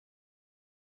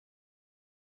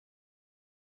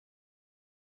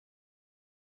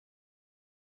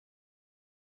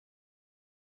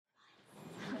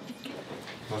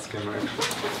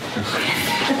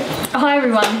Hi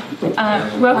everyone,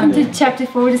 welcome to Chapter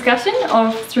 4 discussion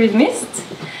of Through the Mist.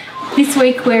 This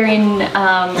week we're in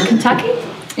Kentucky,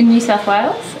 in New South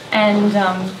Wales, and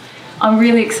I'm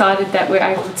really excited that we're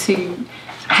able to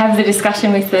have the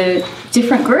discussion with a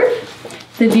different group.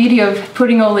 The beauty of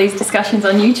putting all these discussions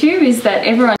on YouTube is that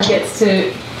everyone gets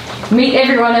to meet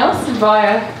everyone else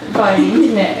via the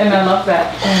internet, and I love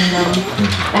that.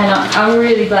 And I'm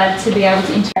really glad to be able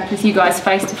to interact with you guys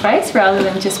face to face rather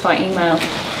than just by email.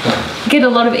 I get a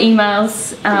lot of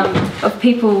emails of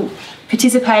people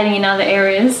participating in other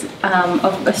areas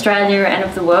of Australia and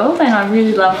of the world, and I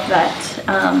really love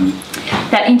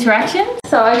that interaction.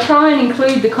 So I try and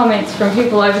include the comments from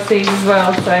people overseas as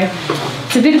well, so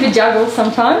it's a bit of a juggle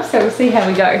sometimes, so we'll see how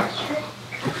we go.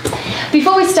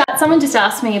 Before we start, someone just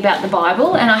asked me about the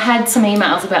Bible, and I had some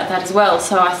emails about that as well,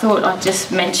 so I thought I'd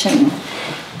just mention.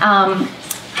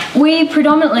 We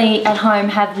predominantly at home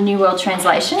have the New World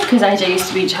Translation, because AJ used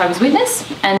to be a Jehovah's Witness,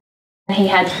 and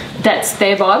that's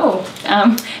their Bible,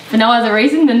 for no other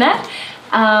reason than that.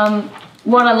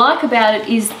 What I like about it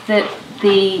is that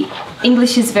the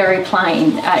English is very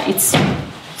plain.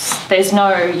 There's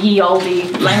no ye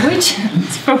olde language.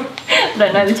 I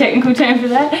don't know the technical term for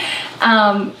that.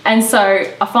 And so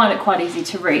I find it quite easy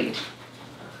to read.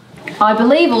 I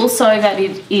believe also that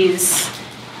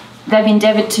they've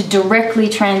endeavoured to directly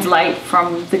translate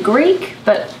from the Greek,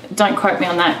 but don't quote me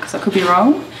on that because I could be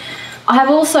wrong. I have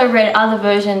also read other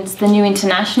versions. The New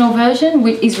International Version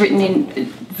is written in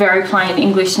very plain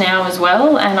English now as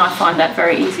well, and I find that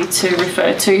very easy to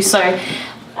refer to. So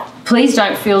please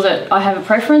don't feel that I have a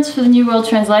preference for the New World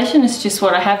Translation. It's just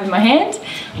what I have in my hand.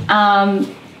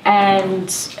 And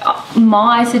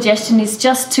my suggestion is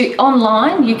just to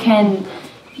online. You can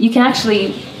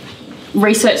actually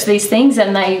research these things,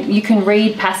 and you can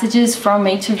read passages from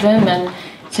each of them, and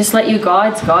just let your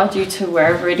guides guide you to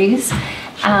wherever it is.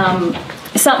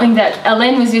 Something that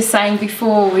Ellen was just saying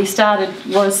before we started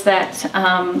was that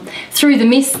Through the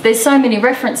Mist, there's so many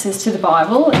references to the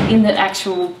Bible in the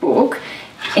actual book,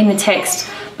 in the text,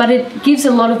 but it gives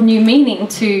a lot of new meaning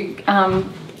to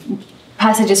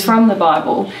passages from the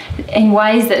Bible in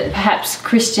ways that perhaps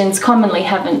Christians commonly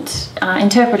haven't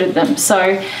interpreted them.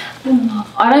 So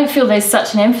I don't feel there's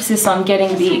such an emphasis on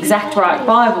getting the exact right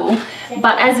Bible,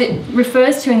 but as it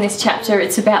refers to in this chapter,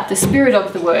 it's about the spirit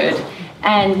of the word.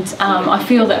 And I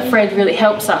feel that Fred really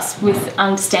helps us with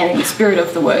understanding the spirit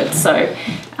of the word. So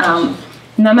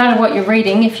no matter what you're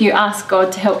reading, if you ask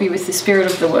God to help you with the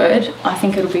spirit of the word, I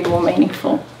think it'll be more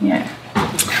meaningful. Yeah.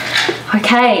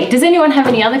 Okay, does anyone have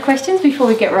any other questions before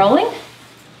we get rolling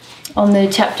on the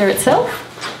chapter itself?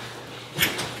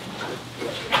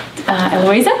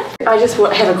 Eloisa? I just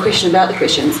have a question about the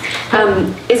questions.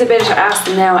 Is it better to ask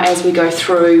them now as we go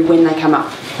through when they come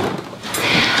up?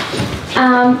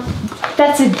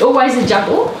 That's always a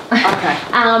juggle. Okay.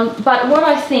 But what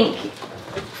I think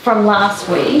from last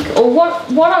week, or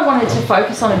what I wanted to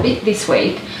focus on a bit this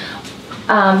week,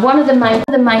 one of the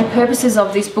main purposes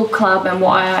of this book club and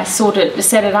why I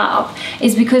set it up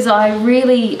is because I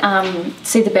really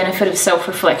see the benefit of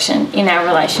self-reflection in our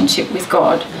relationship with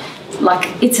God.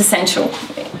 Like, it's essential.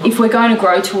 If we're going to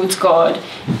grow towards God,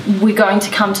 we're going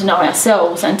to come to know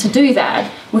ourselves, and to do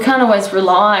that, we can't always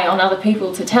rely on other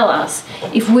people to tell us.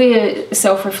 If we're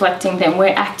self-reflecting, then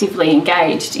we're actively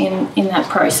engaged in that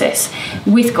process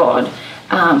with God,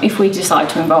 if we decide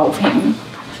to involve Him.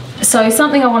 So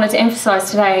something I wanted to emphasise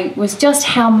today was just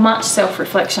how much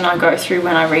self-reflection I go through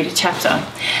when I read a chapter.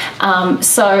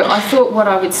 So I thought what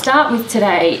I would start with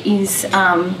today is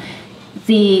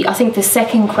I think the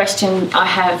second question I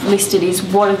have listed is,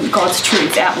 what are God's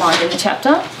truths outlined in the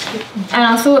chapter? And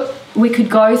I thought we could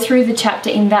go through the chapter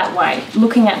in that way,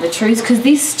 looking at the truths, because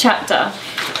this chapter,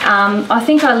 I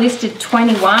think I listed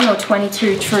 21 or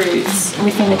 22 truths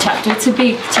within the chapter. It's a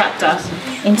big chapter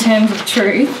in terms of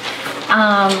truth.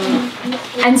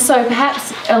 And so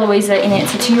perhaps, Eloisa, in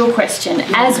answer to your question,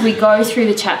 as we go through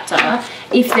the chapter,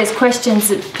 if there's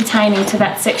questions pertaining to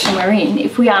that section we're in,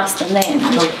 if we ask them then,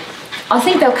 I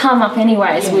think they'll come up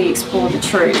anyway as we explore the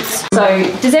truths. So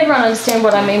does everyone understand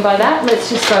what I mean by that? Let's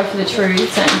just go for the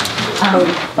truths, and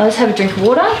I'll just have a drink of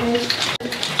water.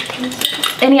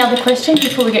 Any other questions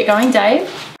before we get going, Dave?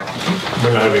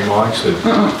 We're not having mics.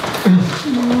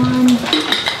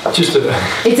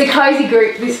 It's a cosy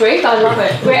group this week. I love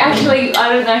it. We're actually, I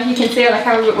don't know if you can see on the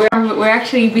camera, but we're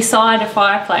actually beside a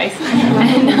fireplace,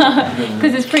 and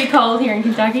because it's pretty cold here in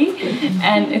Kentucky,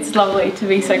 and it's lovely to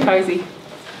be so cosy.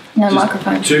 No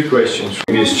microphone. Two questions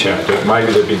from this chapter.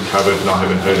 Maybe they've been covered and I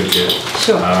haven't heard it yet.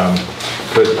 Sure.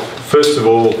 But first of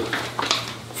all,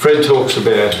 Fred talks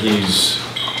about his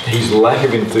his lack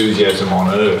of enthusiasm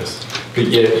on earth, but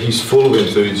yet he's full of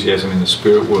enthusiasm in the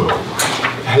spirit world.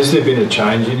 Has there been a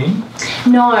change in him?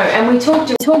 No, and we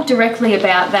talked directly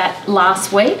about that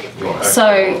last week. Right.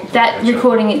 So that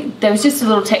recording, there was just a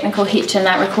little technical hitch, and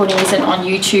that recording isn't on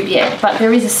YouTube yet, but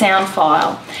there is a sound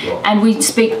file. Right. And we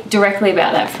speak directly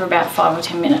about that for about 5 or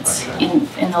 10 minutes in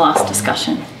the last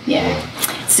discussion. Yeah.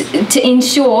 So, in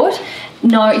short,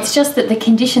 no, it's just that the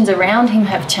conditions around him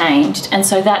have changed, and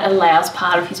so that allows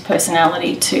part of his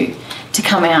personality to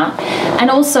come out.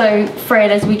 And also, Fred,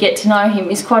 as we get to know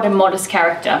him, is quite a modest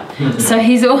character. So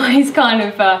he's always kind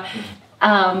of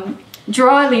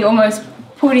dryly almost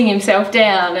putting himself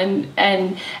down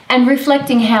and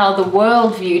reflecting how the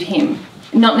world viewed him,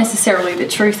 not necessarily the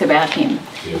truth about him.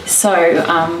 Yeah.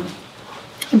 So,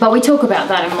 but we talk about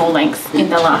that in more length in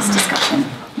the last discussion.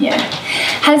 Yeah.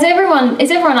 Is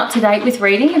everyone up to date with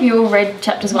reading? Have you all read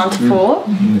chapters 1 to 4?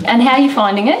 And how are you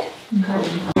finding it?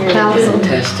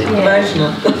 Fantastic. Yeah.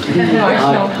 Emotional.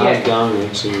 Hard going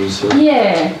actually.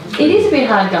 Yeah, it is a bit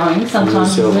hard going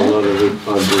sometimes, Myself, isn't a lot it? of it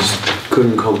I just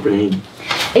couldn't comprehend.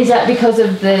 Is that because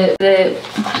of the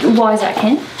why is that,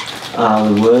 Ken?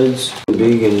 The words were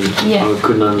big and Yeah. I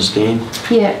couldn't understand,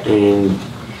 Yeah. and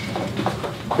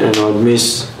I'd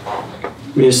miss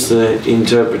the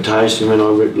interpretation when I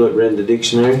read the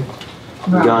dictionary,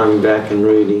 Right. going back and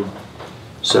reading,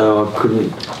 so I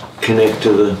couldn't connect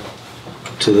to the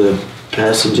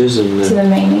passages and To the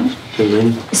meaning. the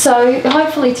meaning. So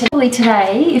hopefully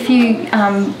today, if you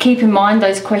keep in mind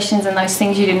those questions and those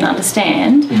things you didn't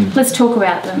understand, let's talk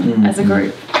about them as a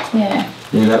group. Yeah.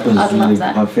 Yeah, that was I'd love really,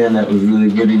 that. I found that was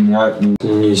really good in the opening.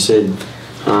 And you said,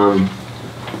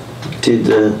 did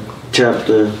the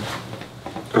chapter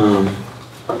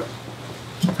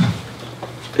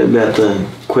about the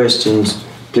questions,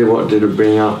 what did it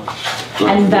bring up?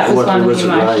 Like, And that was what one of was the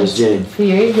it raised, emotions yeah. for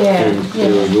you. Yeah. And Yeah.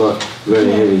 it was a lot, very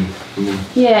Yeah. heavy.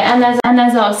 Yeah, and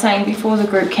as I was saying before the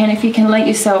group, Ken, if you can let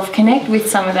yourself connect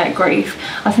with some of that grief,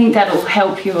 I think that'll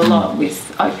help you a lot with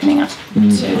opening up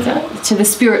to the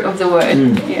spirit of the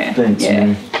word. Yeah. Thanks,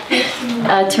 Yeah.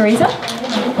 Mary. Teresa?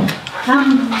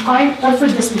 I've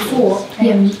read this before,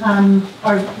 and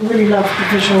I really love the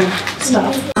visual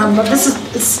stuff. But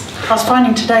I was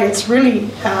finding today it's really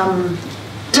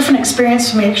different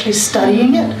experience for me actually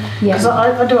studying it, because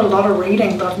I do a lot of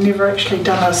reading, but I've never actually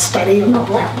done a study of the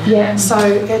book. Yeah. So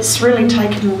it's really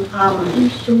taken. I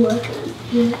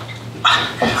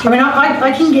mean,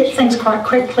 I can get things quite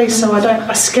quickly, so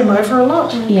I skim over a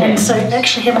lot. Yeah. And so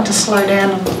actually having to slow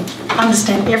down and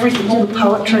understand everything, all the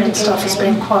poetry and stuff, has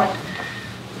been quite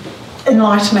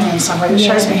enlightening in some way. It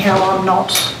shows me how I'm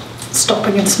not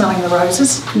stopping and smelling the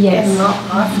roses. Yes. In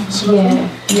life, sort of thing.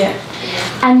 Yeah.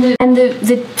 And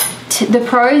the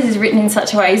prose is written in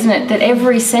such a way, isn't it, that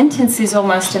every sentence is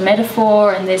almost a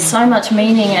metaphor, and there's so much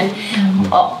meaning. And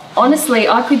honestly,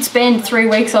 I could spend 3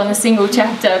 weeks on a single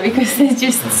chapter, because there's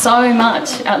just so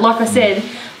much. Like I said,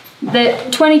 the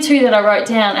 22 that I wrote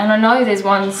down, and I know there's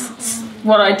ones,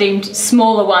 what I deemed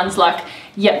smaller ones, like,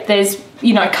 yep, there's,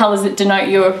 colours that denote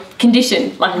your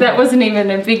condition. Like, that wasn't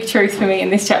even a big truth for me in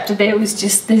this chapter. There's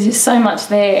just so much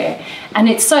there, and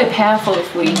it's so powerful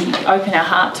if we open our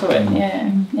heart to it.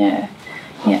 Yeah.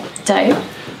 Dave?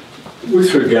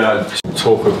 With regard to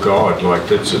talk of God,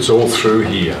 like it's all through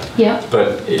here. Yeah.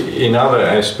 But in other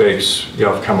aspects,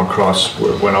 I've come across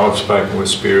when I've spoken with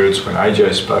spirits, when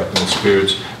AJ's spoken with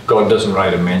spirits, God doesn't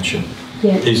rate a mention.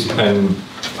 Yeah.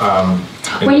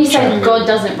 When you say God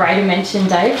doesn't rate a mention,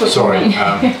 Dave, what do you mean?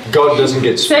 God doesn't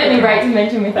get spoken. Certainly rates a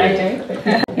mention with AJ.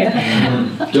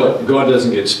 God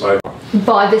doesn't get spoken.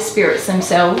 By the spirits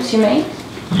themselves, you mean?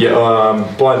 Yeah,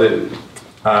 by the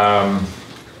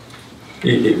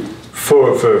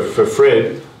for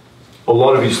Fred, a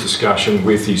lot of his discussion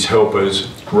with his helpers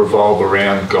revolve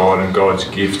around God and God's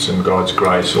gifts and God's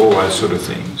grace, all those sort of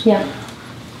things. Yeah.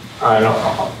 And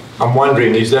I'm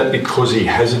wondering, is that because he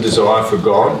has a desire for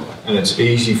God and it's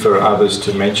easy for others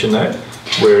to mention that?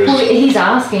 Whereas, well, he's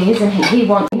asking, isn't he? He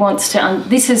wants to.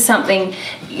 This is something,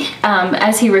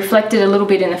 as he reflected a little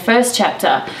bit in the first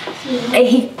chapter,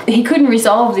 he couldn't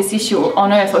resolve this issue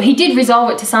on earth, or he did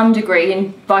resolve it to some degree,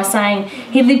 and by saying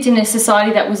he lived in a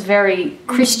society that was very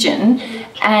Christian,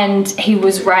 and he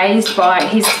was raised by,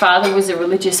 his father was a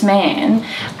religious man,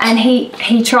 and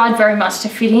he tried very much to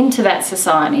fit into that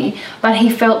society, but he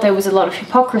felt there was a lot of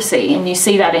hypocrisy, and you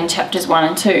see that in chapters 1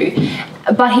 and 2.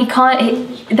 But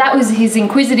that was his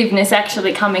inquisitiveness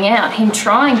actually coming out, him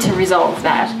trying to resolve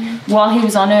that while he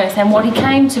was on earth. And what he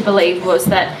came to believe was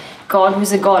that God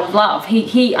was a God of love.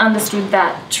 He understood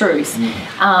that truth,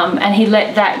 and he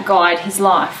let that guide his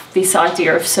life, this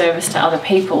idea of service to other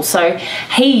people. So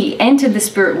he entered the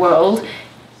spirit world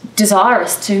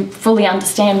desirous to fully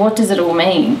understand what does it all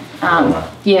mean.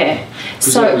 Yeah.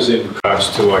 Because that was in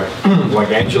contrast to like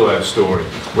Angela's story,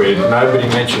 where nobody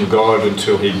mentioned God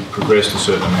until he progressed a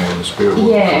certain amount in the spirit world.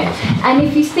 Yeah, and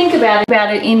if you think about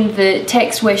it in the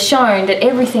text, we're shown that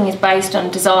everything is based on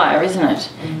desire, isn't it?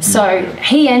 So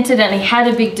he entered and he had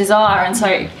a big desire, and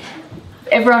so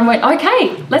everyone went,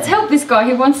 okay, let's help this guy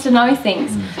who wants to know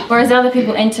things. Whereas other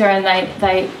people enter and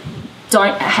they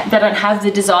don't have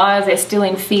the desire, they're still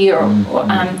in fear,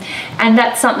 and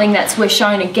that's something that's we're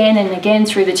shown again and again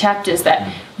through the chapters,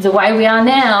 that the way we are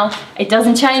now, it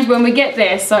doesn't change when we get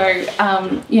there. So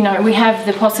you know, we have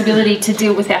the possibility to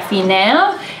deal with our fear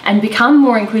now and become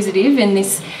more inquisitive in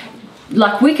this.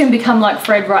 Like, we can become like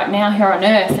Fred right now here on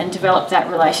earth and develop that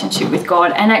relationship with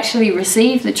God and actually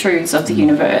receive the truths of the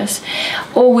universe,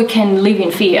 or we can live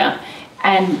in fear,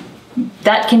 and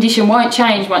that condition won't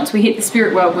change once we hit the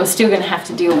spirit world. We're still going to have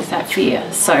to deal with that fear.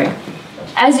 So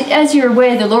as you're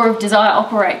aware, the law of desire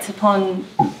operates upon,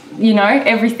 you know,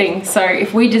 everything. So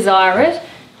if we desire it,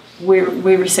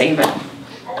 we receive it.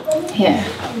 Yeah.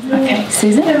 Okay,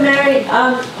 Susan? So Mary,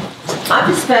 I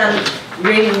just found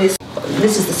reading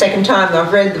this is the second time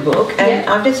I've read the book, and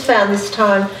I've just found this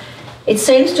time it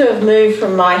seems to have moved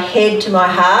from my head to my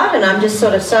heart, and I'm just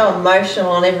sort of so emotional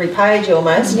on every page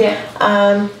almost.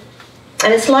 Yeah.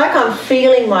 And it's like I'm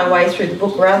feeling my way through the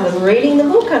book rather than reading the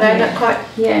book. I don't quite.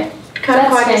 Yeah.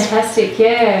 That's fantastic.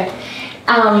 Yeah.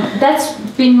 That's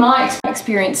been my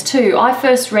experience too. I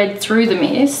first read Through the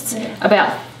Mists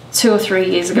about 2 or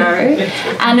 3 years ago,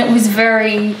 and it was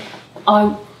very.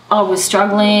 I was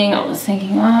struggling. I was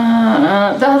thinking,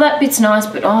 that bit's nice,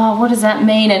 but what does that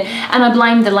mean? And I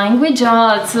blamed the language.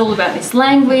 It's all about this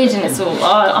language, and it's all.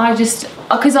 I just,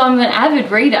 because I'm an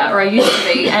avid reader, or I used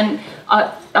to be, and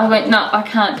I went, no, I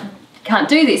can't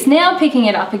do this. Now picking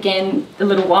it up again a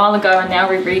little while ago and now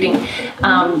rereading,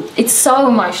 it's so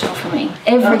emotional for me,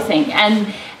 everything.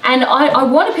 And I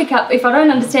want to pick up, if I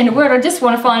don't understand a word, I just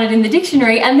want to find it in the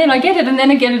dictionary, and then I get it, and then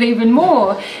I get it even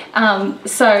more.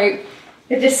 So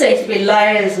it just seems to be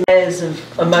layers and layers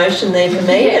of emotion there for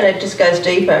me, and it just goes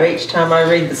deeper each time I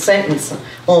read the sentence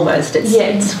almost.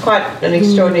 It's quite an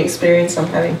extraordinary experience I'm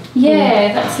having.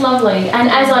 Yeah, that's lovely. And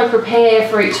as I prepare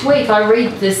for each week, I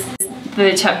read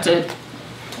the chapter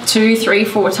 2, 3,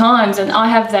 4 times, and I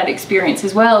have that experience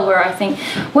as well, where I think,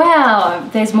 wow,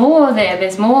 there's more there,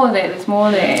 there's more there, there's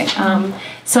more there.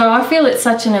 So I feel it's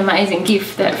such an amazing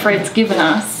gift that Fred's given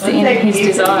us in his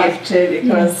desire. Gift too,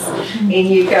 because in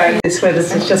you going this with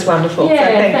us, it's just wonderful. Yeah,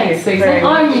 so thanks, Susan.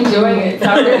 I'm enjoying it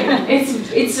thoroughly.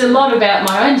 It's a lot about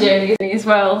my own journey as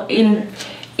well, in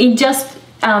just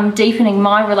deepening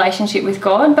my relationship with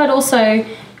God, but also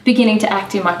beginning to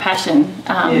act in my passion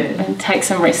and take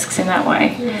some risks in that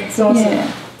way. Yeah, it's awesome.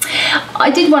 Yeah.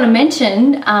 I did want to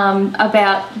mention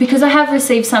about, because I have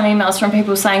received some emails from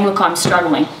people saying, look, I'm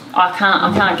struggling. I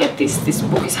can't get this. This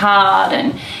book is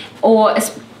hard, or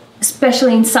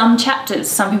especially in some chapters,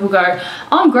 some people go,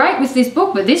 I'm great with this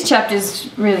book, but this chapter is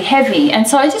really heavy. And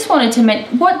so I just wanted to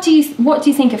mention, what do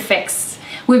you think affects?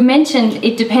 We've mentioned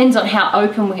it depends on how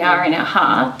open we are in our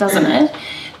heart, doesn't it?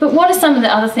 But what are some of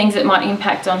the other things that might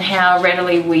impact on how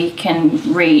readily we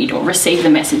can read or receive the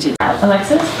messages?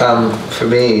 Alexis? For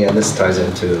me, and this ties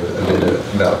into a bit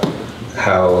about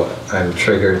how I'm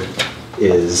triggered,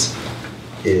 is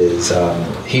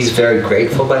he's very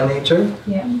grateful by nature,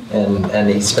 and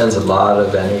he spends a lot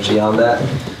of energy on that.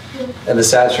 And the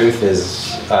sad truth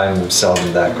is, I'm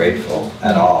seldom that grateful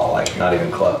at all, like not even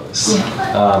close.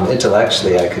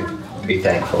 Intellectually, I could be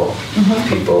thankful to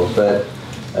people, but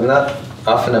I'm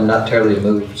not terribly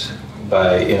moved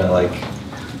by,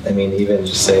 I mean, even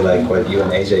just say like what you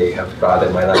and AJ have brought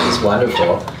in my life is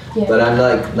wonderful, but I'm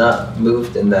like not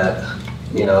moved in that,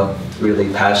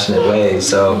 really passionate way.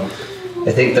 So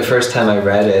I think the first time I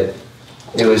read it,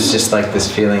 it was just like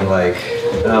this feeling like,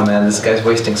 oh man, this guy's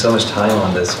wasting so much time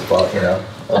on this,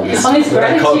 on this what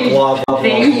I call blah, blah,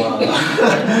 blah,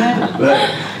 blah.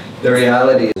 But the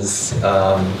reality is,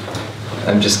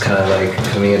 I'm just kind of like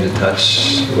coming into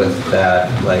touch with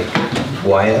that, like,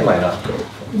 why am I not grateful?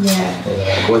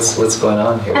 Yeah. What's going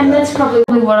on here? And that's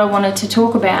probably what I wanted to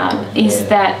talk about, is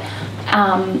that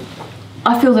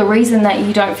I feel the reason that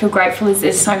you don't feel grateful is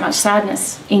there's so much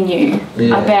sadness in you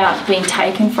about being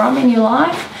taken from in your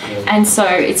life. And so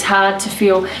it's hard to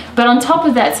feel, but on top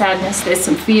of that sadness, there's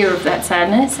some fear of that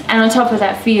sadness. And on top of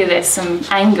that fear, there's some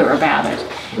anger about it.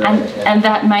 And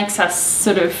that makes us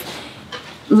sort of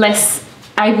less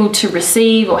able to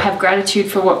receive or have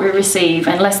gratitude for what we receive,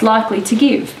 and less likely to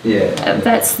give.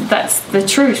 That's the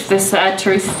truth, the sad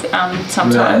truth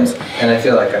sometimes. Right. And I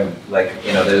feel like I'm like,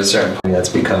 you know, there's a certain point that's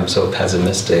become so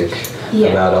pessimistic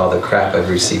about all the crap I've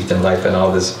received in life and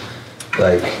all this,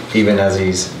 like, even as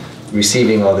he's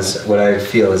receiving all this, what I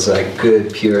feel is like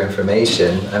good, pure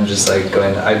information, I'm just like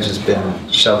going, I've just been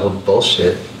shoveled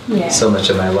bullshit so much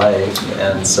of my life,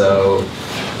 and so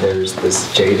there's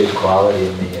this jaded quality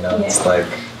in me, you know, it's like...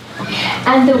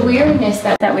 And the weariness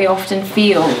that we often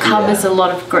feel covers a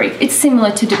lot of grief. It's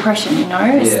similar to depression, you know,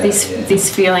 it's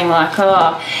this feeling like,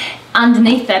 oh,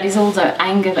 underneath that is all the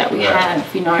anger that we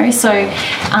have, you know. So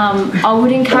I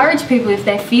would encourage people, if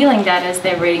they're feeling that as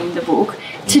they're reading the book,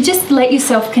 to just let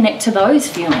yourself connect to those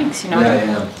feelings, you know.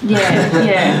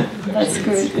 Yeah, that's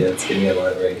good. Yeah, it's giving me a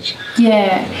lot of rage.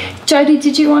 Yeah. Jodie,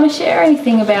 did you want to share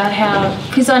anything about how,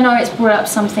 because I know it's brought up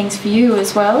some things for you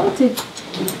as well.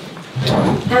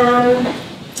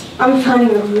 I'm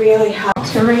finding it really hard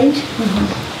to read.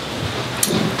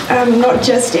 Not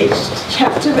just each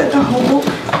chapter, but the whole book.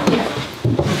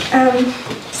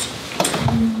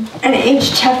 And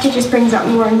each chapter just brings up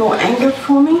more and more anger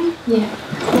for me.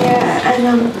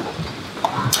 And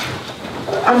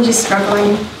I'm just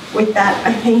struggling with that,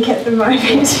 I think, at the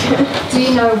moment. Do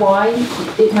you know why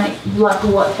it like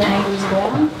what the anger is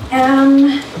about?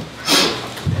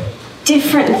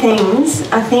 Different things.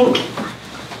 I think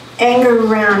anger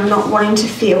around not wanting to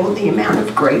feel the amount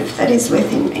of grief that is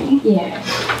within me.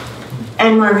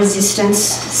 And my resistance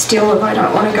still if I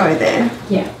don't want to go there.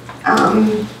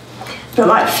 But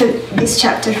like for this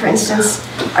chapter, for instance,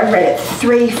 I read it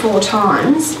 3-4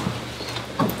 times,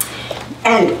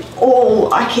 and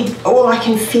all I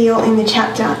can feel in the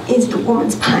chapter is the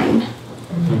woman's pain.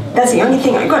 That's the only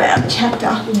thing I got out of the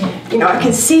chapter. You know, I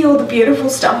could see all the beautiful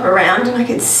stuff around, and I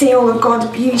could see all of God's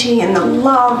beauty and the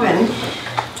love,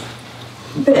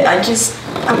 but I just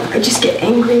get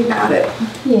angry about it.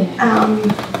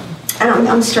 And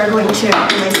I'm struggling to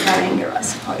release that anger, I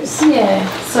suppose.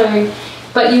 So,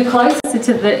 but you're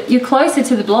closer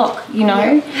to the block, you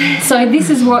know. So this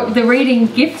is what the reading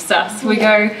gifts us. We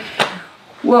go,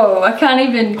 whoa, I can't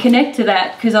even connect to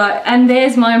that and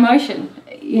there's my emotion,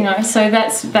 you know. So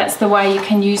that's the way you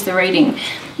can use the reading.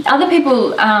 Other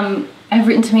people have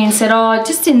written to me and said, oh,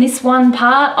 just in this one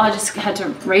part, I just had to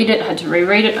read it, had to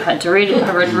reread it, had to read it, I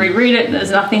had to reread it,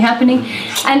 there's nothing happening.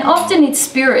 And often it's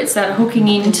spirits that are hooking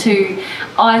into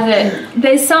either,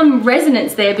 there's some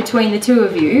resonance there between the two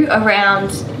of you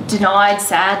around denied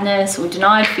sadness or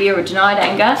denied fear or denied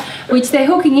anger, which they're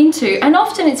hooking into. And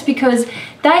often it's because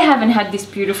they haven't had this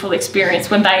beautiful experience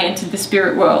when they entered the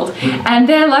spirit world. And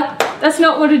they're like, that's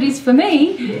not what it is for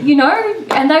me, you know,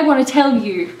 and they want to tell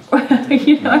you,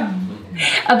 you know,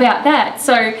 about that.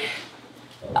 So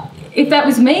if that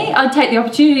was me, I'd take the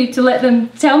opportunity to let them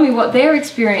tell me what their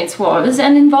experience was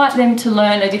and invite them to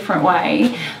learn a different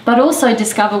way, but also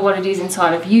discover what it is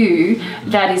inside of you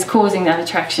that is causing that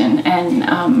attraction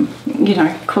and, you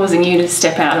know, causing you to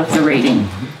step out of the reading.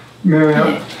 Mary,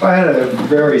 I had a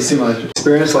very similar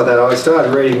experience like that. I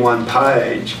started reading one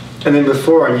page, and then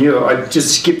before I knew it, I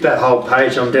just skipped that whole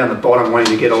page. I'm down the bottom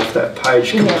wanting to get off that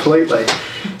page completely.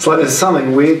 It's like there's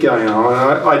something weird going on.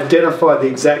 I identified the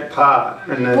exact part.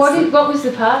 And what was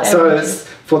the part? So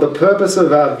for the purpose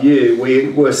of our view, we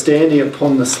were standing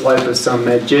upon the slope of some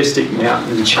majestic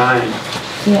mountain chain.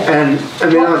 And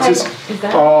then I just,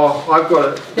 I've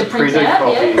got the printed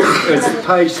copy. It's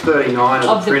page 39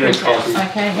 of the printed copy.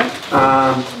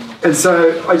 And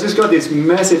so I just got this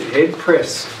massive head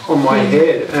press on my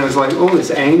head, and it was like all this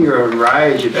anger and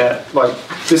rage about, like,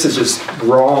 this is just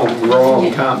wrong,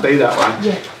 can't be that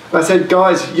way. I said,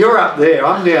 guys, you're up there,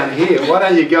 I'm down here. Why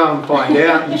don't you go and find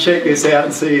out and check this out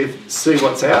and see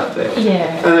what's out there?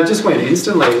 And it just went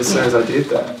instantly as soon as I did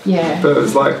that. But it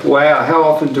was like, wow, how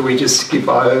often do we just skip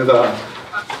over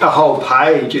a whole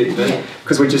page even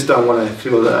because we just don't want to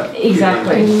feel that.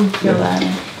 Exactly. Feel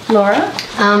that. Laura?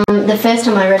 The first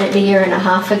time I read it a year and a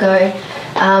half ago,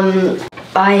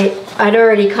 I'd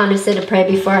already kind of said a prayer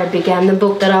before I began the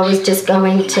book that I was just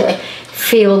going to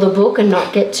feel the book and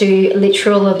not get too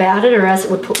literal about it, or else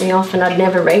it would put me off and I'd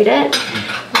never read it.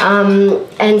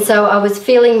 And so I was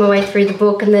feeling my way through the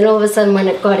book, and then all of a sudden when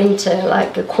it got into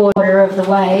like a quarter of the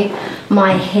way,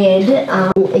 my head,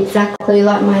 exactly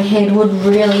like my head would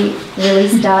really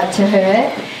start to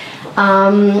hurt.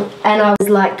 And I was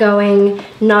like going,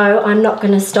 no, I'm not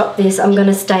going to stop this, I'm going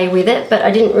to stay with it. But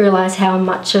I didn't realise how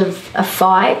much of a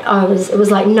fight it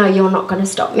was like, no, you're not going to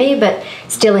stop me, but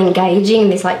still engaging.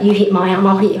 And it's like, you hit my arm,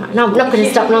 I'll hit you. No, I'm not going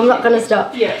to stop, no, I'm not going to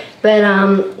stop. Yeah. But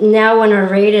now when I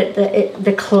read it,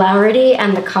 the clarity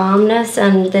and the calmness,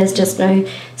 and there's just no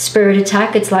spirit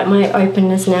attack. It's like my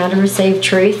openness now to receive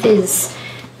truth is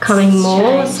coming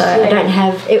more. So I don't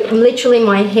have it. Literally,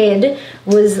 my head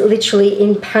was literally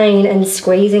in pain and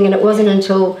squeezing, and it wasn't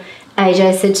until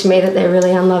AJ said to me that they're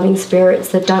really unloving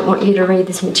spirits that don't want you to read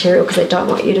this material because they don't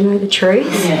want you to know the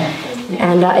truth. Yeah.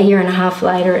 And a year and a half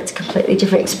later, it's a completely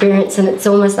different experience, and it's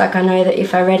almost like I know that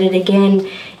if I read it again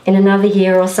in another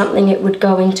year or something, it would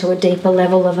go into a deeper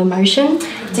level of emotion.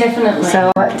 Definitely.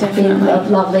 So it'd be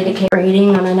lovely to keep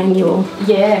reading on an annual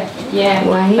way.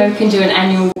 Maybe we can do an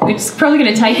annual. It's probably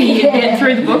going to take a year to get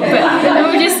through the book, but then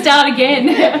we'll just start again.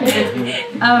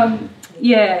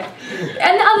 Yeah.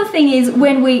 And the other thing is,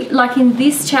 when we, like in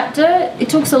this chapter, it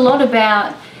talks a lot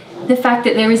about the fact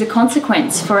that there is a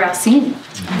consequence for our sin.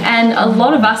 And a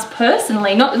lot of us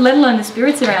personally, not let alone the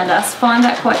spirits around us, find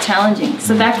that quite challenging.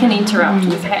 So that can interrupt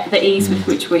with the ease with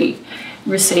which we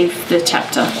receive the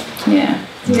chapter. Yeah.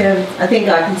 Yeah, I think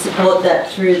I can support that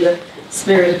through the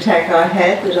spirit attack I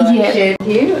had that I shared with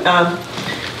you.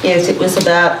 Yes, it was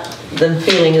about them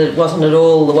feeling that it wasn't at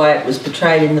all the way it was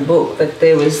portrayed in the book, but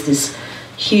there was this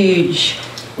huge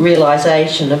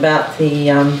realisation about the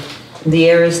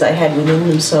errors they had within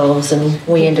themselves, and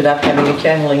we ended up having a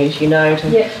channeling, as you know,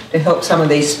 to help some of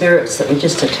these spirits that were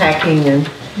just attacking and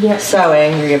so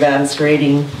angry about us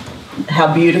reading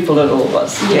how beautiful it all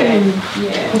was.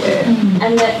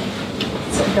 And that,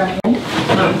 so go ahead.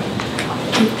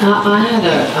 I had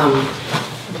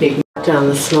a big meltdown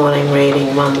this morning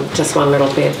reading just one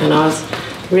little bit, and I was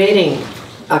reading.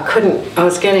 I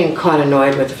was getting quite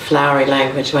annoyed with the flowery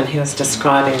language when he was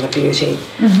describing the beauty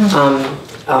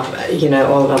of, you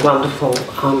know, all the wonderful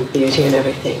beauty and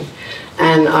everything.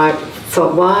 And I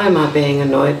thought, why am I being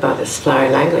annoyed by this flowery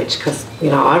language? Because, you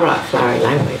know, I write flowery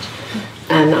language.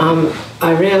 And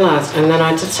I realised, and then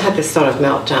I just had this sort of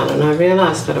meltdown, and I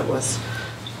realised that it was,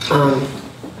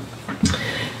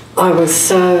 I was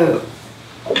so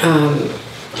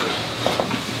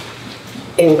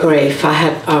in grief.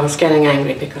 I was getting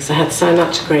angry because I had so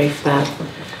much grief that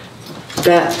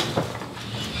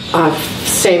I've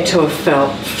seemed to have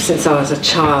felt since I was a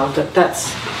child.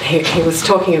 He was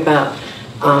talking about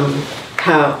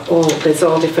how there's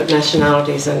all different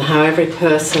nationalities and how every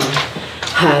person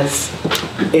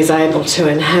is able to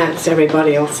enhance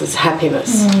everybody else's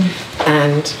happiness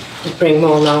and bring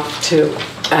more love to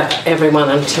everyone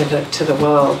and to the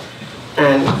world.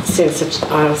 And since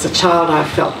I was a child, I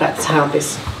felt that's how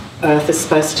this earth is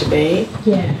supposed to be.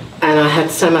 Yeah. And I had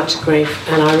so much grief,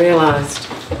 and I realised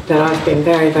that I've been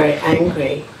very, very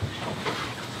angry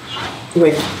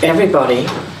with everybody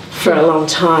for a long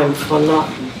time for not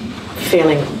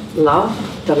feeling love,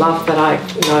 the love that I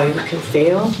know you can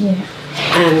feel. Yeah.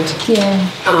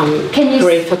 And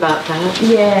grief about that.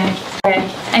 Yeah.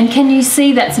 And can you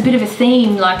see that's a bit of a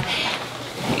theme, like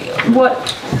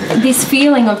what this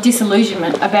feeling of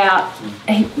disillusionment about,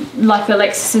 like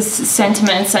Alexis's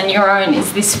sentiments and your own,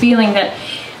 is this feeling that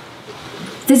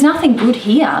there's nothing good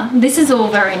here. This is all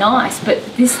very nice, but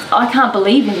I can't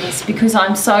believe in this because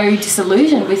I'm so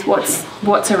disillusioned with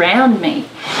what's around me.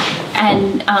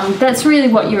 And that's really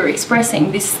what you're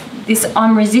expressing. This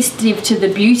I'm resistive to the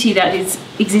beauty that is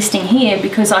existing here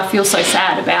because I feel so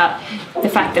sad about the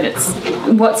fact that it's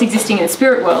what's existing in the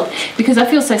spirit world, because I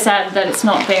feel so sad that it's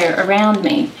not there around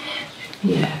me.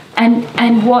 Yeah.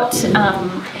 And what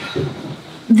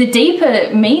the deeper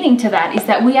meaning to that is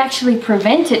that we actually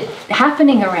prevent it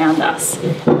happening around us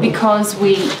because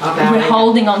we're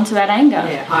holding on to that anger.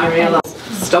 Yeah, I realised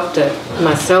stopped it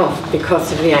myself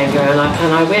because of the anger, and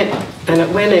I went, and it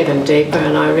went even deeper,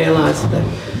 and I realised that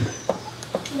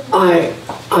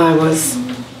I was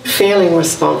feeling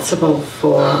responsible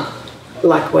for,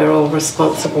 like we're all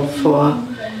responsible for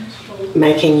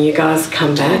making you guys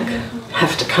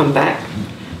have to come back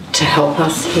to help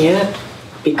us here,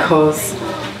 because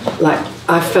like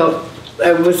I felt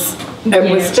it was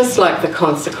just like the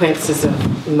consequences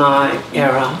of my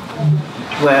error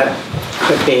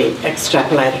could be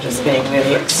extrapolated as being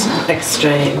really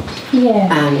extreme. Yeah.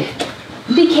 And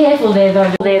be careful there though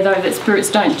that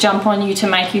spirits don't jump on you to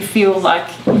make you feel like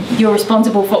you're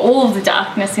responsible for all of the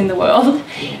darkness in the world.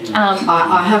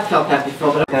 I have felt that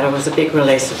before, but it was a big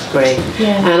release of grief.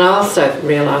 Yeah. And I also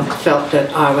felt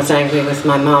that I was angry with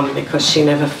my mum because she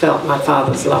never felt my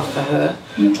father's love for her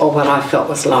or what I felt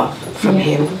was love from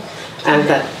him, and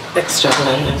that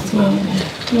extrapolated as well.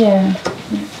 Yeah.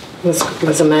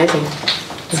 was amazing.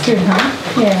 It's good,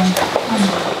 huh? Yeah.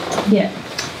 Yeah.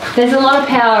 There's a lot of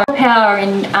power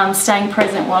in staying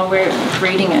present while we're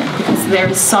reading it, because there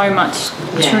is so much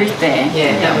truth there.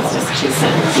 Yeah, that was just 2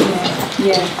 sentences.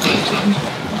 Yeah.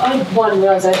 I had one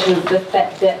realisation of the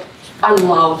fact that I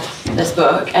love this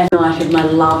book and I have my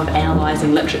love of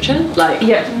analysing literature, but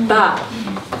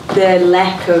the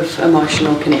lack of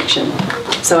emotional connection.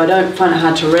 So I don't find it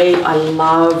hard to read. I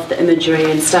love the imagery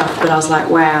and stuff, but I was like,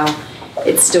 wow,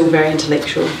 it's still very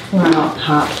intellectual, not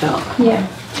heartfelt. Yeah.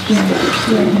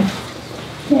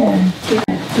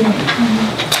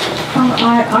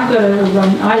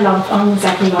 I'm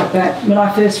exactly like that. When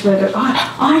I first read it,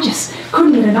 I just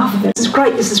couldn't get enough of it. This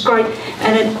is great.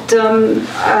 And it,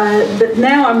 but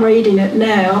now I'm reading it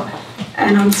now,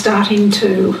 and I'm starting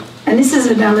to. And this is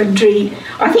an analogy.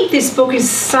 I think this book is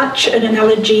such an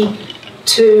analogy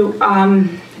to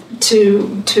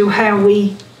how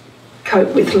we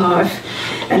cope with life,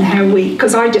 and how we,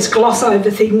 because I just gloss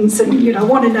over things and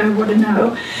want to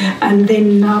know, and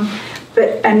then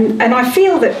and I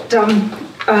feel that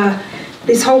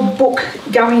this whole book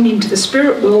going into the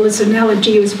spirit world as an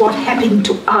analogy is what happened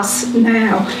to us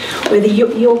now, whether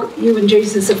you and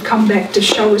Jesus have come back to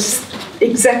show us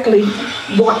exactly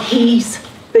what he's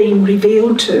being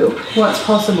revealed to, what's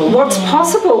possible,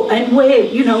 and where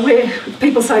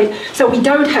people say, so we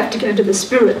don't have to go to the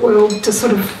spirit world to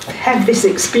sort of have this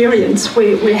experience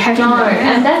where we're having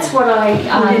and that's what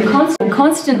I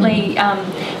constantly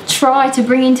try to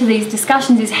bring into these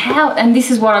discussions, is how, and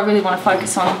this is what I really want to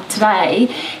focus on today,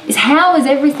 is how is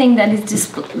everything that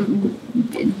is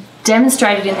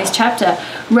demonstrated in this chapter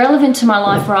relevant to my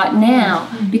life right now,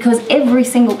 because every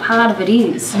single part of it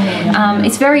is.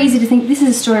 It's very easy to think this is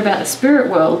a story about the spirit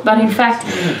world, but in fact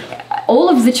all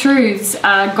of the truths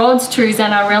are God's truths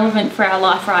and are relevant for our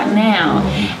life right now.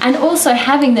 And also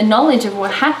having the knowledge of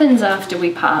what happens after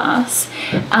we pass,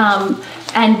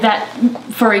 and that,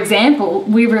 for example,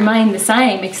 we remain the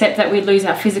same except that we lose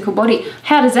our physical body.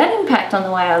 How does that impact on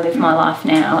the way I live my life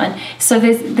now? And so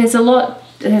there's a lot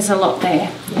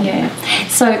there, yeah.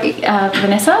 So,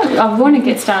 Vanessa, I want to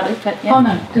get started, but yeah. Oh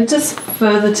no, just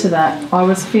further to that, I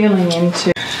was feeling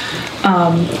into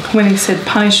when he said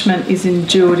punishment is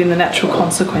endured in the natural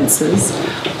consequences,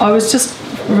 I was just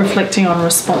reflecting on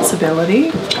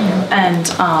responsibility and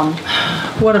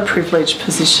what a privileged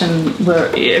position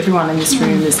where everyone in this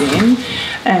room is in,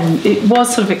 and it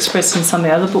was sort of expressed in some of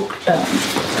the other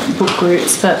book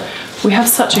groups, but we have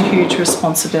such a huge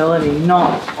responsibility,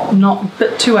 not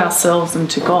but to ourselves and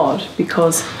to God,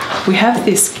 because we have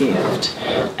this gift,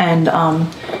 and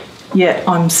yet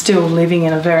I'm still living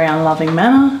in a very unloving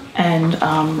manner, and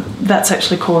that's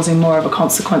actually causing more of a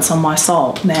consequence on my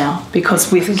soul now,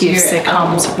 because with gifts there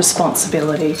comes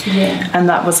responsibility, and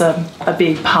that was a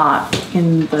big part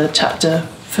in the chapter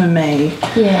for me.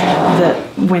 That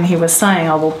when he was saying,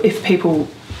 oh well, if people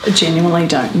genuinely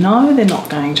don't know, they're not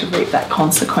going to reap that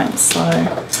consequence. So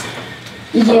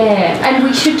and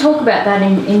we should talk about that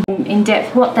in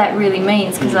depth, what that really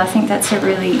means, because I think that's a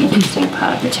really interesting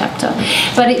part of the chapter.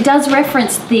 But it does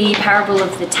reference the parable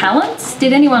of the talents.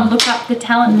 Did anyone look up the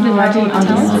talent? No, I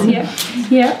didn't.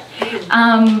 Yeah.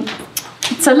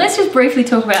 So let's just briefly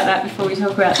talk about that before we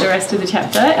talk about the rest of the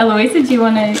chapter. Eloisa, do you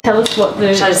want to tell us what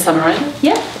the... Shall I just summarise?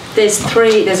 Yeah. There's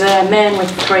a man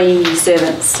with 3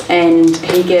 servants, and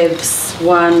he gives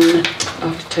one,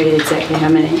 I'll tell you exactly how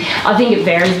many. I think it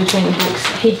varies between the books.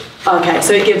 Okay,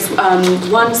 so he gives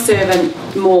one servant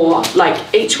more, like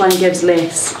each one he gives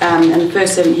less, and the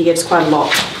first servant he gives quite a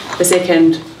lot, the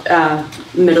second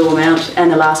middle amount, and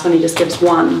the last one he just gives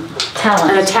 1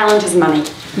 talent. And a talent is money.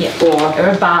 Yeah. Or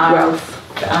a bar wealth.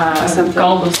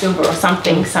 Gold or silver or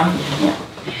something.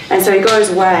 And so he goes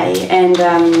away and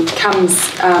comes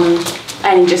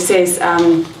and he just says,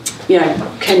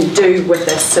 can do with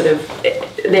this sort of,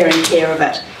 they're in care of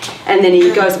it. And then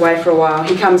he goes away for a while.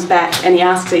 He comes back and he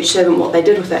asks each servant what they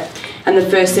did with it. And the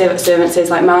first servant says,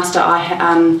 like, Master,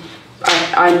 I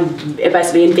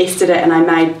basically invested it and I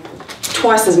made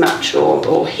twice as much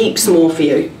or heaps more for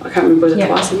you. I can't remember, was it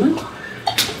twice as much?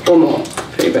 Or more,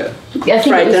 pretty bit. I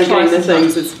think it was getting the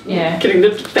things, it's getting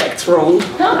the facts wrong.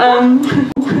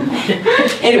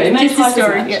 Anyway, make the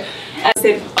story. I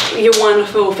said, you're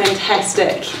wonderful,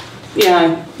 fantastic,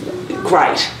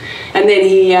 great. And then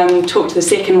he talked to the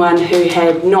second one who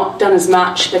had not done as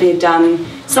much, but he had done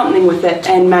something with it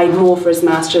and made more for his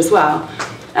master as well.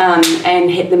 And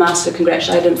the master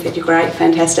congratulated him, said, you're great,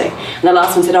 fantastic. And the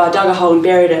last one said, I dug a hole and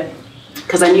buried it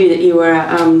because I knew that you were,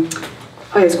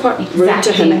 he was quite rude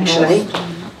to him actually.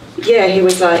 yeah, he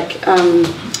was like,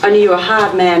 I knew you were a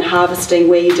hard man, harvesting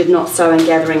where you did not sow and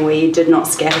gathering where you did not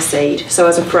scatter seed. So I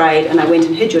was afraid, and I went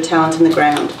and hid your talent in the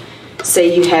ground.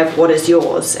 See, you have what is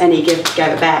yours. And he gave it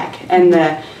back. And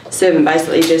the servant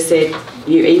basically just said,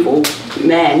 you evil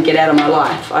man, get out of my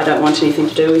life. I don't want anything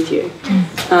to do with you.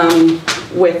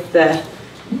 With the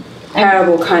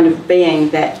parable kind of being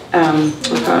that,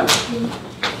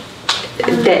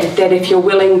 that if you're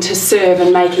willing to serve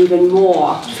and make even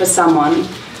more for someone,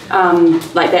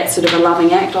 like that's sort of a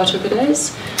loving act, I took it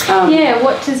as.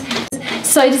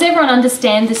 So does everyone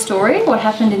understand the story, what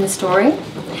happened in the story?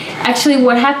 Actually,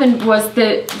 what happened was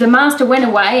the master went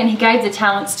away and he gave the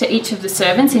talents to each of the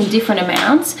servants in different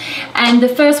amounts. And the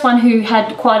first one, who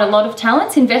had quite a lot of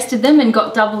talents, invested them and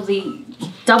got double the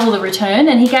return,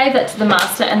 and he gave that to the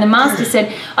master, and the master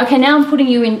said, okay, now I'm putting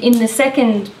you in the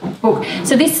second book.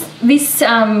 So this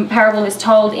parable is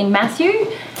told in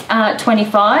Matthew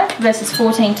 25 verses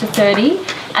 14 to 30,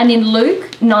 and in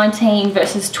Luke 19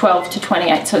 verses 12 to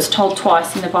 28. So it's told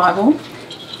twice in the Bible.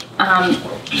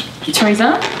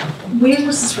 Teresa? Where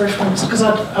was this reference? Because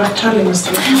I totally missed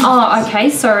the reference. Oh, okay,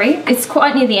 sorry. It's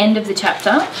quite near the end of the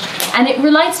chapter, and it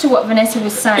relates to what Vanessa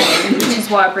was saying, which is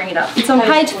why I bring it up. It's on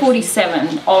page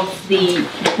 47 of the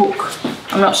book.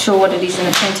 I'm not sure what it is in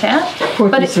the printout.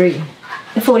 43.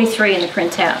 The 43 in the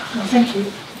printout. Oh, thank you.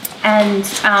 And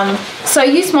so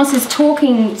Eusmos is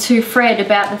talking to Fred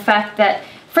about the fact that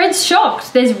Fred's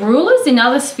shocked. There's rulers in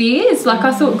other spheres. Like,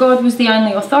 I thought God was the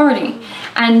only authority.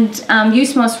 And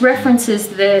Eusmos references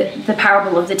the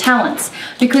parable of the talents,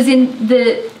 because in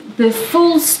the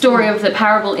full story of the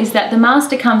parable is that the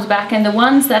master comes back, and the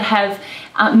ones that have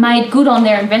made good on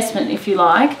their investment, if you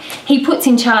like, he puts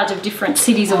in charge of different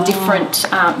cities or different,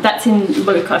 that's in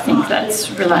Luke, I think that's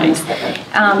related.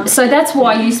 So that's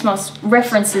why Eusmos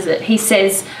references it. He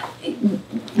says,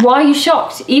 why are you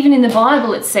shocked? Even in the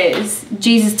Bible it says,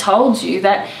 Jesus told you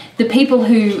that the people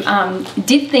who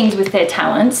did things with their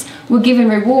talents were given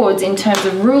rewards in terms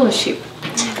of rulership.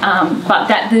 But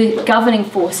that the governing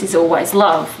force is always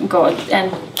love, God,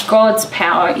 and God's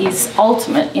power is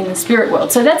ultimate in the spirit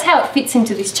world. So that's how it fits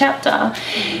into this chapter.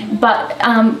 But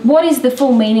what is the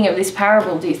full meaning of this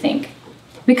parable, do you think?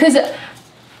 Because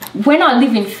when I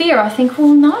live in fear, I think,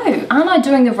 well, no, aren't I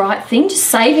doing the right thing? Just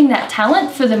saving that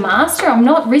talent for the master. I'm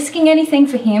not risking anything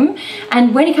for him.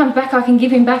 And when he comes back, I can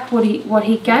give him back what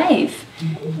he gave.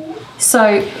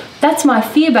 So that's my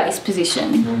fear-based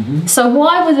position. So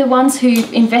why were the ones who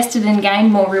invested and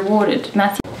gained more rewarded,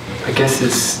 Matthew? I guess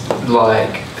it's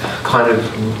like kind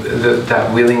of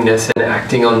that willingness and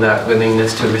acting on that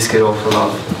willingness to risk it all for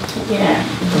love. Yeah.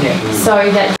 So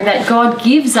that God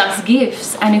gives us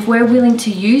gifts, and if we're willing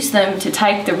to use them to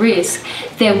take the risk,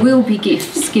 there will be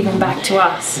gifts given back to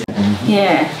us.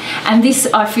 Yeah. And this,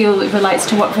 I feel, relates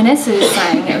to what Vanessa is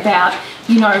saying about,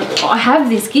 you know, I have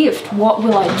this gift, what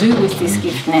will I do with this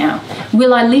gift now?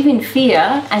 Will I live in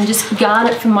fear and just guard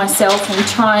it for myself and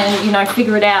try and, you know,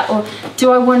 figure it out? Or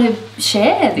do I want to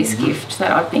share this gift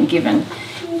that I've been given?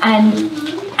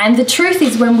 And the truth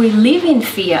is, when we live in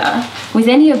fear with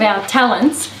any of our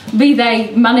talents, be they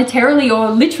monetarily or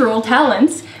literal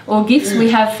talents or gifts we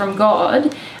have from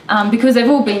God, because they've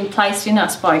all been placed in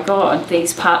us by God,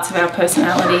 these parts of our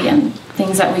personality and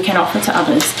things that we can offer to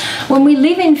others. When we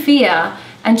live in fear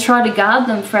and try to guard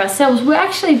them for ourselves, we're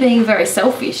actually being very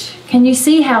selfish. Can you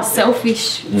see how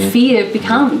selfish fear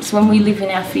becomes when we live in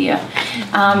our fear?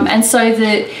 And so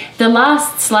the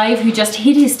last slave who just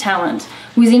hid his talent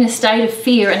was in a state of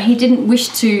fear, and he didn't wish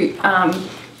to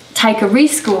take a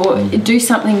risk or do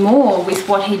something more with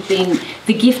what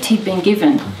the gift he'd been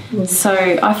given. So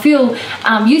I feel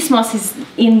Eusmos is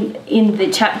in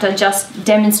the chapter just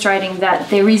demonstrating that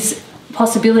there is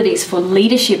possibilities for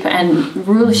leadership and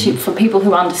rulership for people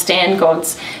who understand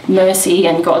God's mercy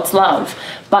and God's love.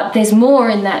 But there's more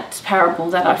in that parable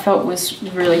that I felt was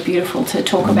really beautiful to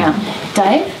talk about.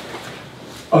 Dave?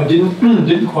 I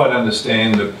didn't quite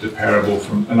understand the parable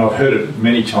and I've heard it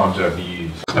many times over the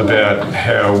years, about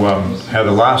how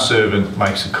the last servant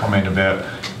makes a comment about,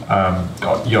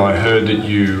 I heard that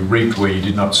you reaped where you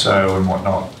did not sow and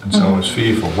whatnot, and so I was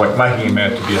fearful, making him out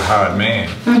to be a hard man.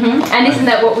 And isn't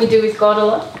that what we do with God a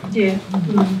lot? Yeah.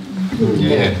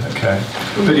 Yeah, okay.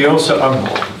 But he also,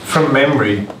 from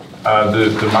memory,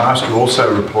 the master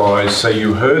also replies, so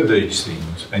you heard these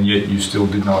things and yet you still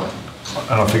did not,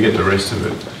 and I forget the rest of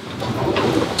it.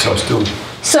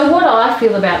 So what I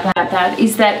feel about that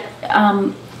is that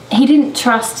he didn't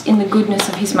trust in the goodness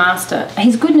of his master.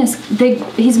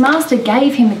 His master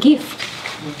gave him a gift.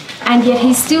 and yet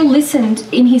he still listened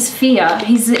in his fear.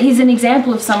 He's an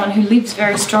example of someone who lives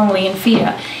very strongly in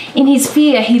fear. In his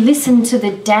fear, he listened to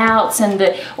the doubts and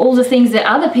all the things that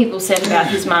other people said about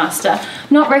his master,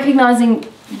 not recognising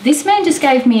this man just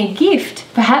gave me a gift.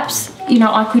 Perhaps, you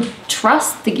know, I could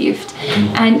trust the gift.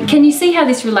 And can you see how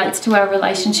this relates to our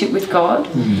relationship with God?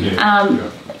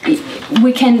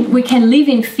 We can live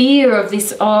in fear of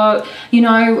this, you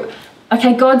know,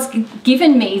 okay, God's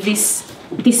given me this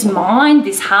mind,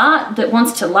 this heart that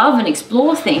wants to love and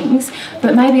explore things,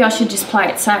 but maybe I should just play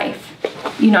it safe,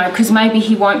 you know, because maybe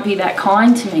he won't be that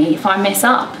kind to me if I mess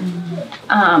up.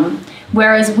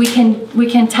 Whereas we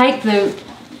can take the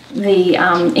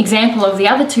example of the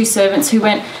other two servants who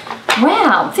went,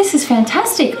 wow, this is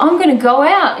fantastic. I'm going to go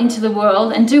out into the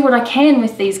world and do what I can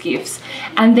with these gifts.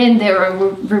 And then there are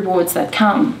rewards that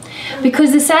come.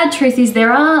 Because the sad truth is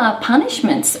there are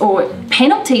punishments or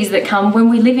penalties that come when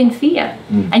we live in fear.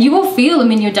 And you will feel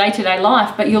them in your day-to-day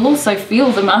life, but you'll also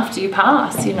feel them after you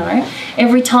pass, you know.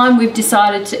 Every time we've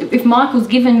decided to, if Michael's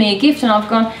given me a gift and I've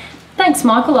gone, thanks,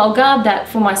 Michael, I'll guard that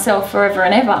for myself forever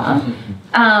and ever.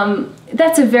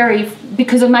 That's a very,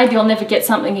 because maybe I'll never get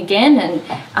something again, and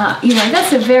you know,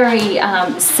 that's a very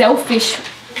selfish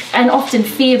and often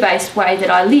fear-based way that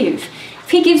I live. If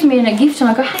he gives me a gift and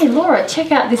I go, hey Laura,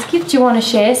 check out this gift, do you want to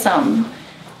share some?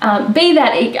 Be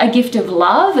that a gift of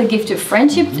love, a gift of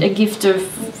friendship, a gift of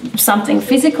something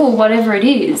physical, whatever it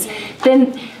is,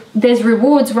 then there's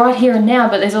rewards right here and now,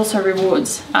 but there's also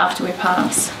rewards after we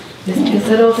pass. Is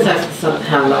it also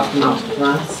how love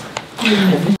multiplies?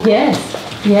 Yes.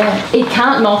 Yeah, it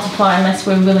can't multiply unless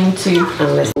we're willing to.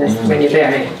 Unless when you're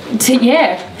very.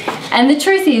 Yeah, and the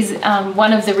truth is,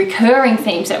 one of the recurring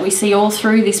themes that we see all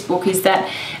through this book is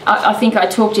that I think I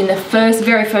talked in the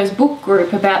very first book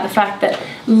group about the fact that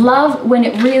love, when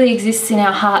it really exists in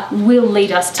our heart, will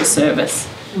lead us to service.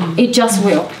 It just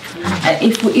will.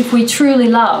 If we truly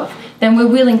love, then we're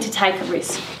willing to take a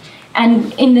risk.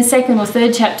 And in the second or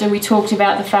third chapter, we talked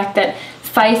about the fact that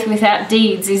faith without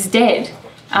deeds is dead.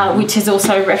 Which is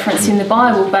also referenced in the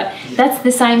Bible, but that's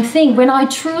the same thing. When I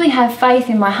truly have faith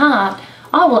in my heart,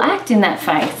 I will act in that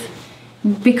faith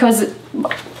because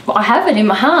I have it in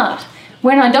my heart.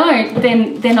 When I don't,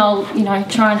 then I'll, you know,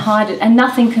 try and hide it, and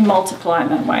nothing can multiply in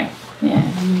that way.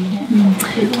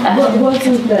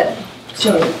 Wasn't that?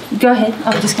 Sorry. Go ahead.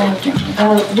 I'm just going to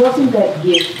have a drink. Wasn't that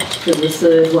gift for the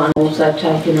third one also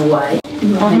taken away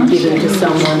and given to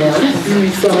someone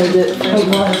else? So that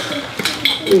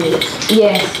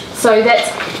Yes, so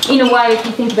that's, in a way, if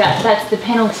you think about it, that's the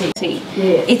penalty.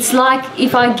 Yes. It's like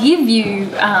if I give you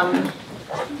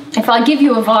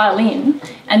a violin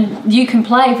and you can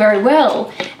play very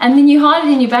well, and then you hide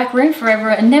it in your back room forever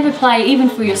and never play even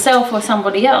for yourself or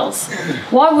somebody else,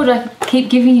 why would I keep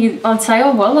giving you? I'd say,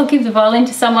 oh well, I'll give the violin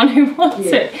to someone who wants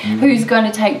it, who's going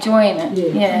to take joy in it.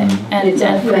 Yeah, and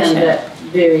found that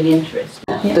very interesting.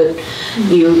 That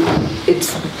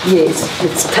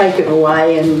it's taken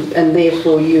away and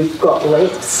therefore you've got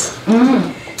less.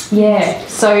 Yeah.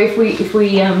 So if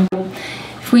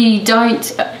we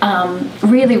don't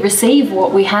really receive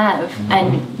what we have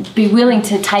and be willing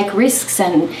to take risks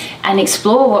and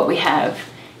explore what we have,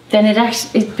 then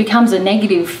it becomes a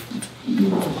negative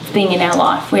thing in our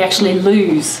life. We actually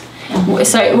lose.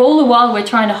 So all the while we're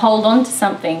trying to hold on to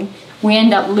something, we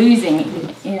end up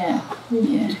losing. Yeah.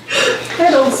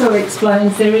 That also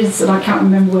explains, there is, and I can't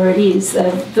remember where it is, a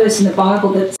verse in the Bible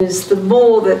that says the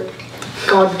more that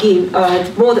God gives,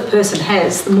 the more the person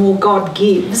has, the more God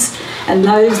gives, and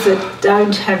those that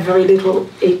don't have very little,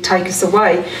 it takes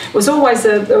away. It was always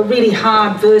a really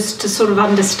hard verse to sort of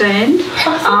understand.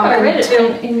 I read it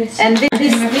in this. And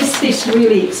this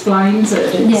really explains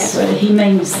it. He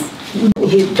means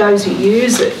those who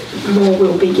use it, more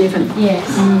will be given. Yes.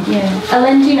 Yeah.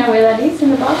 Ellen, do you know where that is in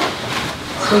the Bible?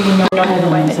 So you know how to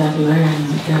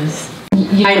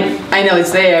I know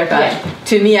it's there, but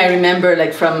to me, I remember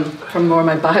like from more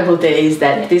my Bible days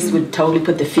that this would totally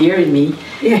put the fear in me,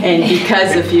 and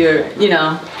because of your, you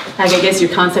know, like I guess your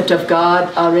concept of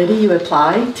God already, you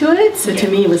apply to it. So to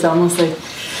me, it was almost like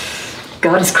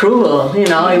God is cruel, you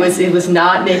know. It was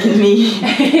not making me,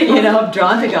 you know,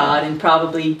 drawn to God, and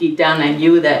probably deep down I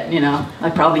knew that, you know, I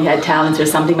probably had talents or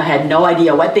something, but I had no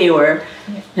idea what they were.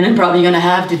 And I'm probably going to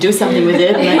have to do something with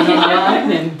it. And I don't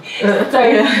know what. So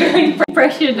really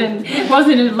pressured, and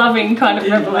wasn't a loving kind of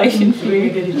revelation for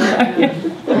you.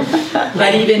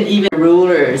 But even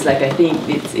rulers, like I think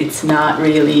it's not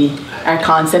really our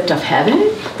concept of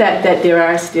heaven, that there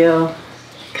are still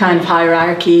kind of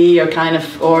hierarchy or kind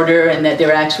of order, and that there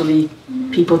are actually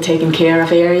people taking care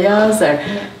of areas, or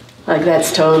Like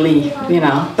that's totally,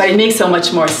 but it makes so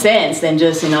much more sense than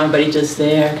just, everybody just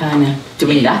there kind of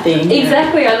doing nothing.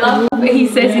 Exactly, I love what he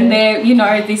says in there,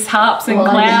 this harps and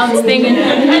clouds thing. And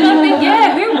I think,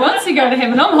 yeah, who wants to go to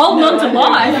heaven? I'm holding on to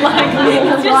life. Like,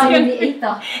 it's just going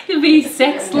to be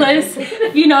sexless,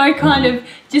 kind of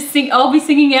just sing. I'll be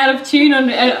singing out of tune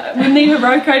with Nina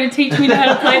Rocco to teach me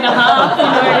how to play the harp.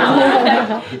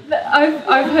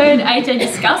 I've heard AJ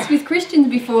discuss with Christians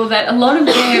before that a lot of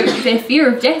their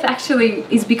fear of death actually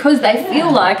is because they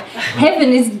feel like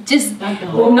heaven is just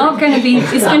not going to be,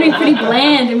 it's going to be pretty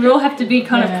bland and we all have to be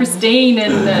kind of pristine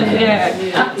and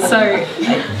so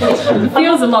it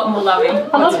feels a lot more loving.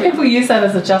 A lot of people use that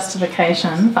as a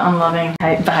justification for unloving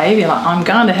behaviour, like I'm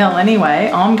going to hell anyway,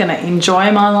 I'm going to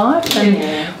enjoy my life,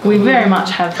 and we very much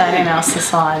have that in our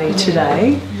society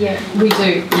today. Yeah, we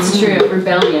do. It's true.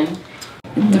 Rebellion.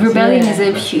 The rebellion is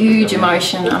a huge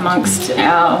emotion amongst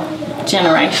our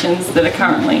generations that are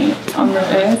currently on the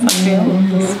earth, I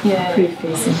feel. Yeah. Pretty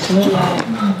fierce into it.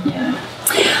 Yeah.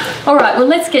 All right, well,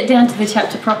 let's get down to the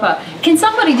chapter proper. Can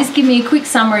somebody just give me a quick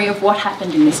summary of what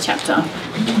happened in this chapter?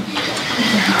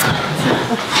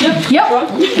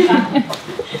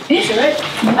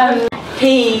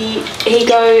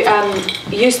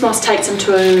 Eusmos takes him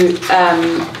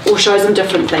to, or shows him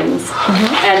different things.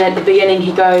 And at the beginning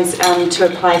he goes to a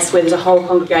place where there's a whole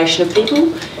congregation of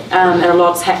people and a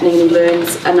lot's happening, and he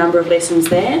learns a number of lessons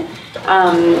there.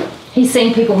 He's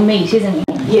seen people meet, isn't he?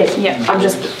 Yes, yeah. I'm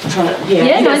just trying to, he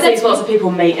sees lots of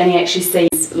people meet, and he actually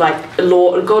sees like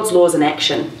God's laws in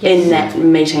action in that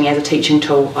meeting as a teaching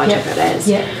tool, I took it as.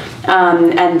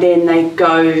 And then they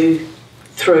go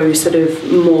through sort of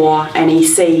more, and he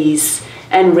sees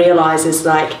and realises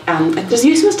like, does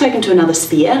Eusmos take him to another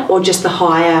sphere or just the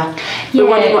higher,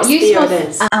 what sphere it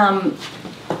is?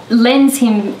 Lends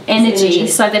him energy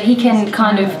so that he can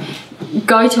kind of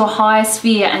go to a higher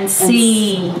sphere and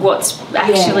see what's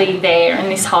actually there in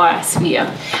this higher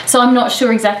sphere. So I'm not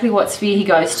sure exactly what sphere he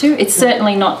goes to. It's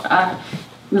certainly not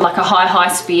like a high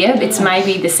sphere. It's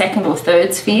maybe the second or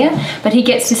third sphere, but he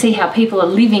gets to see how people are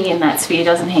living in that sphere,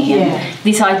 doesn't he? And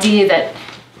this idea that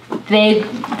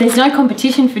there's no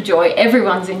competition for joy,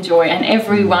 everyone's in joy, and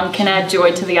everyone can add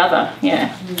joy to the other.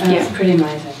 It's pretty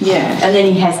amazing. And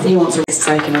then he wants to rest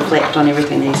so he can reflect on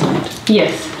everything that he's learned.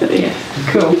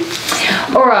 Cool.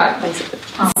 All right,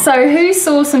 so who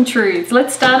saw some truths?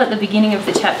 Let's start at the beginning of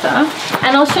the chapter,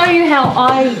 and I'll show you how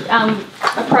I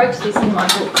approach this in my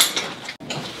book.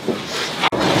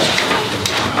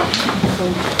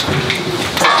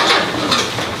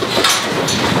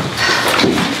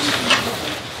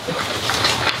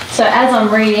 So as I'm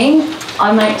reading,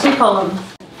 I make two columns.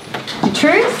 The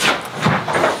truth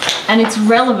and its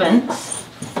relevance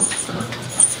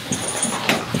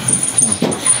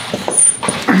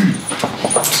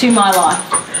to my life.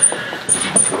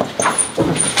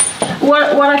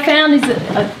 What I found is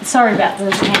that, sorry about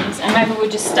those hands, and maybe we'll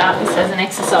just start this as an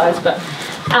exercise, but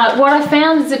what I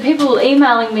found is that people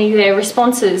emailing me their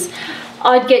responses,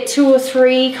 I'd get 2 or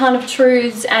 3 kind of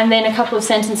truths and then a couple of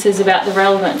sentences about the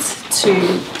relevance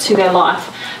to their life.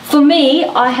 For me,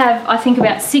 I think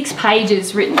about 6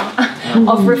 pages written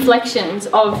of reflections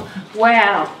of,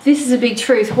 wow, this is a big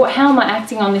truth. How am I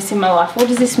acting on this in my life? What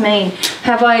does this mean?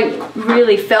 Have I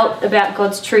really felt about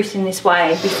God's truth in this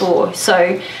way before?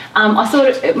 So I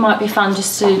thought it might be fun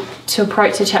just to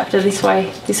approach a chapter this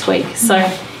way this week. So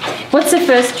what's the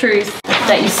first truth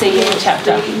that you see in the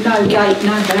chapter? No gate,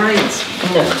 no barriers.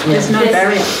 There's no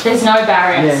barrier. There's no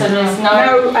barrier. So there's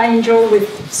no angel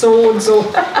with swords or...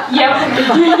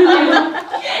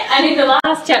 And in the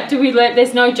last chapter we learnt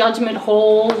there's no judgment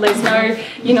hall, there's no,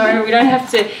 we don't have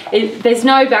to, there's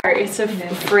no barrier, it's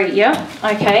free,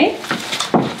 okay.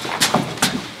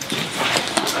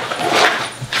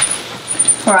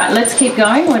 All right, let's keep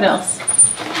going. What else?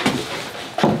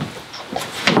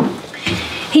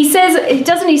 He says,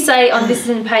 doesn't he say, this is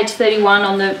in page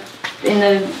 31 in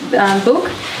the book,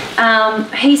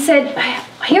 he said,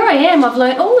 here I am, I've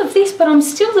learned all of this, but I'm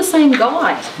still the same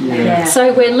guy.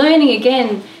 So we're learning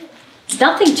again,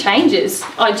 nothing changes.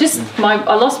 I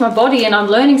lost my body and I'm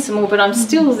learning some more, but I'm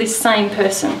still this same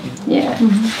person.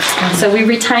 So we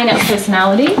retain our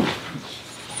personality.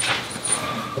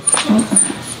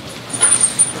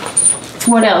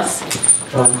 What else?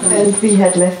 And we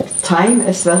had left time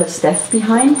as well as death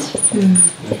behind.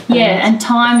 And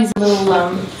time is a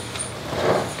little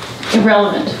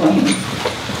irrelevant for him.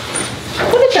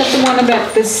 What about the one about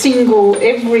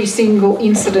every single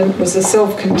incident was a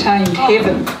self-contained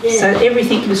heaven. So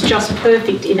everything was just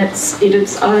perfect in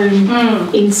its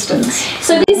own instance.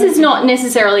 So this is not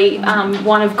necessarily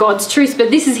one of God's truths, but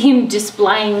this is him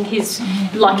displaying his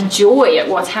joy at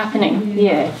what's happening.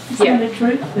 Yeah. Is that a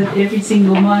truth that every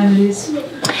single moment is?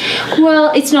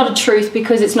 Well, it's not a truth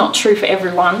because it's not true for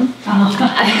everyone.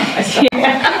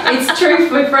 It's true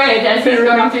for Fred as he's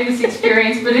going through this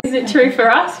experience, but is it true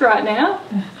for us right now?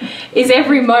 Is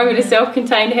every moment a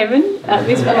self-contained heaven at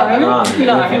this moment? No.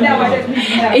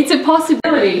 It's a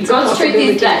possibility. God's truth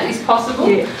is that it's possible,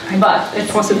 but it's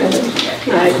a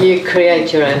possibility. You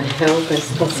create your own hell.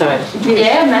 Sorry.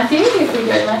 Yeah, Matthew, if we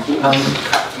go to Matthew.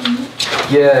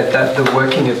 That the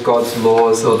working of God's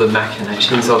laws or the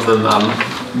machinations of them are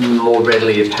more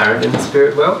readily apparent in the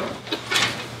spirit world.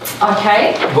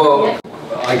 Okay. Well,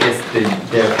 I guess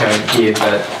they're apparent here,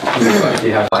 but if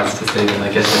you have eyes to see them,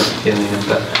 I guess there's a feeling of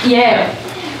that.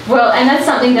 Yeah. Well, and that's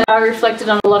something that I reflected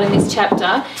on a lot in this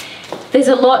chapter. There's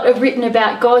a lot written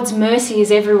about God's mercy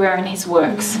is everywhere in his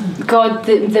works. God,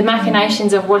 the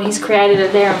machinations of what he's created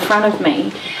are there in front of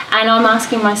me. And I'm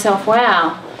asking myself,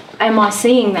 wow, am I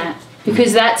seeing that?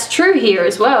 Because that's true here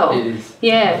as well. It is.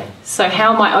 Yeah. So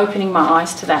how am I opening my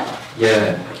eyes to that?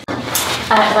 Yeah.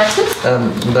 Alexis?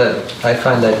 But I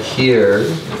find that here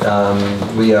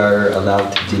we are allowed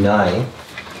to deny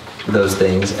those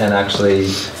things and actually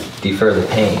defer the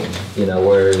pain,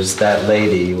 whereas that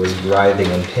lady was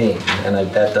writhing in pain, and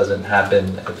that doesn't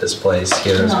happen at this place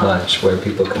here as much, where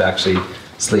people could actually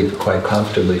sleep quite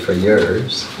comfortably for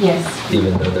years,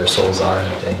 even though their souls are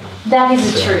empty. That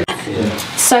is the truth. Yeah.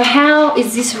 So how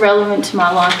is this relevant to my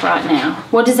life right now?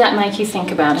 What does that make you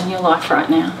think about in your life right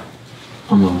now?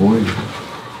 I'm avoiding.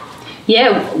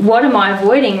 Yeah, what am I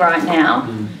avoiding right now?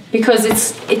 Because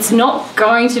it's not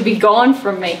going to be gone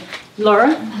from me.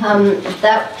 Laura?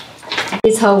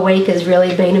 This whole week has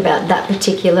really been about that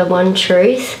particular one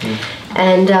truth.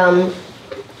 And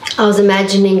I was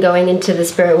imagining going into the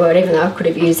spirit world, even though I could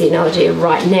have used the analogy of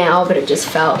right now, but it just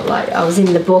felt like I was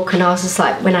in the book, and I was just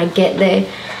like, when I get there,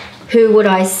 who would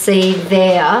I see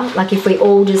there? Like if we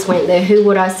all just went there, who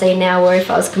would I see now? Or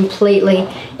if I was completely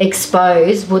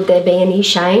exposed, would there be any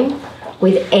shame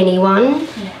with anyone?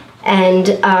 And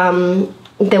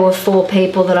there were 4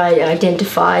 people that I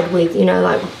identified with,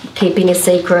 like keeping a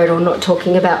secret or not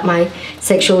talking about my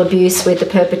sexual abuse with the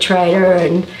perpetrator,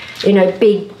 and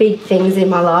big things in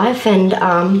my life. And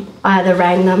I either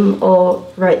rang them or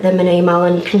wrote them an email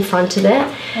and confronted it.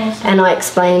 Awesome. And I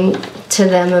explained to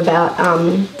them about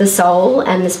the soul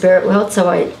and the spirit world. So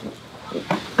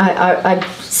I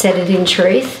said it in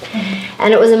truth.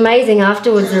 And it was amazing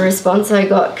afterwards, the response I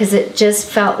got, because it just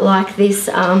felt like this,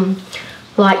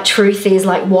 like truth is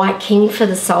like white king for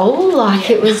the soul. Like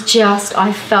it was just,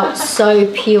 I felt so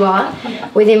pure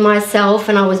within myself,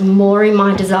 and I was more in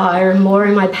my desire and more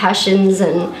in my passions,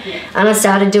 and I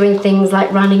started doing things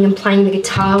like running and playing the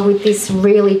guitar with this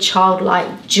really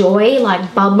childlike joy,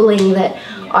 like bubbling, that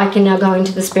I can now go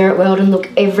into the spirit world and look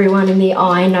everyone in the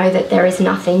eye and know that there is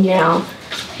nothing now.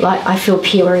 Like I feel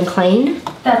pure and clean.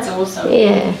 That's awesome.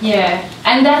 Yeah. Yeah.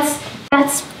 And that's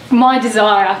my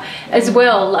desire as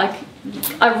well. Like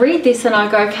I read this and I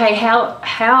go, okay,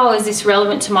 how is this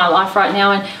relevant to my life right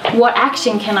now, and what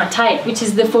action can I take? Which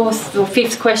is the 4th or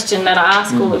 5th question that I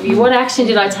ask all of you. What action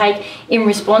did I take in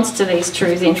response to these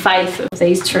truths, in faith of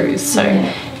these truths? So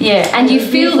yeah, and you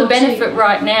feel the benefit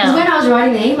right now. When I was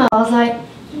writing the email, I was like,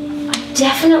 I'm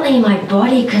definitely in my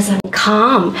body because I'm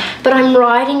calm, but I'm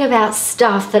writing about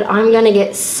stuff that I'm going to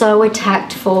get so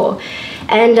attacked for.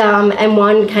 And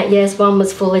one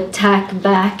was full attack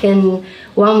back, and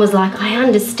one was like, I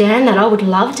understand that. I would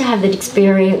love to have that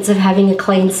experience of having a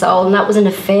clean soul. And that was an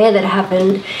affair that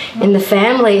happened in the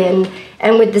family. And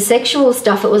with the sexual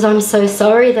stuff, it was, I'm so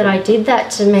sorry that I did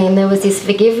that to me. And there was this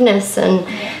forgiveness. And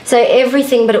so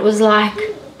everything, but it was like,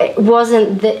 it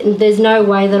wasn't, there's no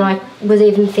way that I was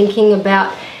even thinking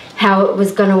about how it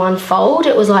was going to unfold.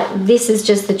 It was like, this is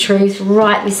just the truth.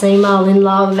 Write this email in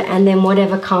love, and then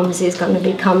whatever comes is going to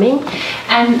be coming.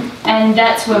 And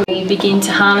that's when we begin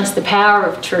to harness the power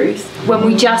of truth, when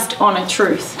we just honour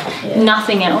truth,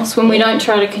 nothing else, when we don't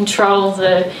try to control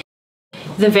the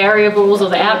variables or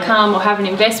the outcome or have an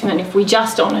investment. If we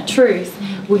just honour truth,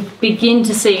 we begin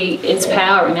to see its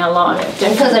power in our life.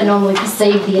 Because I normally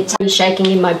perceive the attack shaking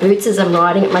in my boots as I'm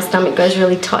riding it, my stomach goes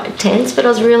really tight, tense, but I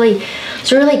was really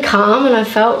calm, and I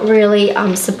felt really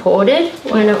supported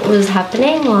when it was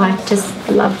happening. Like, just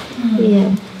love,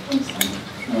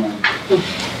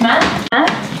 Matt?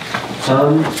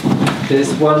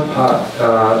 There's one part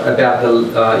about the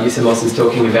Yusamos is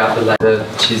talking about the later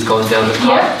she's gone down the path.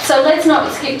 Yeah, so let's not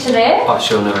skip to there. Oh,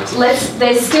 sure, no.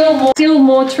 There's still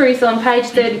more truth on page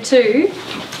 32.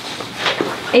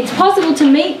 It's possible to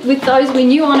meet with those we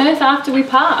knew on earth after we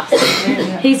passed.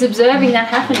 He's observing that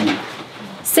happening.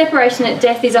 Separation at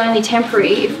death is only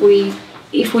temporary.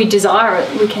 If we desire it,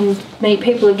 we can meet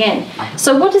people again.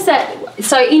 So what does that?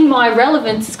 So in my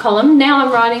relevance column, now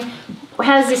I'm writing,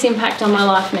 how does this impact on my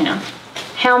life now?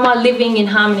 How am I living in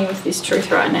harmony with this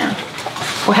truth right now?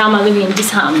 Or how am I living in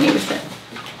disharmony with it?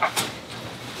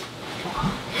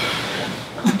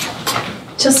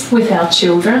 Just with our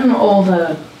children, all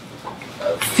the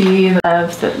fear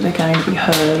of that they're going to be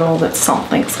hurt or that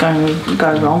something's going to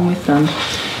go wrong with them,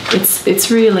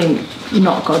 it's really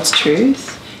not God's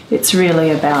truth. It's really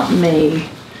about me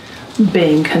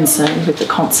being concerned with the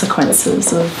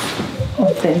consequences of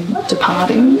them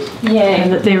departing. Yeah.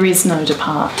 And that there is no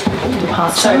departure.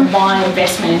 So my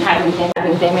investment in having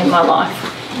them in my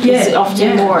life is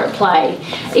often more at play.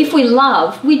 If we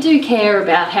love, we do care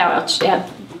about how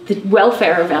the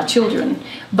welfare of our children,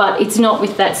 but it's not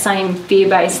with that same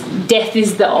fear-based death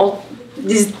is the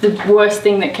worst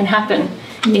thing that can happen.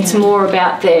 Yeah. It's more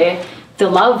about the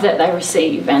love that they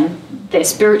receive and their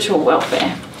spiritual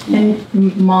welfare. And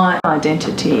my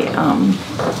identity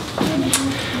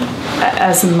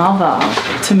as a mother,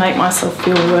 to make myself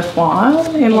feel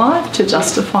worthwhile in life, to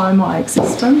justify my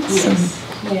existence. Yes.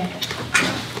 Yeah.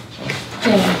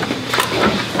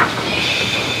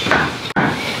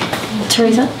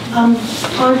 Teresa?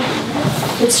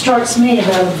 It strikes me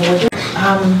about avoidance.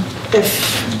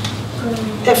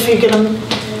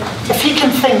 If you can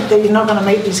think that you're not going to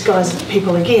meet these guys as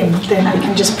people again, then you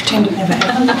can just pretend it never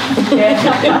happened.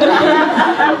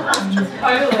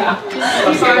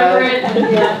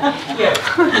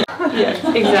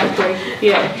 Yeah, exactly.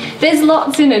 Yeah, there's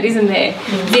lots in it, isn't there?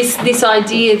 This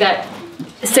idea that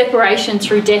separation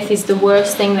through death is the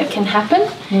worst thing that can happen,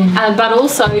 but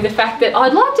also the fact that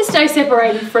I'd like to stay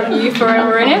separated from you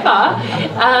forever and ever.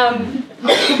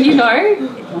 You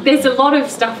know, there's a lot of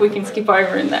stuff we can skip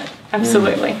over in that.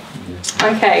 Absolutely.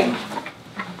 Okay.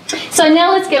 So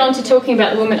now let's get on to talking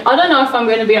about the woman. I don't know if I'm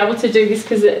going to be able to do this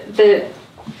because the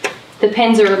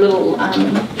pens are a little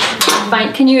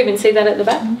faint. Can you even see that at the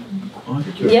back?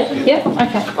 Yeah.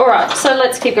 Okay. All right. So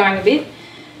let's keep going a bit.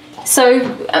 So,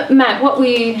 Matt, what were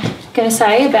you going to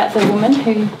say about the woman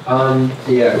who?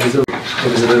 Yeah, it was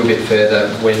a little bit further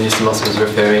when Yusamos was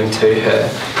referring to her.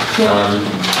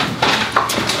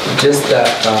 Just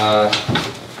that.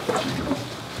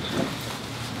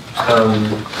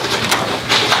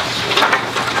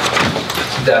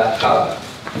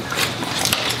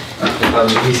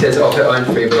 He says, of her own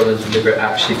free will and deliberate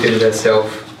act, she fitted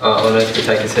herself on earth to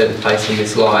take a certain place in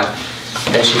this life,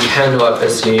 and she cannot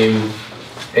assume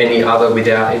any other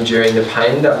without enduring the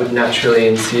pain that would naturally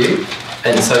ensue.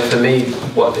 And so for me,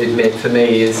 what it meant for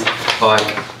me is, like,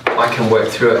 I can work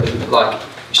through it. Like,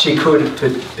 she could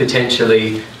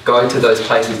potentially go to those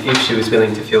places if she was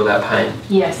willing to feel that pain.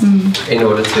 Yes. In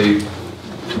order to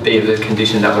be the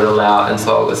condition that would allow. And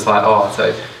so it was like, oh,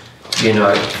 so, you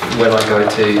know, when I go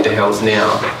to the hells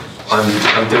now,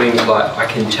 I'm doing, like, I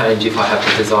can change if I have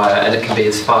the desire, and it can be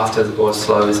as fast as or as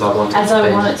slow as I want it to be. As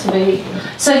I want it to be.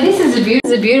 So this is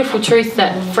a beautiful truth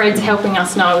that Fred's helping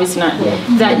us know, isn't it?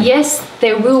 Yeah. That yes,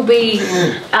 there will be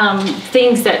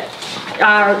things that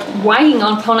are weighing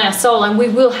upon our soul, and we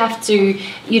will have to,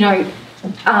 you know,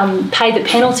 pay the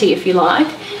penalty, if you like,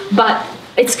 but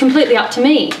it's completely up to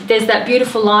me. There's that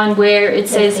beautiful line where it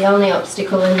says the only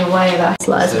obstacle in the way of us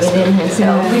lies within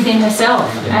herself. Within herself.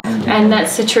 And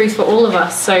that's the truth for all of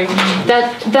us. So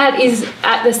that is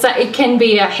at the it can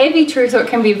be a heavy truth, or it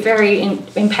can be a very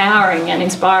empowering and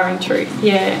inspiring truth.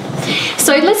 Yeah.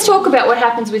 So let's talk about what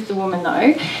happens with the woman,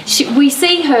 though. We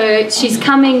see her. She's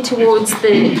coming towards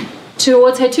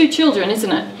her two children,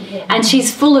 isn't it? And she's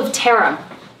full of terror.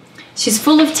 She's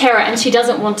full of terror, and she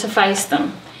doesn't want to face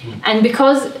them. And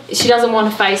because she doesn't want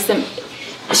to face them,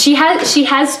 she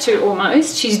has to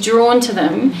almost. She's drawn to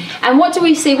them. And what do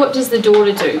we see? What does the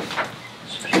daughter do?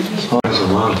 Shows her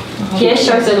love. Yeah,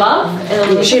 shows her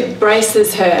love. She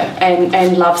embraces her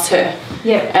and loves her.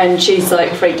 Yeah. And she's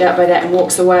like freaked out by that and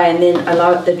walks away, and then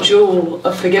the jewel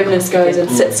of forgiveness goes and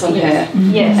sits on her.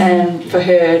 Yes. And for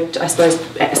her, I suppose,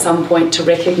 at some point to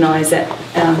recognise it,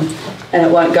 and it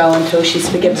won't go until she's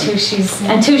forgiven.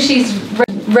 Until she's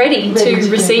ready to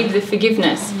receive the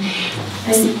forgiveness.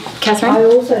 And Catherine? I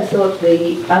also thought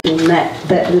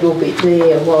that little bit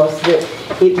there was that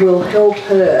it will help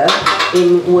her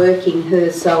in working her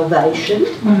salvation.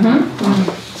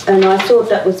 And I thought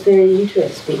that was very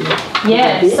interesting.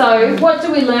 Yeah, so what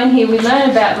do we learn here? We learn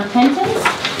about repentance,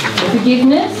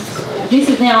 forgiveness. This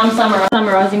is now I'm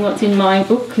summarising what's in my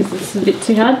book because this is a bit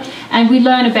too hard. And we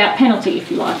learn about penalty, if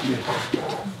you like.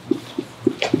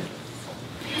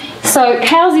 So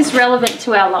how is this relevant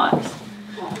to our lives?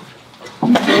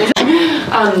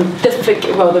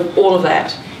 All of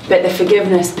that, but the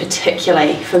forgiveness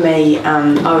particularly for me,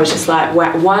 I was just like,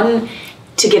 wow, one,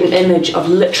 to get an image of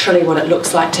literally what it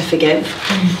looks like to forgive,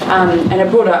 and it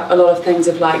brought up a lot of things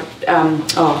of like,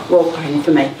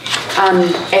 for me,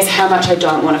 is how much I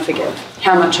don't want to forgive,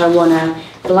 how much I want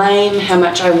to blame, how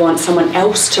much I want someone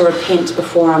else to repent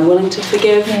before I'm willing to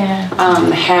forgive,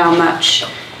 how much,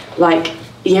 like,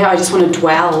 I just want to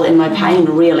dwell in my pain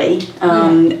really,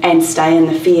 and stay in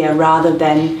the fear rather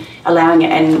than allowing it.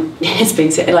 And it's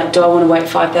been said, like, do I want to wait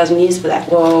 5,000 years for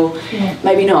that? Well,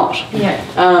 maybe not. So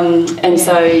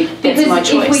that's my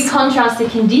choice. If we contrast the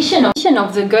condition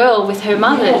of the girl with her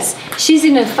mother's, she's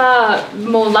in a far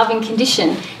more loving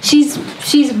condition. She's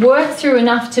worked through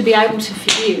enough to be able to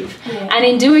forgive, and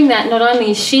in doing that, not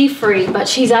only is she free, but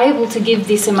she's able to give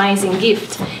this amazing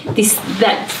gift.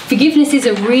 That forgiveness is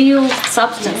a real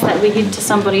substance that we give to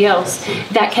somebody else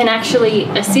that can actually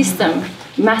assist them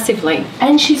massively.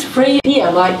 And she's free here,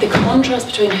 like the contrast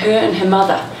between her and her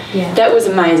mother. That was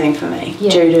amazing for me,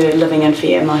 due to living in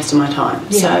fear most of my time.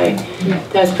 So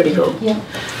that was pretty cool.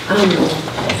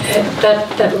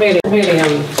 That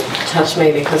really touched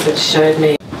me because it showed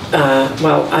me,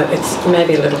 it's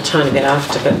maybe a little tiny bit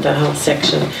after, but the whole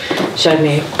section showed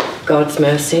me God's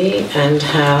mercy and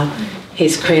how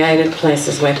He's created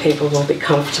places where people will be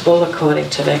comfortable according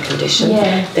to their condition.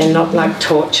 They're not like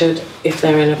tortured if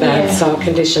they're in a bad soul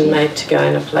condition, made to go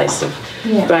in a place of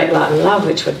great light and love,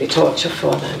 which would be torture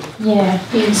for them.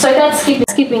 So that's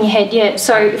skipping ahead,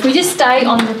 So if we just stay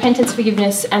on repentance,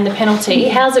 forgiveness and the penalty,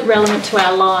 how's it relevant to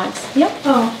our lives? I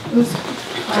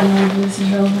know this is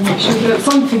relevant actually, but it's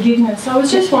on forgiveness. I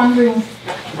was just wondering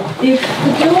if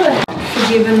the daughter had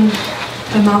forgiven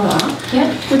her mother,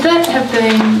 would that have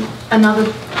been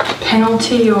another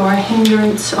penalty or a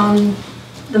hindrance on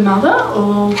the mother,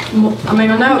 or I mean,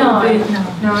 I know it would be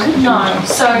no.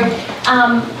 So,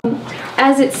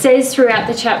 as it says throughout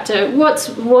the chapter, what's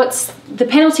the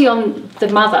penalty on the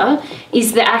mother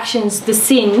is the actions, the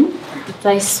sin.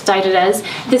 They state it as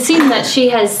the sin that she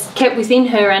has kept within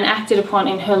her and acted upon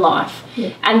in her life,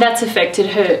 and that's affected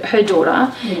her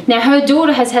daughter. Now her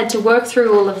daughter has had to work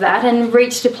through all of that and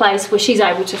reached a place where she's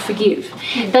able to forgive.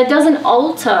 That doesn't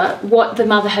alter what the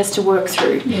mother has to work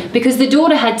through, because the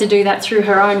daughter had to do that through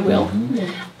her own will.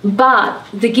 But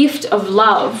the gift of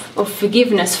love, of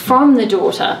forgiveness from the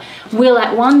daughter will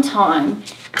at one time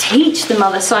teach the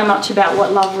mother so much about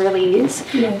what love really is,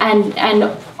 and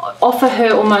offer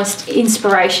her almost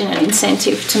inspiration and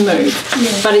incentive to move,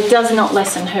 but it does not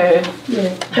lessen her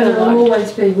It will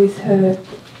always be with her.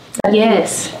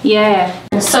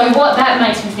 So what that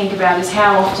makes me think about is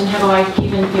how often have I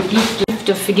given the gift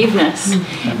of forgiveness,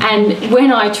 and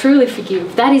when I truly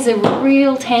forgive, that is a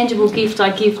real tangible gift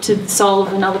I give to the soul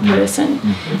of another person,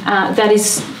 that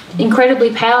is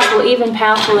incredibly powerful, even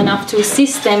powerful enough to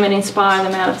assist them and inspire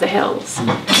them out of the hells.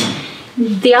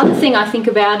 The other thing I think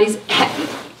about is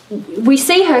we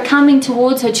see her coming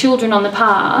towards her children on the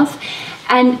path,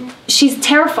 and she's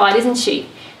terrified, isn't she?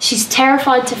 She's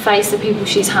terrified to face the people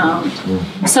she's harmed.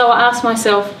 So I ask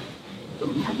myself,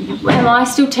 am I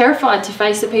still terrified to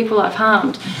face the people I've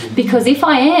harmed? Because if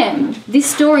I am, this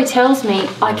story tells me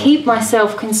I keep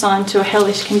myself consigned to a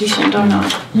hellish condition, don't I?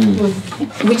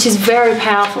 Which is very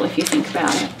powerful if you think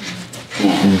about it.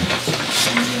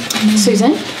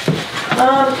 Susan?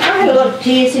 I had a lot of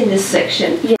tears in this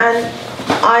section, and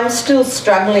I'm still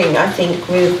struggling, I think,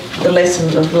 with the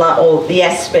lesson of love, or the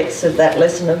aspects of that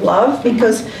lesson of love,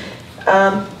 because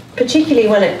particularly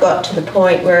when it got to the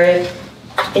point where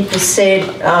it was said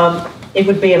it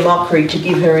would be a mockery to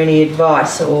give her any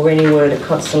advice or any word of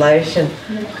consolation,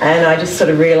 and I just sort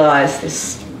of realised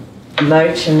this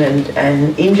emotion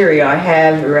and injury I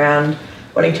have around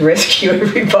wanting to rescue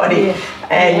everybody,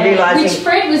 and realising... Which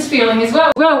Fred was feeling as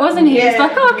well, wasn't he? He was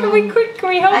like, oh, can we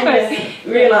help her?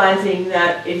 Realising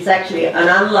that it's actually an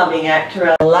unloving act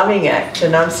or a loving act,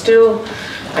 and I still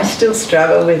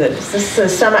struggle with it.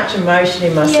 There's so much emotion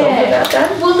in myself about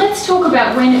that. Well, let's talk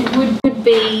about when it would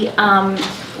be,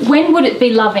 when would it be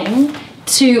loving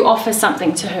to offer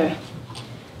something to her?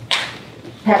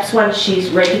 Perhaps once she's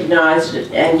recognised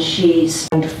it and she's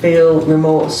going to feel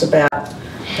remorse about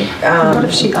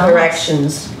her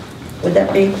actions. Would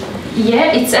that be?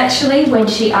 Yeah, it's actually when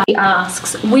she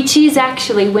asks, which is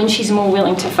actually when she's more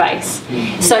willing to face.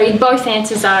 So both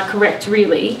answers are correct,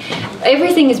 really.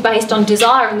 Everything is based on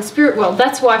desire in the spirit world.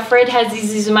 That's why Fred has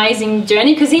his amazing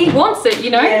journey, because he wants it,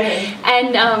 you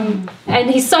know. And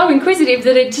he's so inquisitive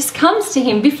that it just comes to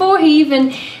him before he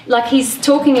even, like, he's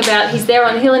talking about, he's there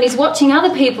on the hill and he's watching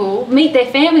other people meet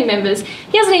their family members.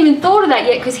 He hasn't even thought of that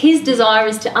yet, because his desire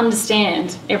is to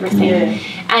understand everything.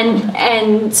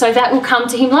 And so that will come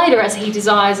to him later as he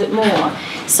desires it more.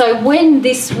 So when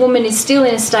this woman is still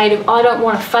in a state of, I don't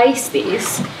want to face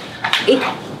this,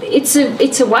 it's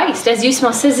a waste. As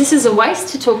Yusma says, this is a waste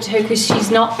to talk to her, because she's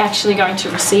not actually going to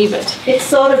receive it. It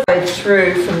sort of went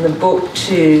through from the book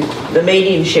to the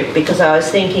mediumship, because I was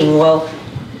thinking, well,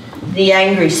 the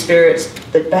angry spirits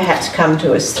that perhaps come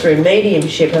to us through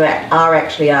mediumship are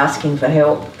actually asking for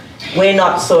help. We're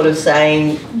not sort of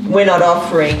saying, we're not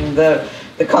offering the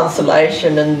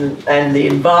consolation and the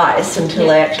advice until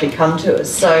they actually come to us.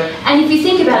 So, and if you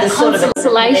think about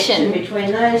consolation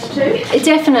between those two,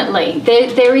 definitely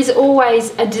there is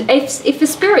always if a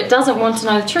spirit doesn't want to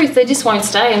know the truth, they just won't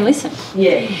stay and listen.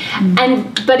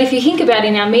 But if you think about it,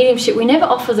 in our mediumship, we never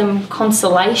offer them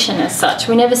consolation as such.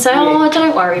 We never say, oh,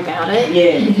 don't worry about it.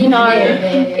 You know,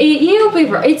 you'll be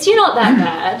right. You're not that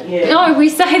bad. No, we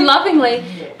say lovingly,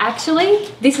 actually,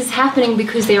 this is happening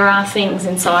because there are things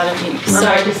inside of you. So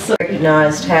I just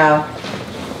recognised how,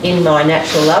 in my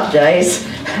natural love days,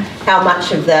 how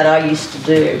much of that I used to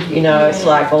do. You know, it's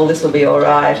like, oh, this will be all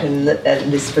right, and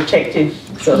this protective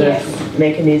sort of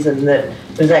mechanism that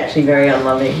was actually very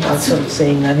unloving. I was sort of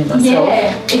seeing that in myself.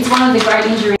 Yeah, it's one of the great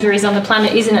injuries on the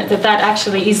planet, isn't it? That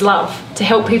actually is love, to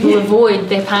help people avoid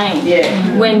their pain.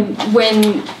 When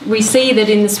we see that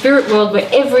in the spirit world, where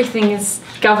everything is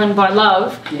governed by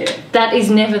love, that is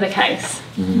never the case.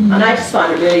 And I just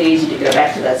find it really easy to go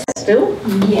back to that still.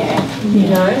 You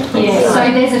know? So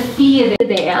there's a fear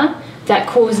there that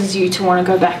causes you to want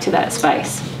to go back to that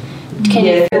space. Can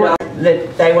you feel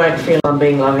that they won't feel I'm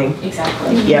being loving?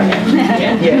 Exactly. Because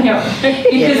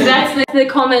that's the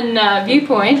common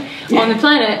viewpoint on the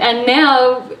planet, and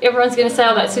now everyone's going to say,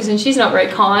 oh, that Susan, she's not very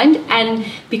kind, and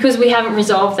because we haven't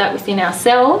resolved that within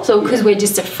ourselves, or because we're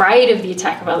just afraid of the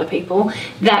attack of other people,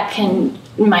 that can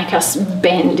make us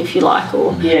bend, if you like,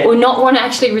 or not want to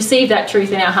actually receive that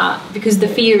truth in our heart, because the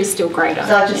fear is still greater.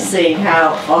 So I just see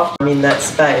how often I'm in that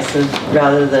space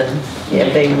rather than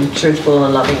being truthful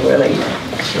and loving, really.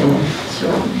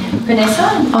 Vanessa?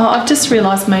 I've just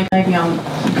realised maybe I'm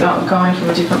going from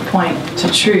a different point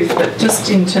to truth, but just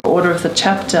into the order of the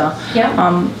chapter.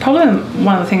 Probably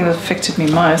one of the things that affected me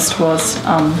most was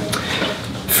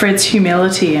Fred's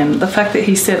humility, and the fact that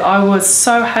he said, I was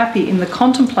so happy in the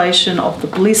contemplation of the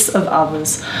bliss of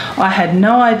others. I had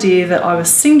no idea that I was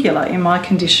singular in my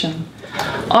condition.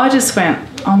 I just went,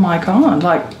 oh my God,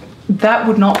 like, that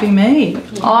would not be me.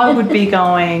 I would be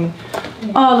going,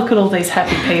 oh, look at all these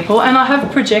happy people. And I have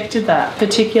projected that,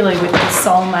 particularly with the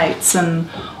soulmates and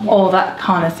all that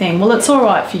kind of thing. Well, it's all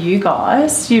right for you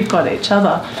guys. You've got each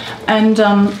other. And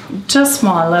just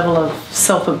my level of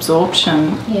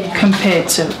self-absorption compared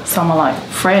to someone like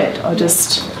Fred, I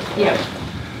just...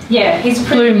 he's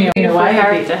blew me away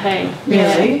character, hey?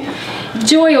 Really?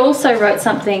 Joy also wrote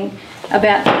something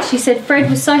about that. She said, Fred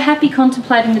was so happy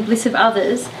contemplating the bliss of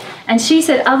others, and she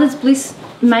said, others' bliss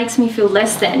makes me feel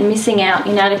less than, missing out,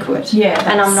 inadequate,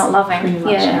 and I'm not loving.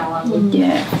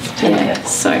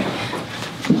 So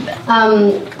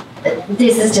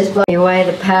this is just blowing away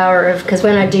the power of, because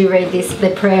when I do read this,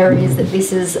 the prayer is that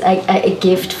this is a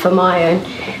gift for my own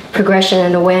progression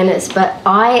and awareness. But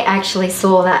I actually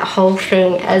saw that whole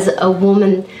thing as a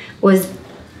woman was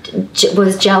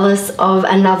jealous of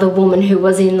another woman who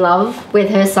was in love with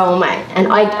her soulmate,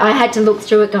 and I had to look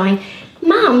through it going,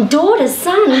 Mum, daughter,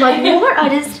 son, like what?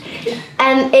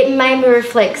 And it made me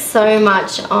reflect so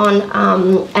much on,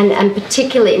 and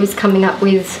particularly it was coming up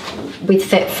with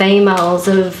females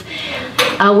of,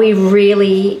 are we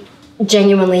really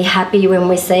genuinely happy when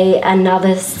we see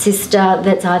another sister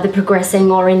that's either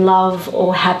progressing or in love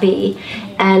or happy?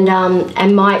 And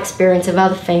my experience of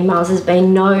other females has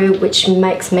been no, which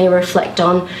makes me reflect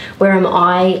on where am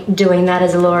I doing that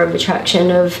as a law of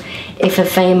attraction of if a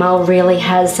female really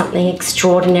has something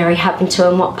extraordinary happen to her,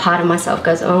 and what part of myself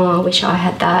goes, oh, I wish I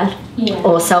had that,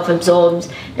 or self-absorbs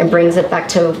and brings it back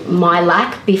to my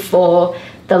lack before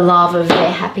the love of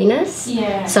their happiness.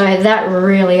 So that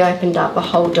really opened up a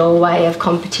whole doorway of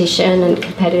competition and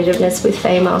competitiveness with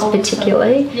females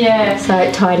particularly. So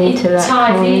it tied into that.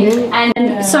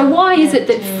 And so why is it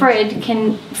that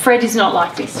Fred is not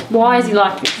like this? Why is he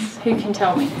like this? Who can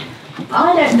tell me?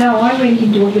 I don't know, I went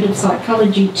into a bit of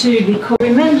psychology too, because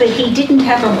remember he didn't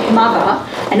have a mother,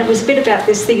 and it was a bit about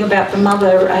this thing about the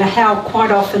mother, how quite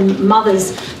often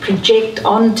mothers project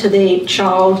onto their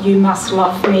child, you must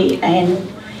love me,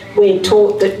 and we're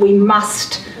taught that we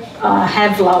must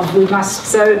have love, we must,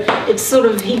 so it's sort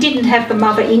of, he didn't have the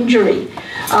mother injury.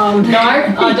 No,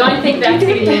 I don't think that's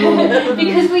it.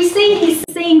 Because we see he's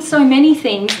seeing so many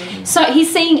things. So he's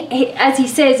seeing, as he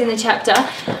says in the chapter,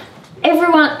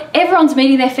 everyone's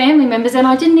meeting their family members, and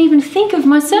I didn't even think of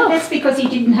myself. That's because he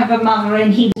didn't have a mother,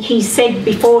 and he said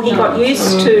before he got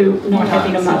used to not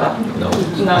having a mother. No.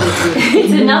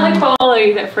 It's another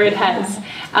quality that Fred has.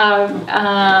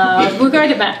 We'll go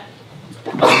to Matt.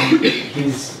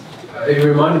 It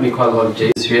reminded me quite a lot of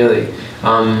Jesus, really.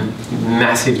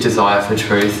 Massive desire for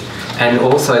truth, and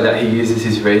also that he uses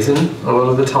his reason a lot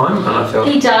of the time, and I felt...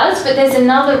 He does, but there's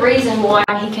another reason why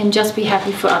he can just be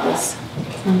happy for others.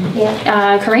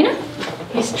 Karina?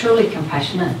 He's truly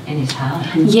compassionate in his heart.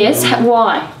 Yes,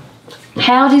 why?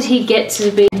 How did he get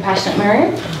to be compassionate,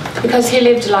 Miriam? Because he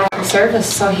lived a life of service,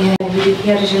 so he had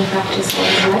it in practice all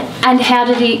his life. And how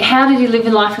did he live a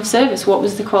life of service? What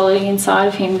was the quality inside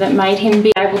of him that made him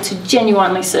be able to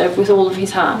genuinely serve with all of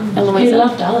his heart? Eloisa? He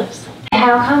loved others.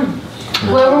 How come?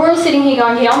 Well, we're all sitting here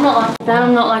going, yeah, I'm not like that,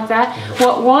 I'm not like that.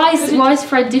 Why is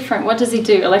Fred different? What does he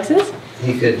do? Alexis?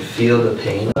 He could feel the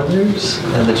pain of others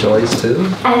and the joys too.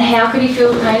 And how could he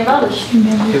feel the pain of others? He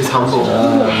was humble.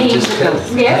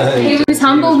 He was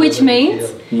humble, which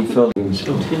means He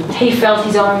felt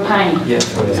his own pain.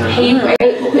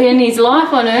 In his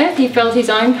life on earth, he felt his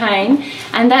own pain,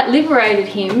 and that liberated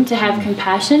him to have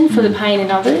compassion for the pain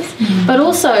in others, but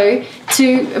also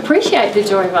to appreciate the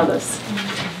joy of others.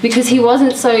 Because he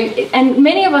wasn't so, and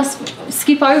many of us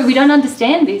skip over, we don't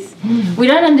understand this. We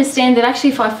don't understand that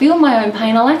actually if I feel my own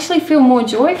pain, I'll actually feel more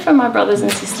joy from my brothers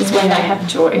and sisters when they have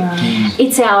joy.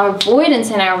 It's our avoidance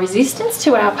and our resistance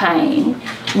to our pain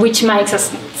which makes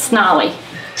us snarly.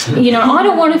 You know, I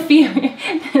don't want to feel,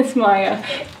 that's my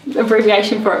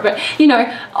abbreviation for it, but you know,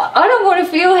 I don't want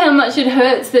to feel how much it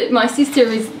hurts that my sister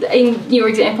is, in your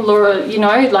example, Laura, you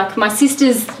know, like my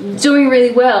sister's doing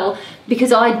really well,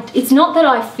 because it's not that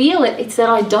I feel it, it's that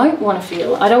I don't want to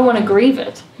feel it. I don't want to grieve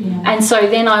it. And so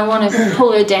then I want to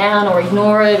pull her down or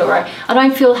ignore it, or I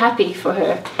don't feel happy for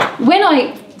her. When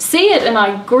I see it and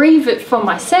I grieve it for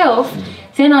myself,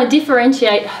 then I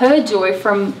differentiate her joy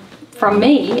from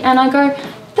me, and I go,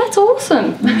 that's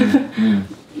awesome.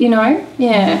 You know?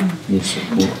 Yeah.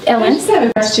 Ellen? I just have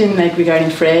a question like regarding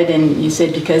Fred, and you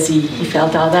said because he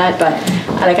felt all that, but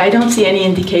like I don't see any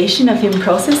indication of him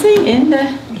processing in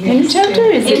the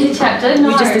chapter. In the chapter, no.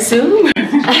 We just assume?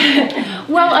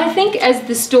 Well, I think as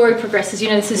the story progresses, you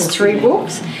know, this is 3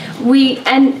 books,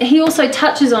 and he also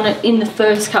touches on it in the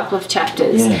first couple of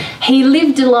chapters. He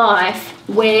lived a life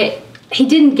where he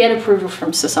didn't get approval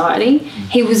from society.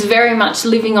 He was very much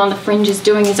living on the fringes,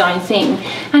 doing his own thing,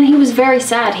 and he was very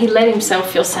sad. He let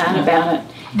himself feel sad about it.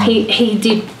 He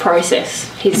did process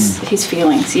his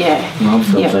feelings. I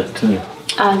felt that too.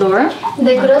 Laura?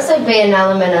 There could also be an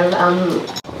element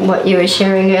of what you were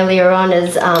sharing earlier on,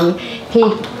 is he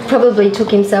probably took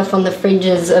himself on the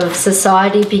fringes of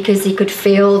society because he could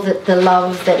feel that the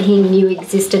love that he knew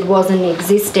existed wasn't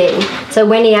existing. So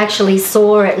when he actually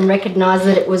saw it and recognised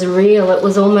that it was real, it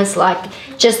was almost like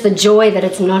just the joy that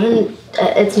it's not an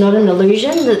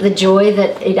illusion, that the joy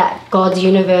that God's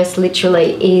universe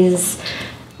literally is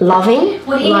loving.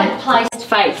 Well, he had placed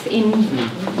faith in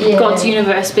God's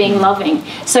universe being loving.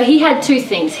 So he had 2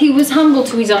 things. He was humble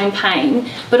to his own pain,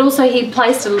 but also he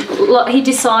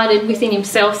decided within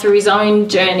himself through his own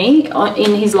journey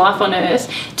in his life on earth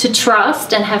to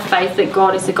trust and have faith that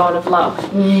God is the God of love.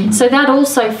 So that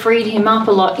also freed him up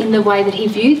a lot in the way that he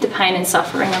viewed the pain and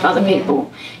suffering of other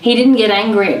people. He didn't get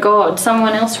angry at God.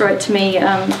 Someone else wrote to me,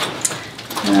 I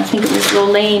think it was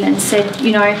Lorleen, and said,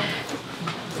 you know,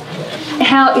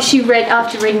 how she read,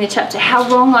 after reading the chapter, how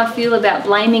wrong I feel about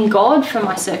blaming God for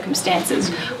my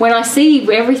circumstances. When I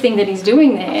see everything that he's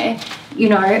doing there, you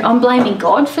know, I'm blaming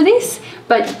God for this,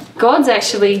 but God's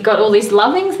actually got all these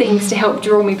loving things to help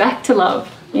draw me back to love.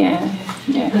 And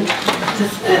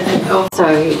also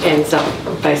he ends up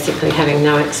basically having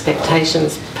no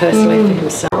expectations personally for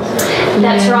himself.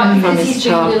 That's right, because he's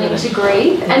been willing to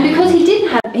grieve, and because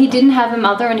he didn't have a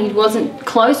mother and he wasn't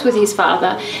close with his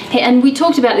father. And we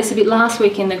talked about this a bit last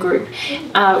week in the group.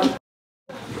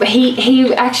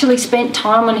 he actually spent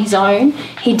time on his own.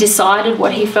 He decided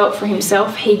what he felt for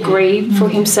himself. He grieved for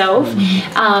himself.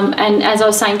 And as I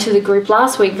was saying to the group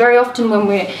last week, very often when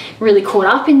we're really caught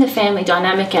up in the family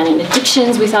dynamic and in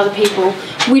addictions with other people,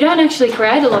 we don't actually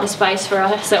create a lot of space for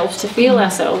ourselves to feel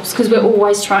ourselves, because we're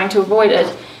always trying to avoid it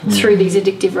through these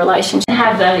addictive relationships.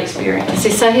 Have that experience.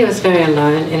 So he was very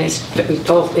alone in his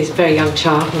very young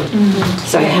childhood.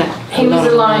 So he was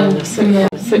alone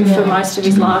for most of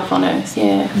his life on earth.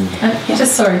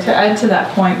 Just sorry to add to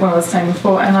that point what I was saying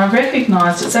before, and I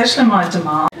recognised it's actually my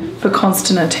demand for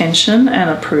constant attention and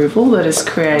approval that is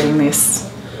creating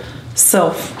this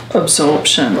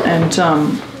self-absorption. And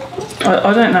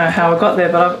I don't know how I got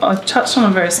there, but I touched on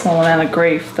a very small amount of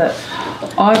grief that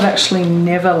I've actually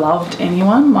never loved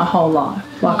anyone my whole life.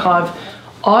 Like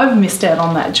I've missed out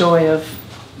on that joy of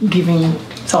giving.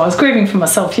 So I was grieving for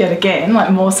myself yet again, like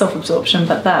more self-absorption,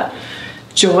 but that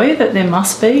joy that there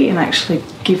must be in actually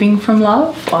giving from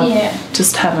love, I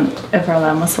just haven't ever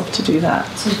allowed myself to do that.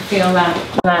 To feel that.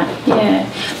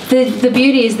 The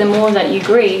beauty is the more that you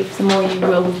grieve, the more you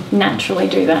will naturally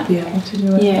do that. To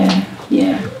do it.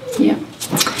 Yeah.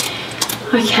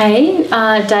 Okay,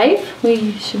 Dave,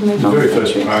 we should move on. The very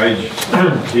first page,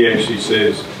 he actually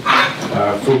says,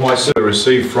 for myself,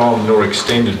 receive from nor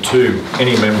extended to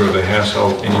any member of the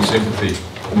household any sympathy.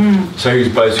 So he's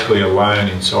basically alone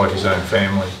inside his own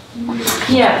family.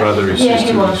 His brother, his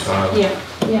sister, his father. Yeah,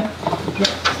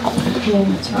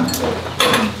 that's right.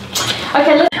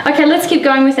 Okay, let's keep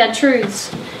going with our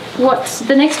truths.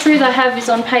 The next truth I have is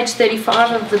on page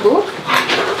 35 of the book.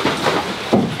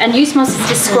 And Eusmos is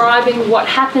describing what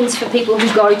happens for people who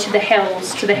go to the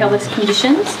hellish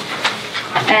conditions.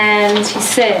 And he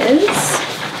says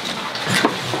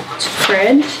to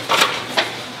Fred,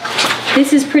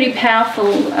 this is pretty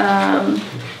powerful.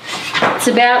 It's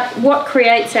about what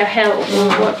creates our hell, or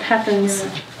what happens.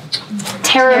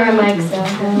 Terror makes our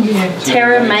hell.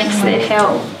 Terror makes their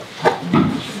hell.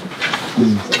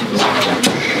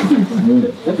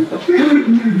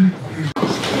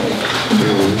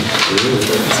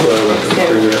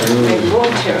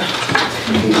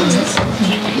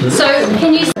 So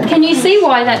can you see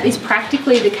why that is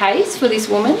practically the case for this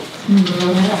woman?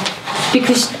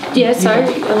 Because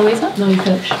Eloisa? No, you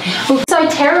finish. Well, so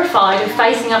terrified of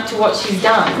facing up to what she's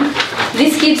done.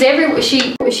 This gives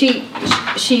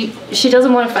she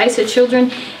doesn't want to face her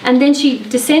children, and then she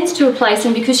descends to a place,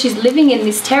 and because she's living in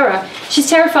this terror, she's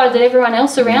terrified that everyone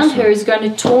else around her is going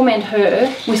to torment her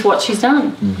with what she's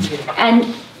done. And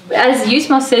as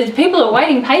Eusmos says, people are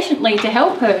waiting patiently to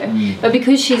help her, but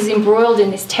because she's embroiled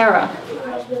in this terror.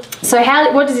 So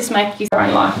what does this make you your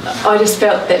own life? I just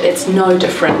felt that it's no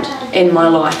different in my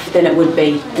life than it would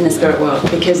be in the spirit world,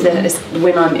 because that is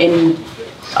when I'm in.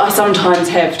 I sometimes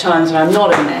have times when I'm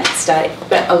not in that state,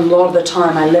 but a lot of the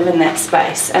time I live in that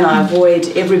space and I avoid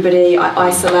everybody, I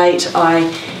isolate,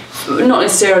 not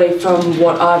necessarily from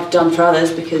what I've done for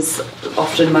others, because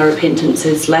often my repentance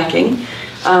is lacking,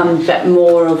 but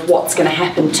more of what's going to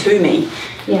happen to me.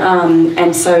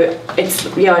 And so I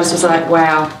just was like,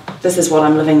 wow, this is what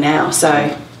I'm living now. So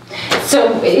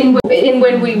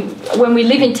when we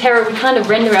live in terror, we kind of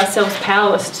render ourselves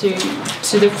powerless to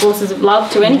the forces of love,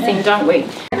 to anything, don't we?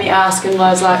 Me ask, and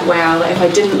I was like, wow, if I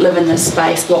didn't live in this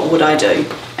space, what would I do?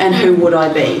 And who would I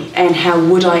be? And how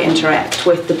would I interact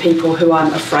with the people who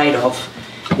I'm afraid of?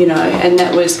 You know, and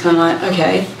that was kind of like,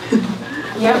 okay.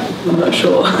 I'm not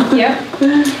sure.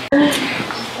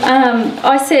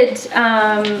 I said,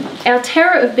 our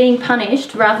terror of being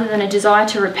punished rather than a desire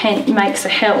to repent makes a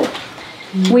hell.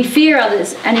 We fear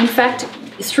others, and in fact,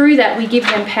 through that we give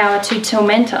them power to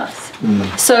torment us.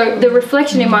 So the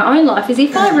reflection in my own life is,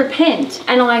 if I repent,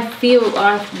 and I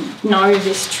know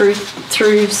this truth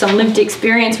through some lived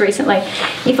experience recently,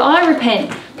 if I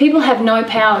repent, people have no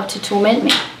power to torment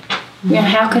me. You know,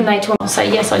 how can they say,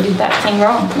 yes, I did that thing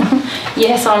wrong.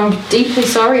 Yes, I'm deeply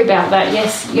sorry about that.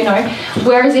 Yes, you know.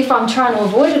 Whereas if I'm trying to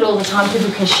avoid it all the time,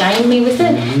 people can shame me with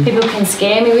it. People can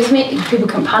scare me with it. People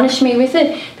can punish me with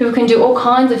it. People can do all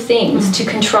kinds of things to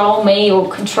control me or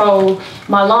control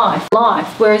my life.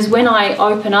 Whereas when I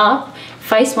open up,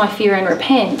 face my fear and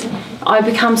repent, I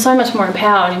become so much more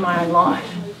empowered in my own life.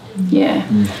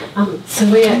 So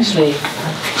we actually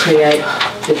create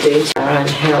the detail our own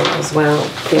hell as well.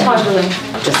 Totally.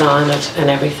 Design it and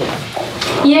everything.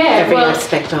 Every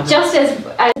aspect of it. Just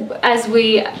as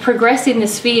we progress in the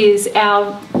spheres,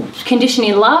 our condition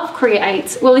in love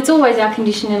creates. Well, it's always our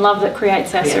condition in love that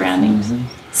creates our surroundings.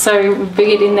 So,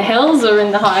 be it in the hells or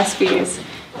in the higher spheres.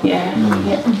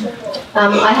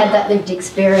 I had that lived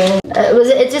experience.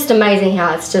 It's just amazing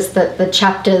how it's just that the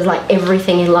chapters, like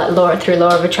everything in like law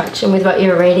of attraction with what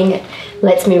you're reading, it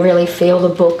lets me really feel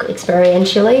the book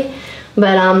experientially.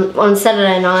 But on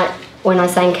Saturday night when I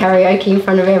sang karaoke in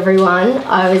front of everyone,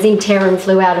 I was in terror and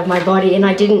flew out of my body, and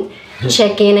I didn't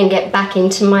check in and get back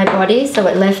into my body, so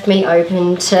it left me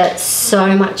open to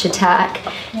so much attack,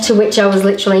 to which I was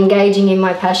literally engaging in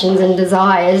my passions and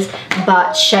desires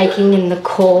but shaking in the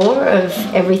core of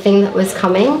everything that was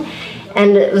coming.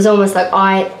 And it was almost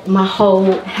like my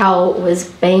whole hell was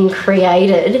being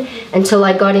created until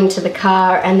I got into the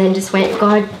car and then just went,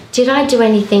 God, did I do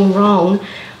anything wrong?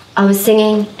 I was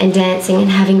singing and dancing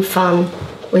and having fun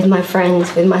with my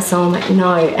friends, with my soulmate,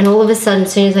 no. And all of a sudden,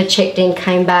 as soon as I checked in,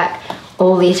 came back,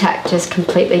 all the attack just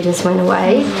completely just went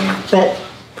away. But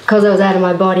because I was out of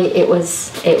my body, it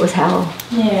was hell.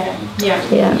 Yeah.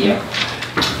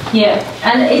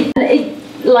 And it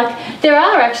like there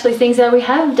are actually things that we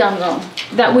have done wrong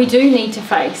that we do need to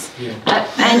face,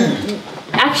 and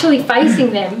actually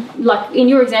facing them, like in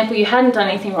your example, you hadn't done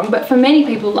anything wrong, but for many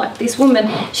people, like this woman,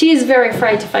 she is very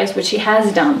afraid to face what she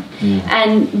has done,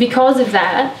 and because of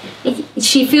that,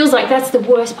 she feels like that's the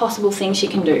worst possible thing she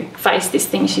can do, face this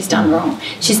thing she's done wrong.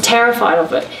 She's terrified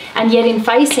of it, and yet in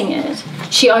facing it,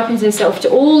 she opens herself to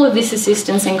all of this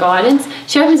assistance and guidance.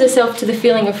 She opens herself to the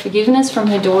feeling of forgiveness from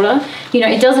her daughter. You know,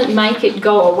 it doesn't make it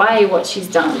go away what she's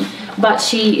done, but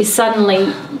she is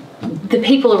suddenly, the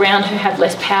people around her have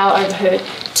less power over her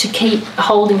to keep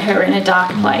holding her in a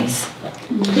dark place.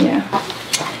 Yeah.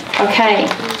 Okay.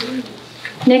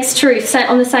 Next truth,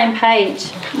 on the same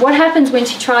page. What happens when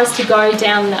she tries to go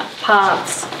down the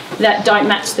paths that don't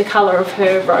match the colour of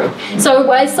her robe?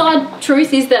 So a side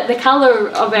truth is that the colour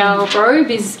of our robe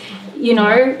is, you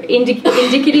know,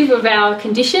 indicative of our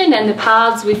condition, and the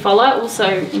paths we follow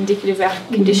also indicative of our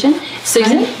condition.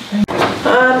 Susan?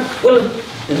 Well,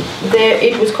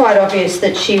 it was quite obvious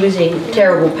that she was in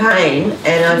terrible pain,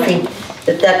 and I think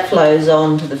that flows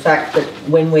on to the fact that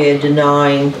when we're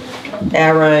denying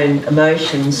our own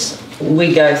emotions,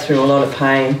 we go through a lot of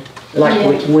pain.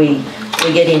 Like we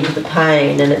get into the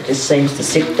pain and it just seems to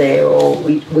sit there, or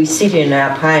we sit in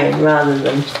our pain rather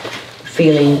than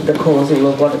feeling the causal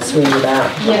of what it's really about.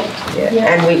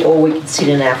 And we can sit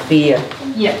in our fear.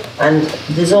 And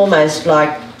there's almost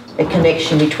like a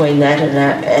connection between that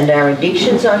and our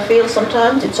addictions. I feel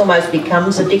sometimes it's almost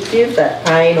becomes addictive, that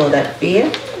pain or that fear.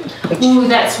 Ooh,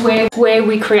 that's where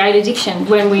we create addiction,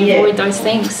 when we avoid those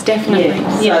things, definitely.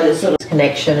 So there's sort of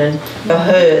connection, and for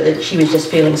her, that she was just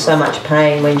feeling so much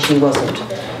pain when she wasn't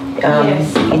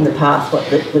in the path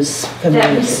that was her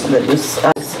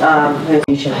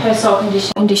soul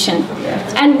condition.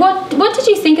 And what did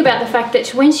you think about the fact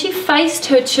that when she faced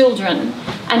her children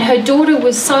and her daughter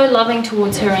was so loving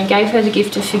towards her and gave her the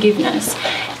gift of forgiveness,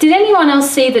 did anyone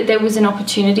else see that there was an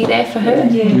opportunity there for her?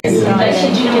 That she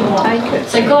didn't take it.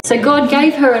 So God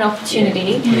gave her an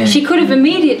opportunity. She could have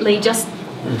immediately just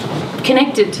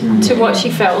connected to what she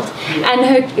felt,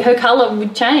 and her colour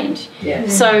would change.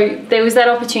 So there was that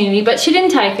opportunity, but she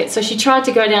didn't take it, so she tried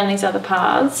to go down these other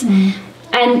paths,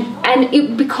 and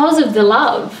because of the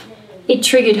love, it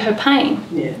triggered her pain.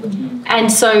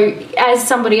 And so, as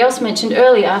somebody else mentioned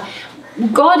earlier,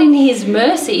 God in his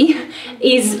mercy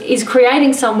is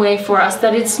creating somewhere for us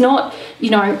that it's not,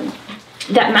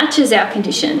 that matches our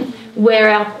condition,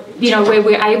 where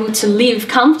we're able to live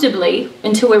comfortably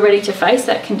until we're ready to face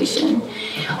that condition.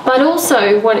 But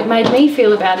also what it made me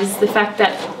feel about is the fact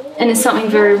that, and it's something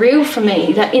very real for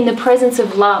me, that in the presence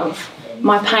of love,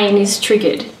 my pain is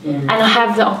triggered, and I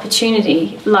have the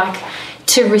opportunity,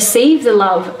 to receive the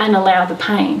love and allow the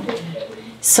pain.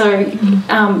 So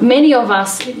many of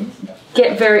us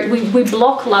get we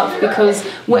block love because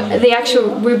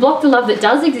we block the love that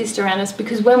does exist around us,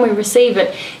 because when we receive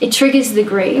it, it triggers the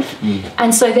grief,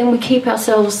 and so then we keep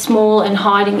ourselves small and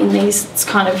hiding in these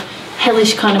kind of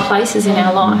hellish kind of places in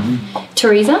our life.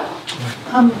 Teresa?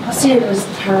 I see it as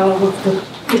the parallel with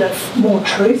the more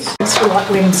truth. It's sort of like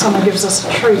when someone gives us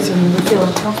a truth and we feel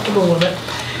uncomfortable with it.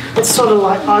 It's sort of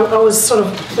like I was sort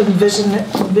of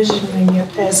envisioning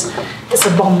it as it's a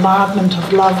bombardment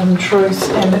of love and truth,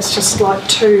 and it's just like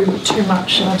too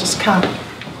much, and I just can't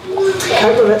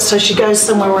cope with it. So she goes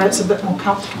somewhere where it's a bit more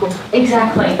comfortable.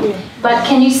 Exactly. Yeah. But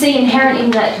can you see inherent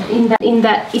in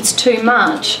that it's too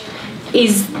much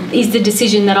is the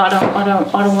decision that I don't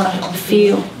want to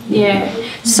feel. Yeah.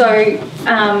 So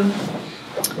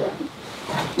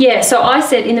Yeah, so I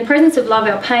said, in the presence of love,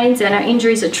 our pains and our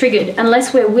injuries are triggered.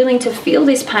 Unless we're willing to feel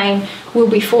this pain, we'll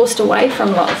be forced away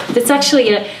from love. That's actually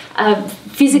a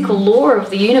physical law of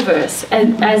the universe,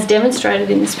 as demonstrated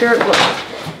in the spirit world.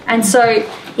 And so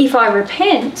if I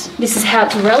repent, this is how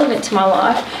it's relevant to my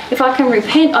life, if I can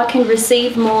repent, I can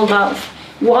receive more love.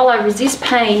 While I resist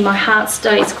pain, my heart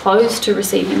stays closed to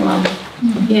receiving love.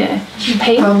 Yeah.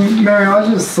 Pete? Mary, I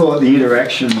just thought the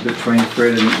interaction between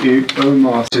Fred and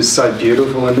Umar is so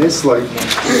beautiful in this. Like,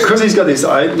 because he's got this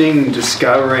opening,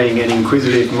 discovering and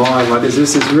inquisitive mind, like there's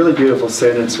this really beautiful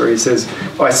sentence where he says,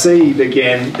 I see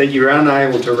again that you're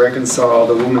unable to reconcile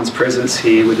the woman's presence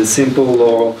here with the simple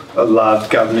law of love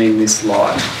governing this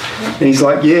life. And he's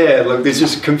like, yeah, look, this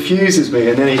just confuses me.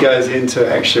 And then he goes into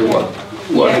actually what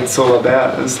it's all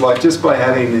about. It's like just by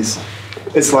having this,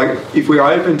 it's like if we're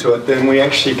open to it, then we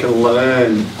actually can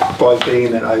learn by being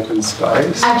in that open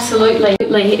space. Absolutely.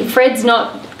 Fred's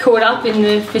not caught up in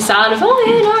the facade of, oh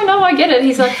yeah, no, I get it.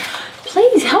 He's like,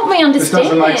 please help me understand. This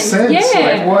doesn't make sense. Yeah.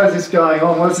 Like, why is this going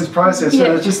on? What is this process? Yeah.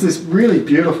 And it's just this really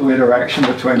beautiful interaction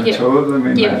between the two of them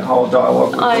in that whole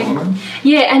dialogue with the woman.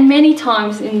 Yeah, and many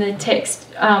times in the text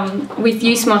with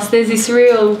Eusmos,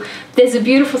 there's a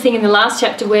beautiful thing in the last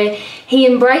chapter where he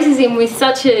embraces him with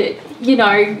such a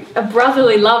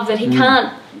brotherly love that we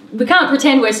can't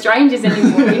pretend we're strangers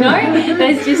anymore,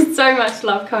 There's just so much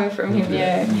love coming from him,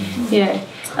 yeah.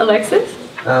 Alexis?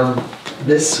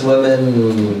 This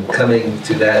woman coming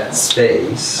to that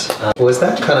space, was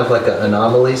that kind of like an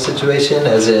anomaly situation?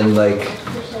 As in, like,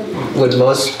 would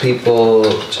most people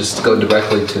just go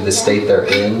directly to the state they're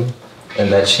in? And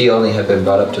that she only had been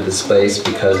brought up to this place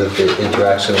because of the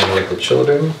interaction with the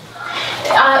children?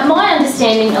 My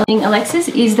understanding, Alexis,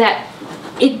 is that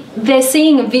they're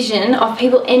seeing a vision of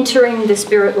people entering the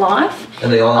spirit life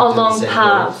and they all along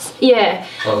paths. Yeah.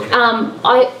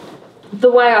 Okay. The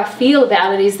way I feel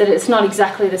about it is that it's not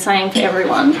exactly the same for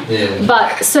everyone. Yeah.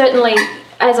 But certainly,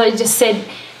 as I just said,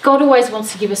 God always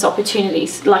wants to give us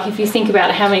opportunities. Like if you think about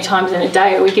it, how many times in a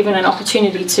day are we given an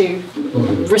opportunity to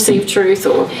receive truth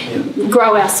or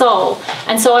grow our soul?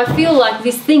 And so I feel like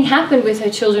this thing happened with her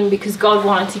children because God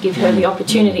wanted to give her the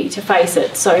opportunity to face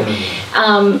it. So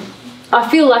I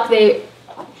feel like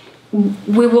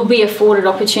we will be afforded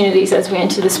opportunities as we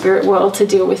enter the spirit world to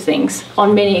deal with things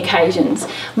on many occasions.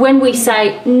 When we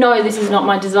say, no, this is not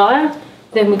my desire,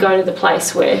 then we go to the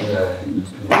place where it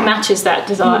matches that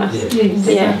desire.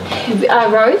 Yeah.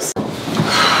 Rose?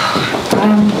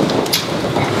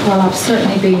 Well, I've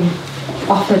certainly been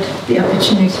offered the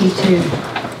opportunity to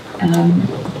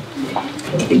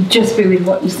just be with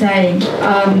what you're saying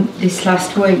this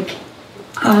last week.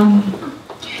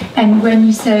 And when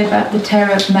you say about the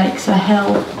terror makes a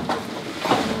hell,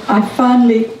 I've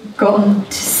finally gotten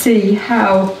to see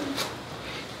how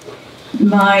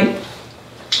my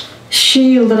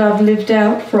shield that I've lived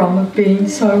out from of being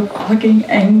so fucking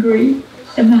angry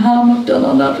and the harm I've done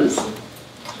on others,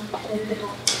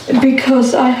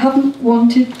 because I haven't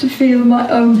wanted to feel my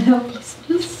own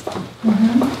helplessness.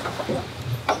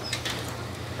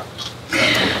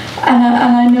 And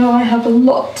I know I have a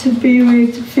lot to be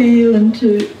with, to feel, and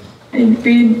to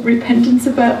be in repentance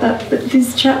about that. But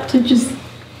this chapter just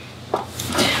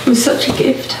was such a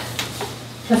gift.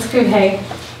 That's good, hey.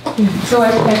 It's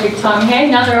always a perfect time. Hey,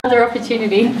 another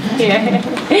opportunity. Yeah.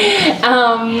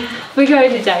 We go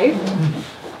to Dave.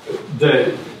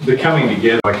 The coming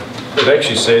together, like it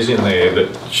actually says in there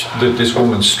that this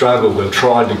woman struggled and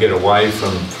tried to get away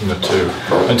from the two.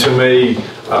 And to me,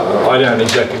 I don't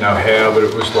exactly know how, but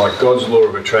it was like God's law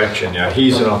of attraction.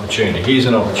 Here's an opportunity, here's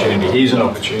an opportunity, here's an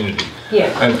opportunity.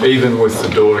 Yeah. And even with the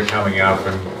daughter coming up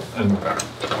and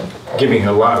giving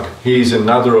her love, here's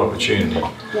another opportunity.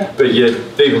 Yeah. But yet,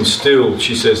 even still,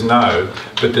 she says no,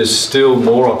 but there's still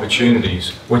more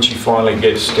opportunities when she finally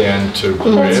gets down to That's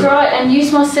wherever. right, and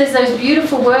Eusmos says those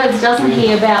beautiful words, doesn't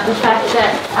he, about the fact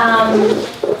that,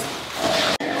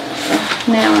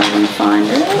 now I'm going to find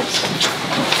it.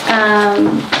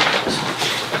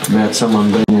 About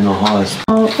someone being in a highest.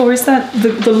 Or is that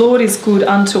the Lord is good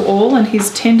unto all and his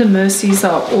tender mercies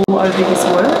are all over his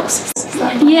works?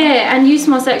 Yeah, and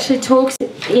Eusmos actually talks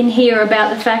in here about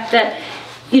the fact that,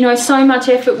 so much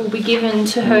effort will be given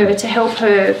to her to help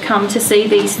her come to see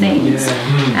these things.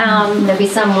 There'll be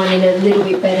someone in a little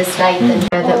bit better state than her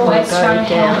that will go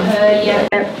down.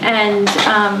 And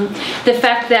the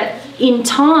fact that in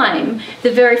time,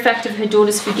 the very fact of her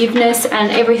daughter's forgiveness and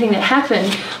everything that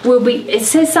happened will be, it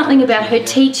says something about her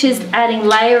teachers adding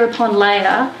layer upon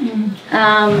layer.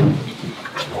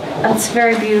 That's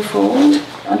very beautiful.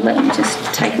 Let me just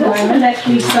take a moment. That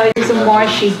actually shows the reason why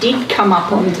she did come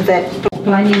up onto that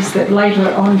explain is that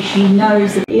later on she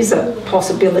knows that there is a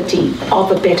possibility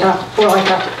of a better,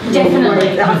 brighter.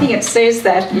 Definitely. I think it says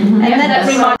that. And that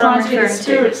reminds me of the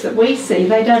spirits that we see.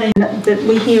 They don't even, that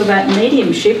we hear about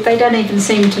mediumship, they don't even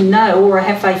seem to know, or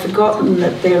have they forgotten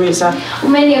that there is a...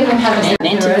 Well, many of them haven't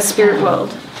entered the spirit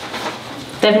world.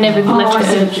 They've never left I the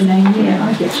see earth. what you mean. Yeah,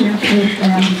 I get you.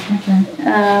 Okay.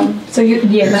 So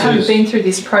they haven't been through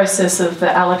this process of the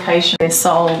allocation of their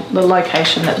soul, the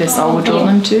location that their soul would draw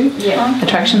them to. Yeah.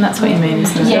 Attraction, that's what you mean,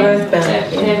 isn't it?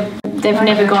 Yeah. They've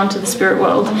never gone to the spirit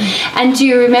world. And do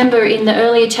you remember in the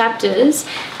earlier chapters,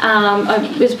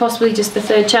 it was possibly just the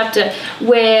third chapter,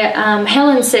 where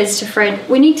Helen says to Fred,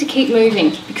 we need to keep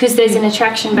moving because there's an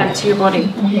attraction back to your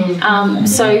body.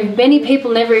 So many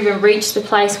people never even reach the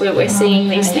place where we're seeing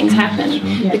these things happen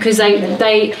because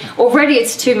they already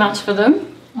it's too much for them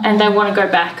and they want to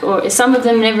go back, or some of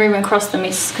them never even cross the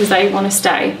mist because they want to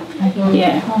stay.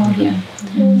 Yeah.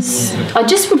 I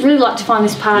just would really like to find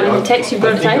this part in the text you've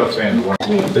got to take. I think I found one.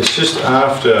 It's just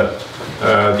after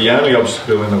the only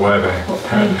obstacle in the way of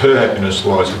her happiness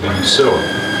lies within herself.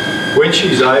 When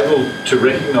she's able to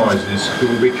recognise this, it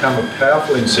will become a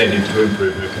powerful incentive to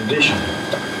improve her condition.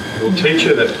 It will teach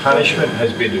her that punishment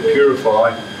has been to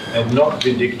purify and not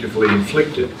vindictively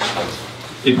inflicted.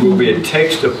 It will be a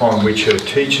text upon which her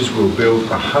teachers will build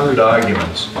 100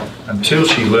 arguments until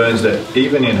she learns that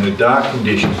even in her dark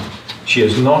condition, she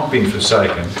has not been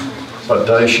forsaken, but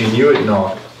though she knew it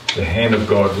not, the hand of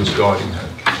God was guiding her.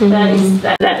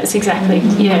 That is exactly,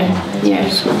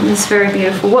 it's very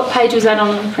beautiful. What page was that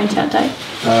on the printout, Dave?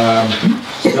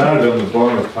 Started on the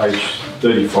bottom of page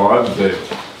 35 of the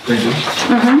printed,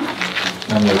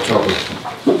 and the top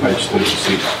of page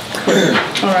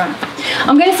 36. All right.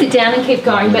 I'm going to sit down and keep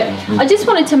going, but I just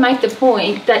wanted to make the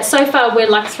point that so far we're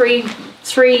like three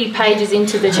pages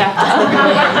into the chapter,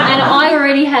 and I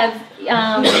already have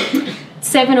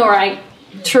 7 or 8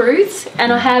 truths,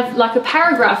 and I have like a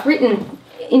paragraph written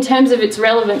in terms of its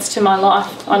relevance to my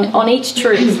life on each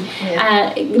truth,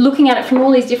 looking at it from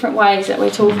all these different ways that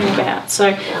we're talking about. So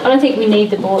I don't think we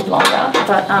need the board longer,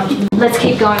 but let's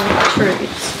keep going with the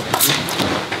truths.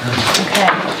 Okay.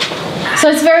 So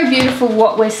it's very beautiful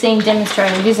what we're seeing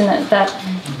demonstrated, isn't it? That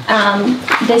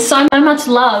there's so much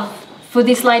love for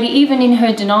this lady, even in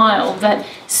her denial, that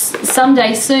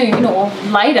someday soon or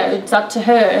later, it's up to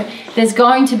her, there's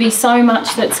going to be so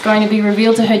much that's going to be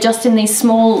revealed to her just in these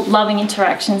small loving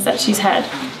interactions that she's had.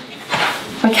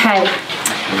 Okay.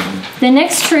 The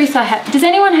next truth I have, does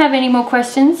anyone have any more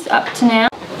questions up to now?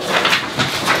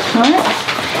 All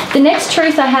right. The next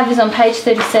truth I have is on page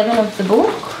 37 of the book.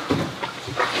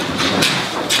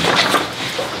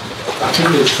 I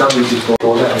think there's something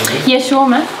before that. Yeah, sure,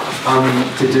 Matt.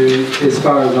 To do, as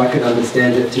far as I can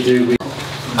understand it, to do with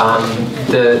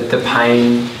the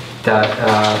pain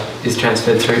that is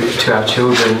transferred through to our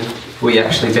children. We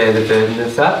actually bear the burden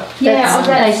of that. Yeah, that's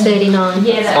page 39.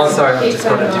 Yeah, that's sorry, I've just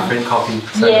got a different copy.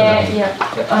 So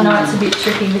I know it's a bit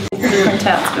tricky with the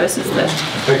printouts versus the...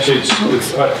 Actually,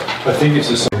 I think it's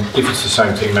the same. If it's the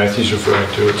same thing Matthew's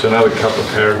referring to, it's another couple of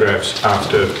paragraphs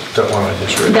after that one I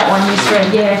just read. That one you just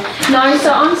read, yeah. No,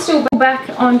 so I'm still back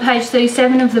on page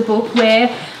 37 of the book where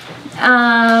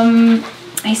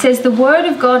he says, the word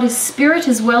of God is spirit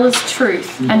as well as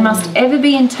truth and must ever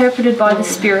be interpreted by the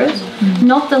spirit,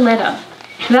 not the letter,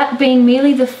 that being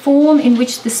merely the form in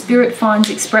which the spirit finds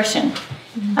expression,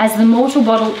 as the mortal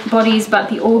body is but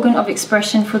the organ of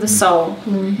expression for the soul.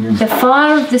 The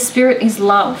fire of the spirit is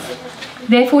love.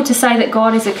 Therefore, to say that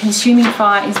God is a consuming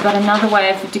fire is but another way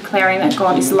of declaring that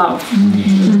God is love.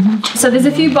 So there's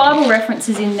a few Bible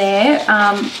references in there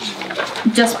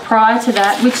just prior to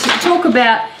that, which talk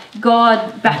about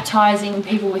God baptizing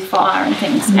people with fire and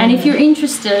things. And if you're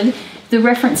interested, the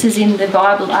references in the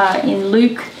Bible are in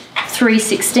Luke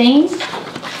 3:16,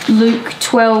 Luke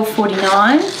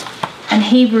 12:49, and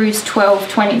Hebrews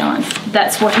 12:29.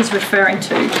 That's what he's referring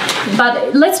to.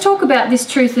 But let's talk about this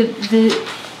truth that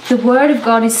the word of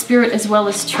God is spirit as well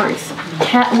as truth.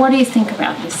 What do you think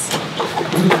about this?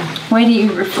 Where do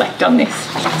you reflect on this,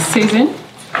 Susan?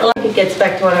 Well, I think it gets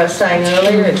back to what I was saying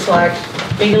earlier. It's like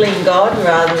feeling God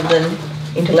rather than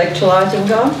intellectualising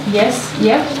God. Yes,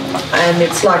 yep. And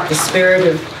it's like the spirit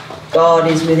of God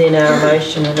is within our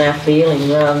emotion and our feeling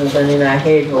rather than in our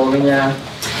head or in our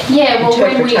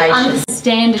when we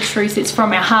understand a truth, it's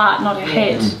from our heart, not our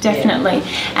head, definitely.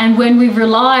 And when we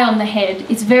rely on the head,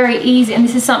 it's very easy, and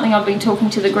this is something I've been talking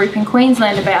to the group in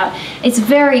Queensland about, it's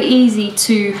very easy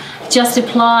to just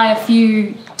apply a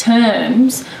few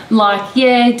terms like,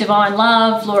 divine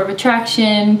love, law of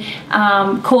attraction,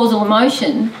 causal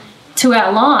emotion to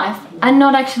our life and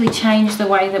not actually change the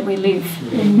way that we live,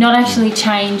 not actually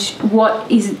change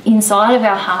what is inside of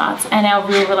our hearts and our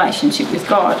real relationship with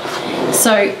God.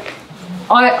 So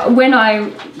when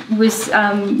I was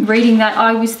reading that,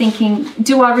 I was thinking,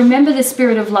 do I remember the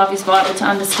spirit of love is vital to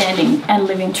understanding and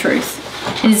living truth?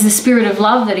 It is the spirit of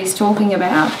love that he's talking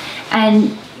about.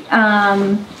 And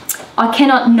I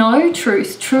cannot know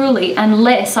truth truly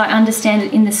unless I understand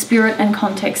it in the spirit and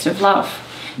context of love,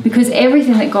 because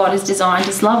everything that God has designed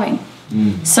is loving.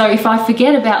 So if I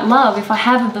forget about love, if I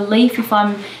have a belief, if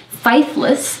I'm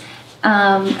faithless,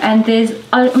 and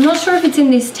I'm not sure if it's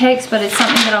in this text, but it's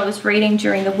something that I was reading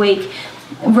during the week.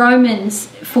 Romans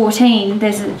 14,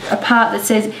 there's a part that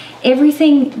says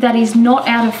everything that is not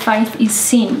out of faith is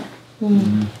sin.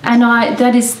 And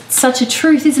that is such a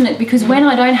truth, isn't it? Because when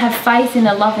I don't have faith in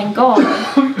a loving God,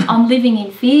 I'm living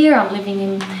in fear, I'm living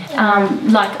in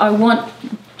like I want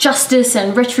justice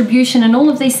and retribution and all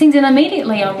of these things, and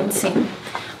immediately I'm in sin.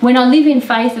 When I live in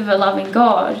faith of a loving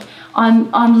God,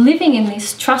 I'm living in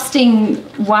this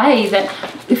trusting way that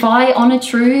if I honour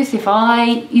truth, if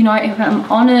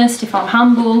I'm honest, if I'm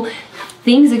humble,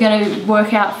 things are going to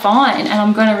work out fine and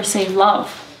I'm going to receive love.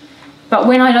 But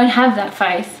when I don't have that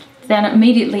faith, then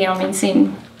immediately I'm in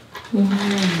sin.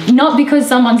 Not because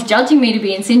someone's judging me to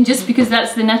be in sin, just because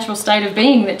that's the natural state of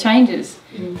being that changes.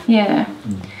 Yeah.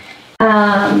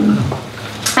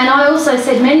 And I also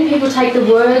said many people take the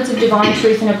words of divine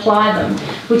truth and apply them,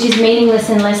 which is meaningless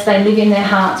unless they live in their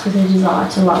hearts with a desire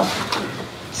to love.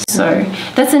 So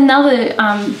that's another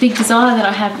big desire that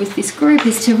I have with this group,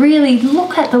 is to really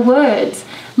look at the words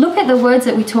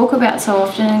that we talk about so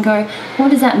often and go,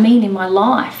 what does that mean in my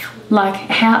life? Like,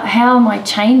 how am I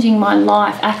changing my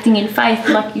life, acting in faith,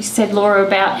 like you said, Laura,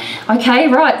 about, okay,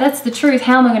 right, that's the truth.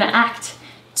 How am I going to act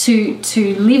to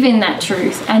live in that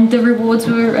truth? And the rewards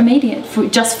were immediate,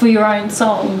 just for your own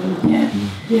soul. Yeah.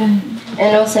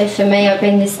 And also for me, I've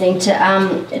been listening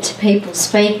to people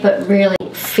speak, but really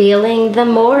feeling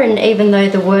them more. And even though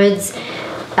the words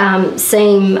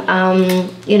seem,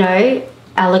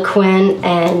 eloquent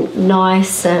and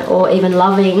nice or even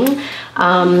loving,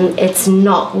 it's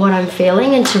not what I'm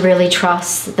feeling, and to really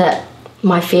trust that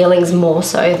my feelings more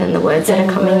so than the words that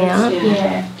are coming out.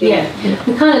 Yeah.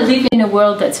 We kind of live in a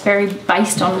world that's very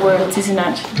based on words, isn't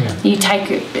it? Yeah. You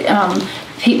take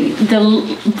the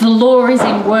law is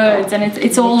in words, and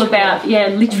it's all about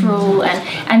literal,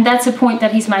 and that's a point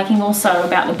that he's making also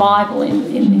about the Bible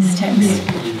in this text.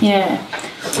 Yeah.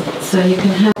 So you can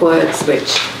have words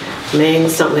which mean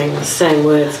something, the same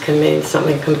words can mean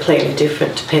something completely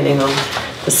different depending on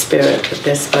the spirit that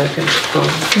they're spoken from,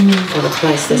 or the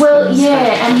place they're spoken.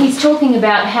 And he's talking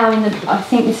about how I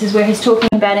think this is where he's talking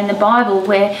about in the Bible,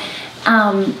 where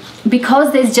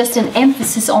because there's just an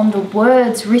emphasis on the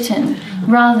words written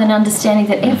rather than understanding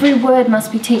that every word must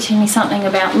be teaching me something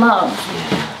about love,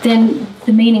 then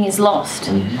the meaning is lost.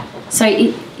 So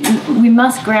we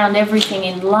must ground everything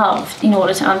in love in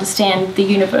order to understand the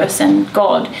universe and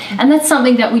God. And that's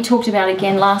something that we talked about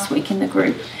again last week in the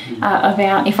group,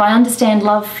 about if I understand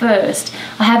love first,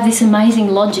 I have this amazing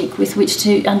logic with which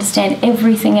to understand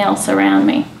everything else around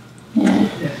me.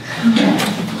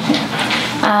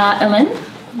 Ellen?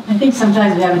 I think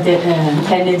sometimes we have a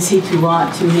tendency to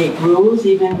want to make rules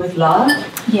even with love.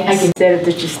 Yes. Like instead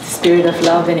of just the spirit of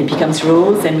love, then it becomes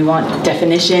rules, and we want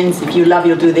definitions. If you love,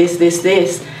 you'll do this, this,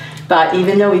 this. But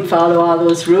even though we follow all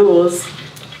those rules,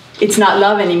 it's not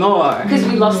love anymore. Because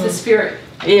we lost the spirit.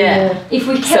 Yeah. If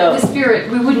we kept the spirit,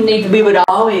 we wouldn't need the We would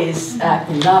always act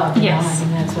in love. Yes. I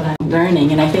think that's what I'm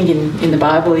learning. And I think in the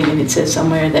Bible even it says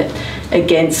somewhere that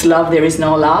against love there is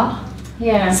no law.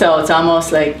 Yeah. So it's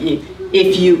almost like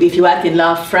if you act in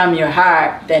love from your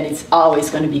heart, then it's always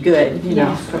going to be good, you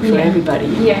know, for everybody.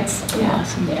 Yes.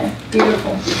 Awesome. Yeah.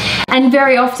 Beautiful. And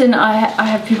very often I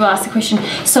have people ask the question,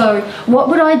 so what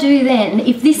would I do then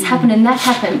if this happened and that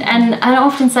happened? And I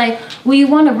often say, well, you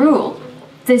want a rule.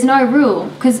 There's no rule,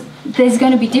 because there's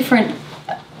going to be different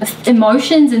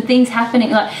emotions and things happening.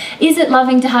 Like, is it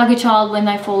loving to hug a child when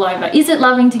they fall over? Is it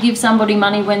loving to give somebody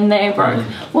money when they're broke?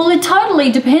 Well, it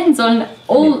totally depends on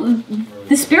all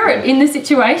the spirit in the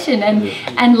situation,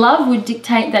 and love would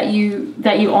dictate that you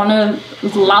honour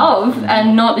love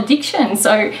and not addiction.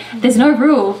 So there's no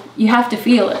rule. You have to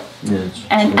feel it.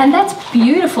 And that's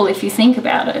beautiful if you think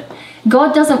about it.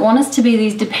 God doesn't want us to be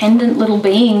these dependent little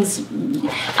beings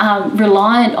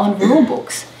reliant on rule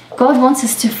books. God wants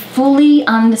us to fully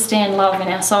understand love in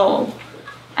our soul.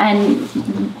 And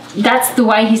that's the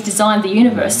way he's designed the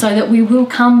universe, so that we will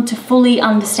come to fully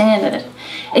understand it.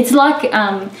 It's like,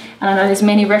 I don't know, there's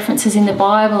many references in the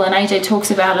Bible, and AJ talks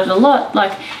about it a lot.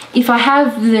 Like, if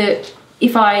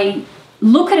I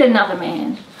look at another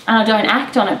man and I don't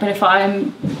act on it, but if I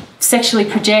sexually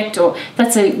project, or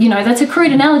that's a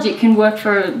crude analogy, it can work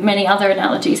for many other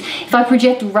analogies. If I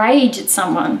project rage at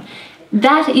someone,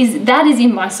 that is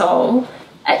in my soul.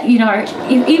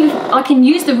 If I can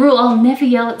use the rule, I'll never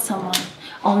yell at someone,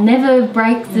 I'll never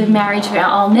break the marriage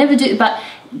vow, I'll never do, but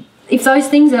if those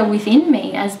things are within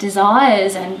me as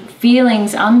desires and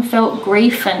feelings, unfelt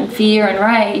grief and fear and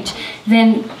rage,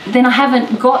 then I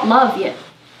haven't got love yet.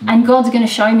 And God's going to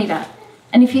show me that.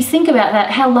 And if you think about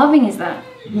that, how loving is that?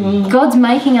 God's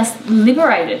making us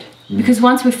liberated, because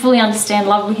once we fully understand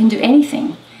love, we can do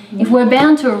anything. If we're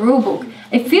bound to a rule book,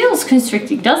 it feels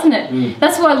constricting, doesn't it?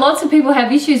 That's why lots of people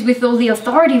have issues with all the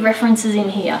authority references in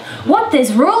here. What,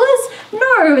 there's rulers?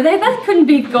 No, that couldn't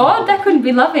be God, that couldn't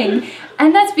be loving.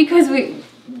 And that's because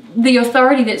the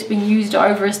authority that's been used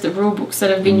over us, the rule books that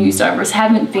have been used over us,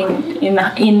 haven't been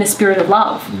in the spirit of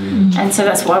love. And so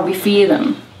that's why we fear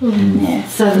them. Yeah.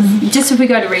 So just if we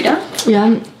go to Rita.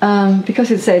 Yeah,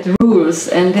 because it said rules,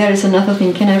 and there is another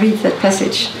thing. Can I read that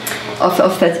passage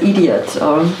of that idiot?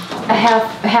 Or how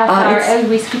far are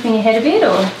we skipping ahead a bit,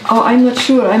 or? Oh, I'm not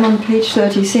sure. I'm on page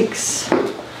 36.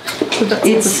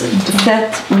 It's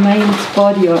that maimed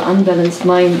body or unbalanced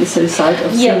mind is a result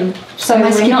of sin. So am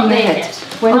I we're not there ahead? yet.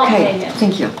 We're not there yet.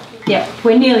 Thank you. Yeah,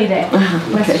 we're nearly there.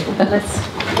 Okay. Let's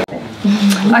get there.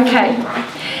 Okay.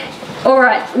 All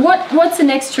right. What's the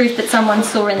next truth that someone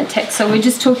saw in the text? So we're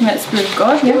just talking about the Spirit of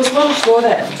God. There was one before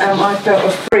that I felt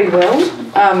of free will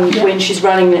when she's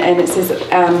running, and it says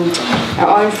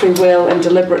our own free will and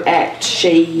deliberate act.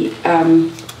 She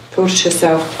put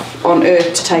herself on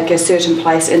earth to take a certain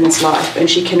place in this life, and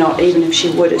she cannot, even if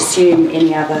she would, assume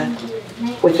any other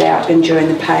without enduring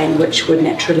the pain which would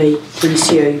naturally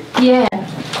ensue. Yeah.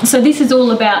 So this is all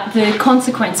about the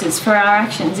consequences for our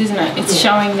actions, isn't it? It's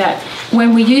showing that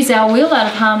when we use our will out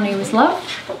of harmony with love,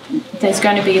 there's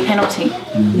going to be a penalty.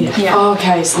 Yeah. Oh,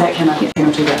 okay, so that cannot be a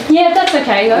penalty. Yeah, that's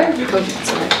okay though.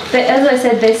 But as I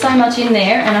said, there's so much in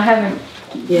there, and I haven't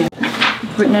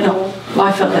written it all.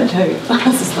 I felt that too.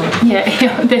 Yeah,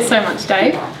 there's so much,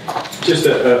 Dave. Just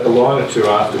a line or two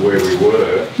after where we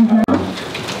were,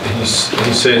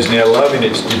 he says, now love in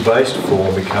its debased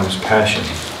form becomes passion.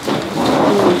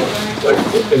 Like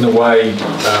in the way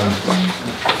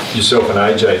yourself and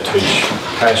AJ teach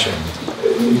passion,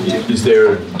 is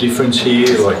there a difference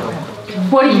here? Like,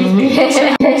 what do you think?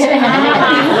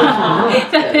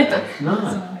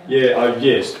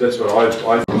 Yes, that's what I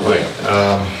think.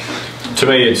 To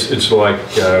me, it's like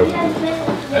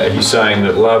he's saying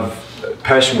that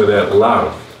passion without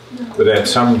love, without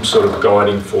some sort of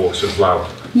guiding force of love,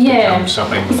 becomes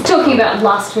something. He's talking about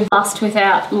lust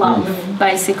without love,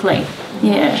 basically.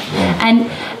 Yeah,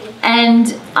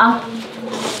 and up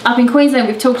in Queensland,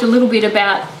 we've talked a little bit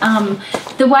about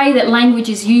the way that language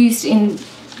is used in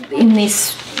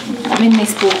this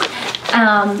book.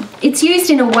 It's used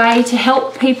in a way to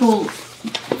help people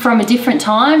from a different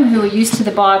time who are used to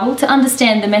the Bible to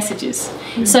understand the messages.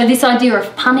 So this idea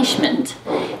of punishment,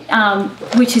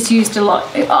 which is used a lot,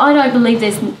 I don't believe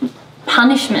there's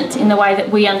punishment in the way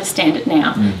that we understand it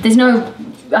now. There's no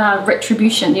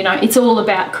retribution, it's all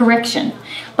about correction.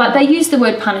 But they use the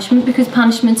word punishment because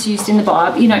punishment's used in the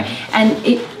Bible, and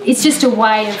it's just a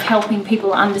way of helping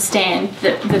people understand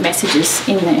the messages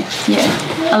in there.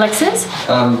 Yeah. Alexis?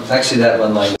 Actually, that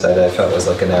one line that I felt was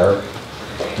like an error,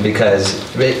 because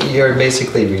you're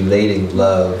basically relating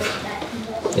love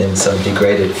in some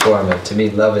degraded form. And to me,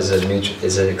 love is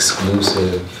an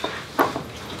exclusive,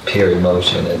 pure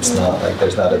emotion. It's not like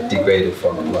there's not a degraded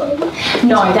form of love.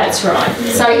 No, that's right.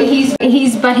 So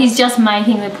he's just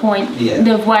making the point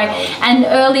of way. And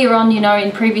earlier on,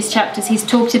 in previous chapters, he's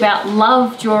talked about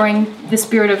love drawing the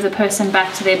spirit of the person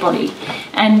back to their body,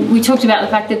 and we talked about the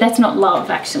fact that that's not love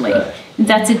actually. Right.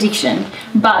 That's addiction.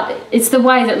 But it's the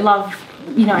way that love.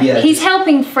 He's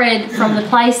helping Fred from the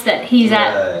place that he's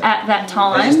at that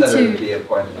time. I just thought it would be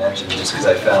important to mention, just because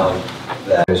I found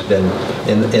that there's been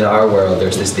in our world,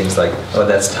 there's these things like, oh,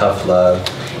 that's tough love.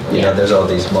 There's all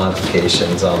these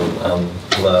modifications on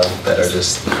love that are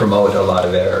just promote a lot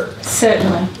of error.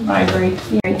 Certainly, I agree.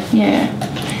 Yeah.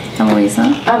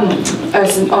 Eloisa?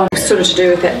 Sort of to do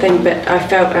with that thing, but I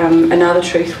felt another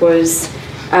truth was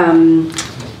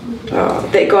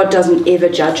that God doesn't ever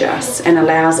judge us and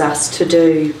allows us to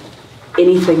do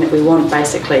anything that we want,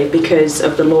 basically, because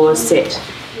of the laws set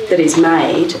that He's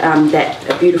made. That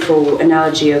a beautiful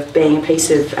analogy of being a piece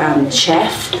of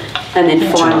chaff, and then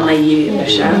finally you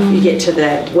get to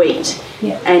the wheat,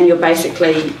 and you're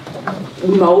basically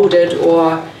moulded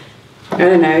or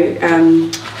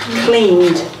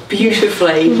cleaned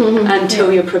beautifully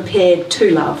until you're prepared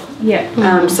to love.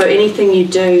 Yeah. So anything you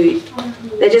do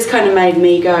that just kind of made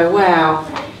me go, wow,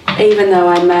 even though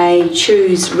I may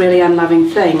choose really unloving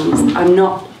things, I'm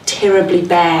not terribly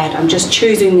bad. I'm just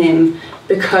choosing them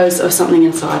because of something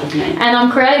inside of me. And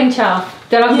I'm creating chaff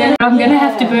that I'm going to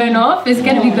have to burn off. It's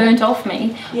going to be burnt off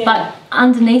me. But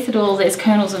underneath it all, there's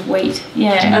kernels of wheat.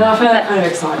 Yeah. And I found that kind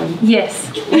of exciting.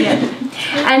 Yes. Yeah.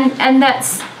 and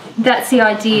that's the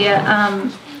idea.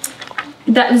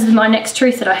 That was my next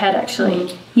truth that I had,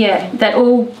 actually. Yeah, that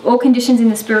all conditions in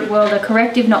the spirit world are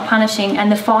corrective, not punishing, and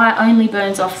the fire only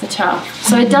burns off the chaff.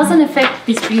 So it doesn't affect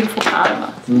this beautiful part of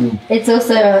us. It's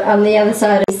also on the other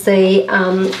side, we see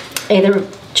either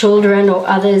children or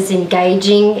others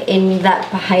engaging in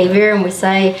that behaviour, and we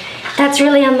say, that's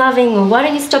really unloving, or why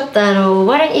don't you stop that, or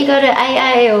why don't you go to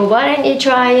AA, or why don't you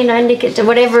try, nicotine,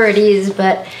 whatever it is.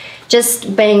 But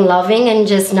just being loving and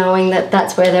just knowing that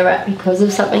that's where they're at because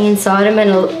of something inside them,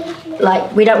 and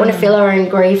like, we don't want to feel our own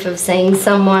grief of seeing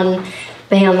someone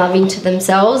being unloving to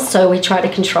themselves, so we try to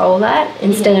control that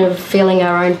instead of feeling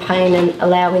our own pain and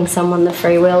allowing someone the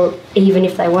free will, even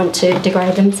if they want to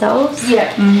degrade themselves.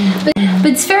 Yeah.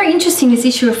 But it's very interesting, this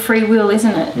issue of free will,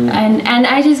 isn't it? And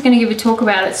Adrian's going to give a talk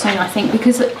about it soon, I think,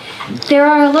 because there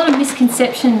are a lot of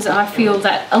misconceptions, I feel,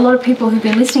 that a lot of people who've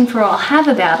been listening for a while have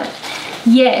about it.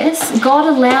 Yes, God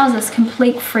allows us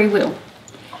complete free will,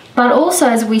 but also,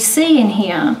 as we see in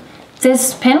here,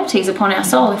 there's penalties upon our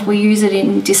soul if we use it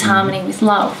in disharmony with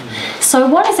love. So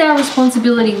what is our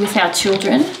responsibility with our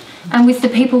children and with the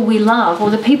people we love,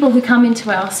 or the people who come into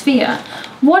our sphere?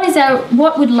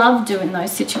 What would love do in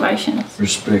those situations?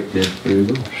 Respect their free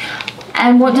will.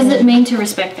 And what does it mean to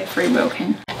respect their free will,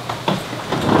 Ken?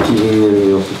 Giving them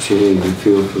the opportunity to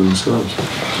feel for themselves.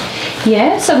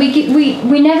 Yeah, so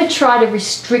we never try to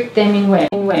restrict them in where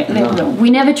they will.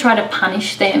 We never try to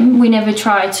punish them. We never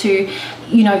try to,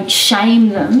 shame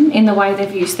them in the way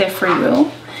they've used their free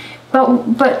will.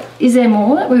 But is there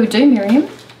more that we would do, Miriam?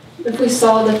 If we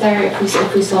saw that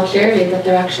if we saw clearly that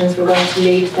their actions were going to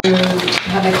lead them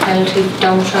have a penalty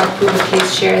down the track, we would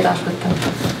please share that with them.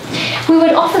 We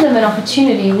would offer them an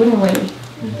opportunity, wouldn't we?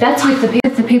 That's with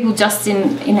the people just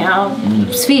in our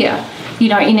sphere.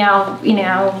 In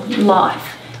our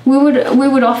life, we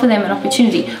would offer them an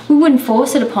opportunity. We wouldn't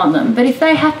force it upon them, but if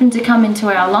they happen to come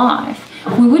into our life,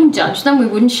 we wouldn't judge them, we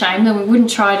wouldn't shame them, we wouldn't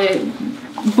try to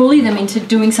bully them into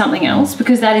doing something else,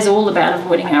 because that is all about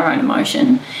avoiding our own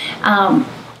emotion.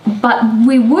 But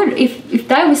we would, if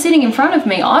they were sitting in front of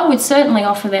me, I would certainly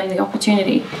offer them the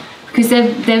opportunity, because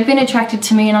they've been attracted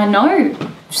to me and I know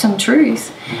some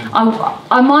truth.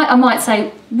 I might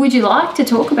say, would you like to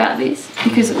talk about this?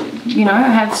 Because, I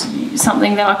have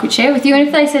something that I could share with you. And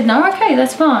if they said no, okay,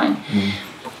 that's fine.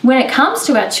 When it comes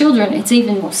to our children, it's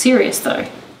even more serious though.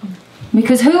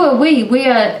 Because who are we? We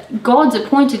are God's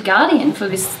appointed guardian for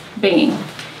this being.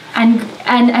 And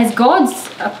as God's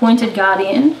appointed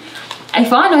guardian,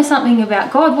 if I know something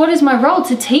about God, what is my role?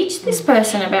 To teach this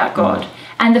person about God.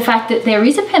 And the fact that there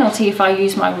is a penalty if I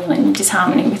use my will in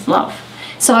disharmony with love.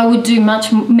 So I would do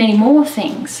many more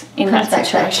things in that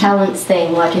situation. That talents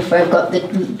thing, like if we've got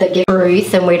the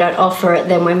truth and we don't offer it,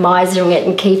 then we're misering it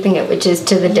and keeping it, which is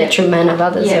to the detriment of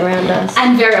others around us.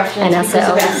 And very often and it's because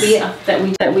of our fear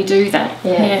that we do that.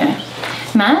 Yeah.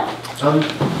 Matt?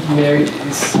 Mary,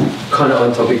 it's kind of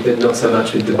on topic, but not so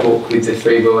much with the book, with the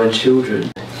free will and children.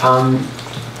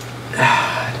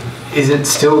 Is it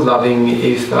still loving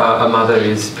if a mother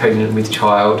is pregnant with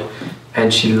child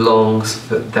and she longs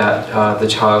that the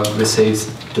child receives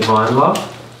divine love?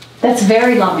 That's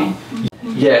very loving.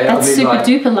 Yeah, that's super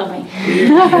duper loving.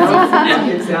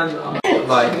 It sounds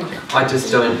like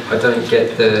I don't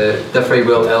get the free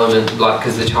will element, like,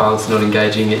 because the child's not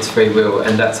engaging its free will,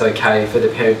 and that's okay for the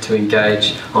parent to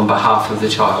engage on behalf of the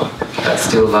child. That's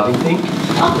still a loving thing.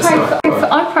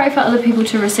 I pray for other people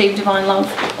to receive divine love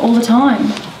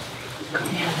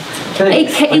they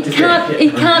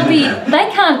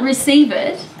can't receive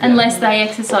it unless they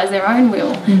exercise their own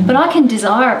will. But I can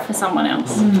desire it for someone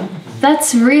else.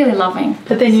 That's really loving.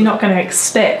 But then you're not going to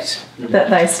expect that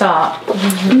they start.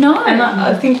 No. And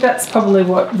I think that's probably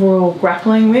what we're all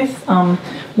grappling with.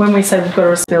 When we say we've got a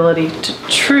responsibility to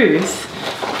truth,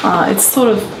 it's sort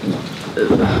of,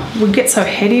 we get so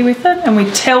heady with it and we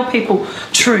tell people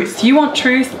truth. You want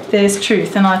truth, there's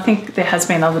truth. And I think there has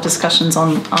been other discussions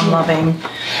on loving.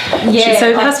 Yeah, so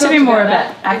it has to be more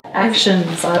about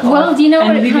actions. Well, do you know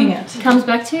what it comes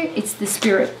back to? It's the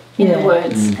spirit in the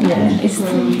words. It's,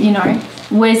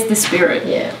 where's the spirit?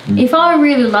 Yeah. If I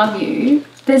really love you,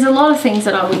 there's a lot of things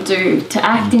that I would do to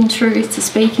act in truth, to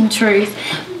speak in truth,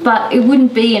 but it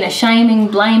wouldn't be in a shaming,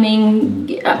 blaming,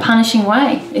 punishing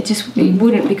way. It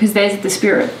wouldn't, because there's the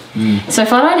spirit. So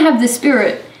if I don't have the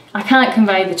spirit, I can't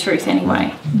convey the truth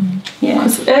anyway. Yeah.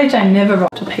 Because AJ never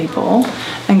writes to people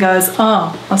and goes,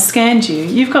 oh, I scanned you.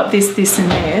 You've got this, this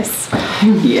and this.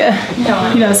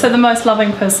 Yeah. You know, so the most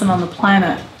loving person on the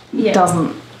planet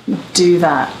doesn't do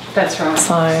that. That's right.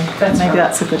 So maybe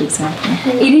that's a good example.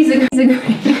 It is a good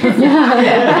Hopefully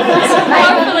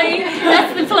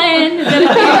that's the plan. That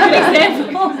it's a good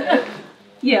example.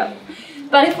 Yeah.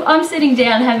 But if I'm sitting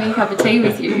down having a cup of tea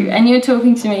with you and you're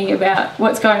talking to me about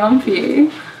what's going on for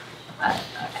you,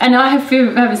 and I have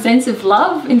a sense of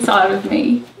love inside of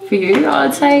me for you,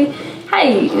 I'd say,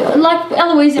 hey, like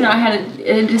Eloise and I had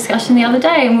a discussion the other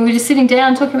day, and we were just sitting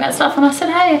down talking about stuff, and I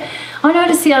said, hey, I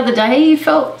noticed the other day you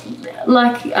felt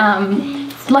like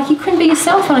you couldn't be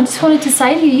yourself, and I just wanted to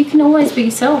say to you, you can always be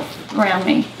yourself around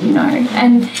me, you know.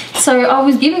 And so I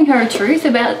was giving her a truth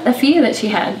about a fear that she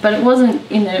had, but it wasn't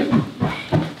in a,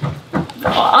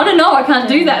 I don't know, I can't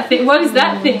do that thing. What is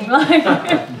that thing? Like,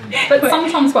 but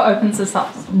sometimes what opens us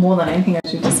up more than anything,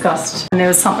 as you've discussed, and there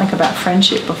was something about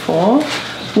friendship before,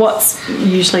 what's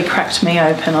usually cracked me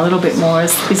open a little bit more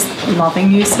is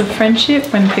loving use of friendship,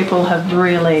 when people have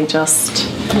really just,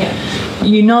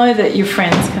 you know that your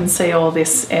friends can see all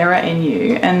this error in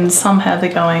you, and somehow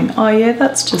they're going, oh yeah,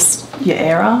 that's just your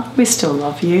error, we still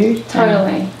love you.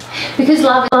 Totally. Because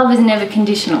love is never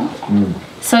conditional.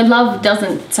 So love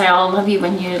doesn't say, oh, I love you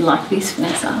when you're like this,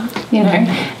 Vanessa. You know,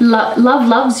 love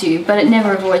loves you, but it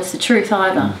never avoids the truth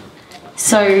either.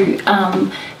 So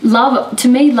love, to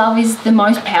me, love is the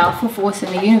most powerful force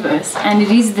in the universe, and it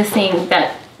is the thing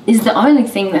that is the only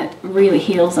thing that really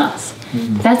heals us.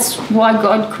 That's why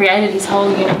God created his whole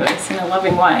universe in a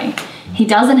loving way. He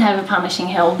doesn't have a punishing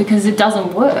hell because it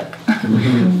doesn't work.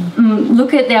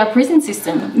 Look at our prison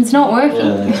system. It's not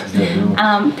working.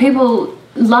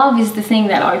 Love is the thing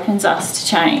that opens us to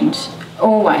change,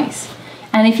 always.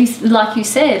 And if you, like you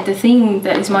said, the thing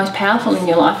that is most powerful in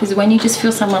your life is when you just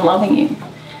feel someone loving you.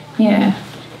 Yeah.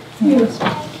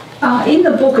 In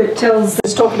the book it's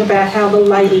talking about how the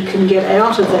lady can get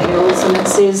out of the hells, and it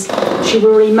says she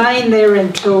will remain there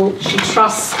until she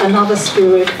trusts another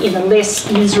spirit in a less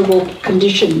miserable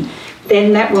condition.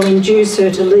 Then that will induce her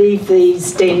to leave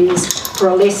these dens for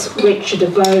a less wretched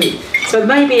abode. So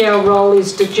maybe our role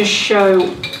is to just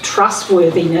show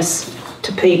trustworthiness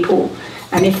to people,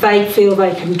 and if they feel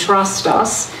they can trust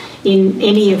us in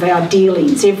any of our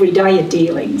dealings, everyday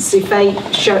dealings, if they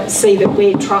see that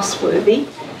we're trustworthy,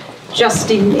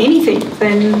 just in anything,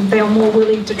 then they're more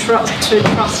willing to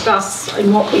trust us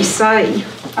in what we say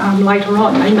later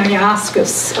on. They may ask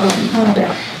us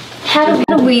about how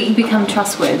do we become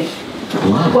trustworthy?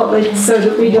 Well, so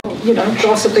that we don't,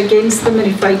 gossip against them, and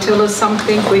if they tell us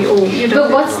something, we all,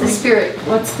 But what's the spirit?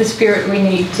 What's the spirit we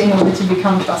need in order to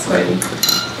become trustworthy?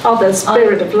 Oh, the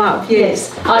spirit of love.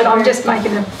 Yes, I'm just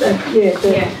making the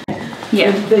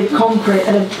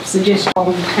concrete suggestion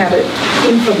of how to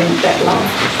implement that love.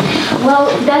 Well,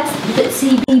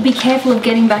 see, be careful of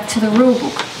getting back to the rule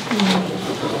book.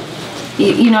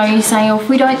 You know, you're saying, oh, if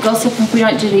we don't gossip, if we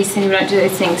don't do these things, we don't do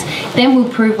those things, then we'll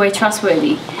prove we're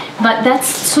trustworthy. But that's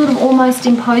sort of almost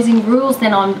imposing rules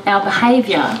then on our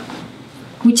behaviour,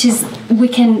 which is, we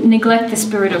can neglect the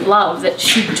spirit of love that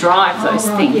should drive those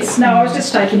things. Yes. No, I was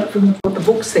just taking it from the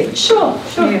books then. Sure.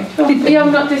 Yeah,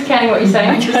 I'm not discounting what you're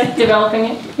saying, I'm just developing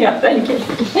it. Yeah, thank you.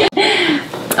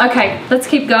 Okay, let's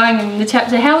keep going in the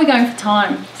chapter. How are we going for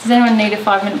time? Does anyone need a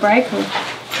 5-minute break? Or?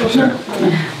 Sure.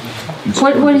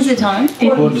 What is the time?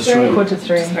 Quarter to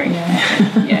three.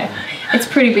 Yeah. It's a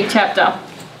pretty big chapter.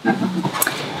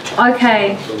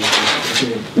 Okay.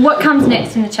 What comes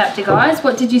next in the chapter, guys?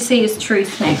 What did you see as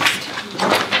truth next?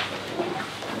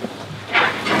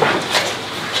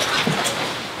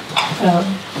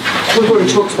 We've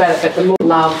already talked about it, but the more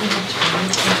love,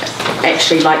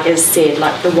 actually, like is said,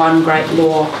 like the one great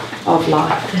law of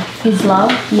life. Is love?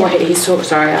 Yeah. Well, he's talked.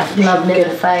 Sorry, love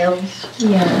never fails.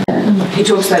 Yeah. He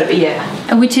talks about it, but yeah.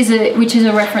 Which is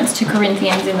a reference to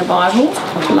Corinthians in the Bible.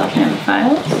 Love never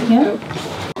fails. Yeah.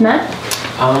 Matt?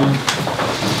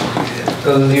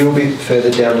 A little bit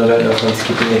further down, I don't know if I'm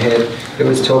skipping ahead, it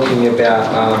was talking about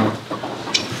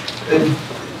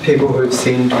people who've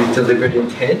sinned with deliberate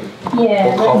intent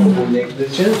or culpable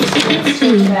negligence. Let's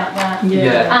talk about that.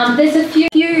 Yeah. There's a few.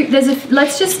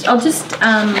 I'll just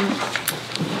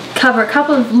cover a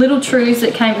couple of little truths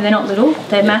that came. They're not little.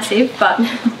 They're massive, but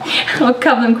I'll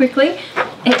cover them quickly.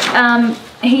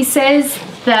 He says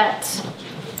that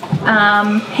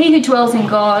he who dwells in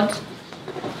God,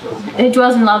 who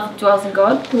dwells in love, dwells in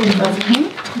God, dwells in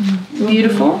Him.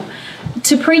 Beautiful.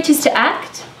 To preach is to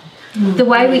act. The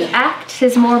way we act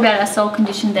says more about our soul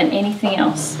condition than anything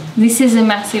else. This is a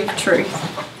massive truth.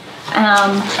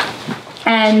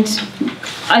 And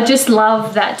I just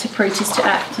love that to preach is to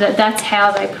act, that's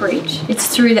how they preach. It's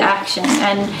through the action,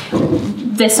 and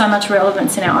there's so much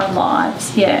relevance in our own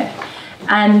lives,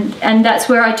 And that's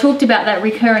where I talked about that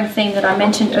recurring theme that I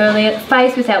mentioned earlier.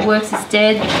 Faith without works is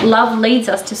dead. Love leads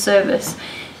us to service.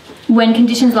 When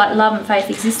conditions like love and faith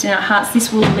exist in our hearts,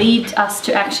 this will lead us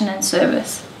to action and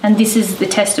service. And this is the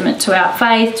testament to our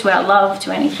faith, to our love,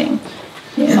 to anything.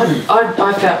 I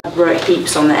felt I wrote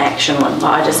heaps on the action one.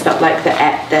 Like, I just felt like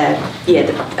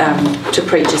to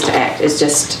preach is to act is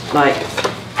just like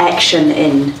action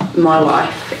in my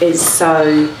life is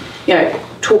so,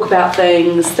 talk about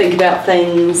things, think about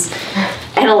things,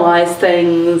 analyse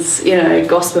things,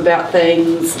 gossip about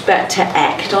things, but to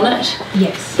act on it.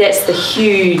 Yes. That's the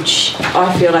huge,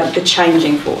 I feel like, the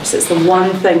changing force. It's the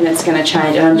one thing that's going to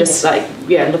change. And I'm just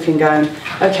looking, going,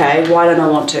 okay, why don't I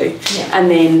want to? Yeah. And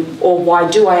then, or why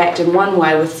do I act in one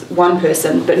way with one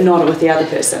person, but not with the other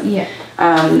person? Yeah.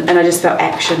 And I just felt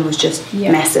action was just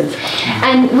massive.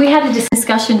 And we had a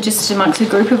discussion just amongst a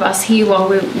group of us here while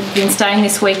we've been staying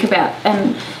this week about,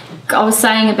 I was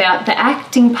saying about the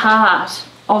acting part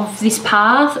of this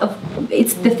path.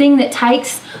 It's the thing that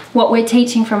takes what we're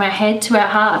teaching from our head to our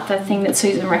heart, the thing that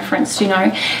Susan referenced,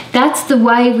 That's the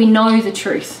way we know the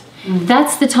truth.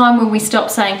 That's the time when we stop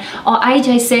saying, oh,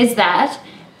 AJ says that.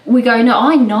 We go, no,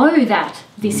 I know that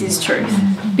this is truth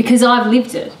because I've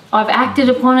lived it. I've acted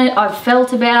upon it. I've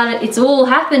felt about it. It's all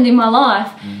happened in my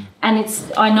life, and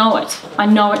I know it. I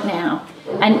know it now.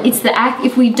 And it's the act.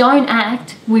 If we don't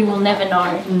act, we will never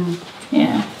know.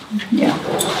 Yeah.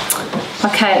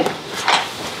 Okay.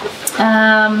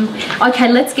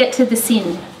 Okay, let's get to the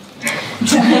sin.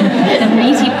 The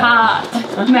meaty part.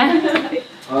 Matt?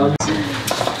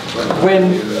 When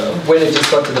it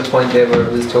just got to the point there where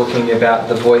it was talking about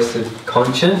the voice of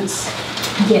conscience.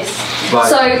 Yes. Right.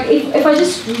 So if I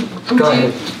just go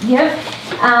ahead.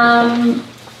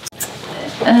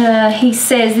 He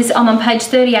says this. I'm on page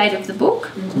 38 of the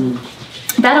book.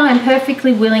 That I am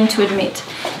perfectly willing to admit.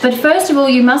 But first of all,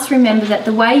 you must remember that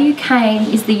the way you came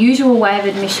is the usual way of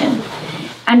admission,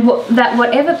 and that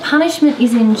whatever punishment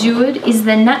is endured is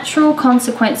the natural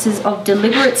consequences of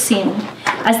deliberate sin,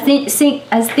 as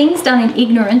things done in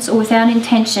ignorance or without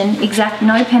intention exact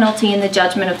no penalty in the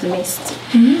judgment of the mist.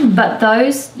 But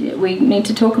those, we need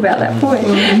to talk about that point,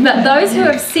 but those who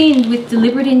have sinned with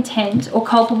deliberate intent or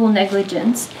culpable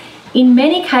negligence, in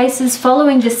many cases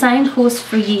following the same course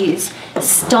for years,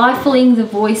 stifling the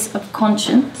voice of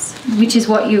conscience, which is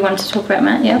what you want to talk about,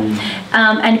 Matt,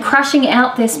 and crushing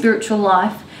out their spiritual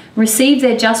life, receive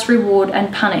their just reward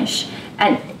and punish.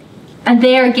 And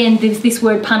there again, there's this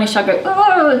word punish. I go,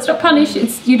 oh, it's not punish.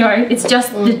 It's, it's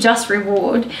just the just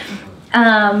reward.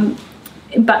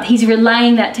 But he's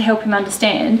relaying that to help him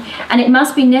understand. And it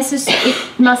must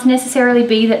necessarily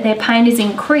be that their pain is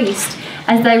increased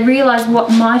as they realise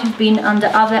what might have been under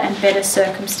other and better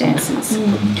circumstances.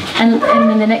 And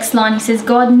in the next line he says,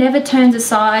 God never turns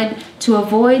aside to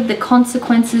avoid the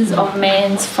consequences of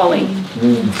man's folly.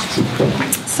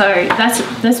 So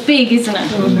that's big, isn't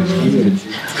it?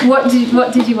 What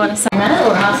did you want to say, Matt,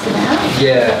 or ask about?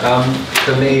 Yeah,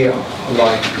 for me,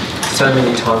 like so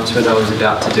many times when I was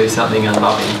about to do something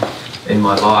unloving in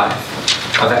my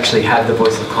life, I've actually had the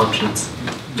voice of conscience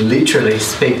literally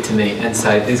speak to me and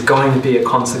say, there's going to be a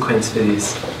consequence for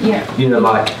this. Yeah.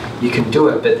 You can do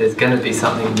it, but there's going to be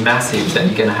something massive that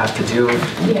you're going to have to deal with.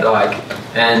 Yeah.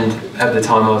 And at the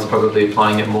time I was probably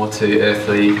applying it more to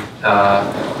earthly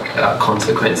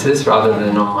consequences rather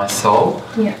than on my soul.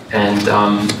 Yeah. And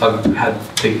I've had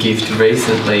the gift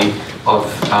recently of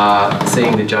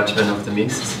seeing the judgment of the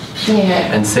mist.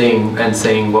 Yeah. And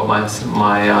seeing what my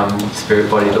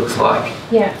spirit body looks like.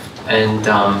 Yeah. And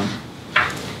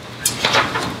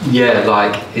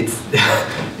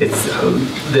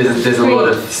there's a lot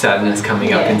of sadness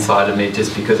coming up inside of me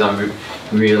just because I'm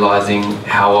realizing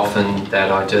how often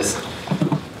that I just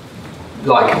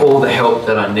all the help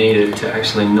that I needed to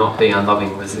actually not be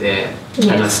unloving was there,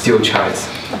 and I still chose.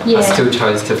 I still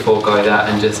chose to forego that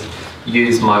and just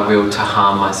use my will to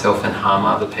harm myself and harm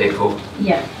other people.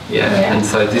 Yeah. And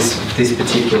so this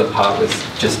particular part was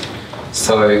just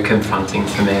so confronting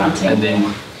for me, and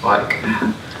then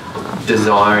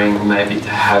desiring maybe to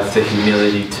have the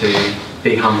humility to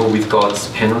be humble with God's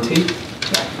penalty.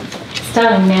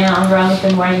 Starting now rather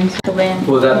than waiting till then.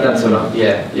 Well, that's what I'm.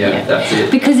 That's it.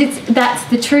 Because that's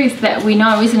the truth that we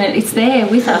know, isn't it? It's there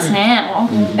with us now.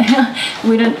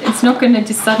 We don't. It's not going to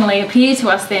just suddenly appear to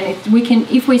us. Then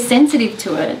if we're sensitive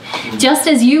to it, just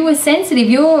as you were sensitive,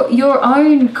 your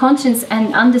own conscience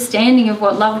and understanding of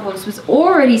what love was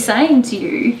already saying to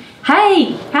you,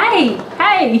 hey.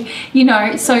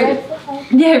 So.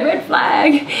 red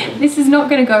flag. This is not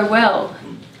going to go well.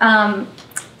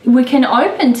 We can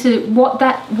open to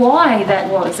why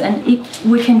that was, and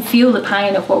we can feel the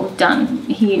pain of what we've done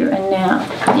here and now.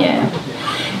 Yeah.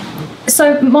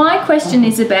 So my question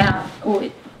is about,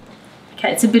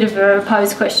 okay, it's a bit of a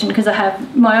posed question because I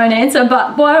have my own answer,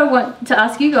 but what I want to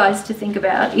ask you guys to think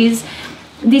about is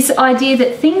this idea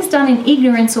that things done in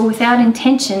ignorance or without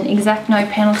intention exact no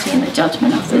penalty in the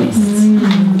judgment of the lists.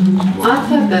 I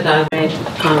thought that I read,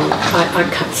 I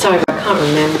can't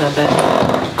remember, but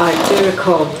I do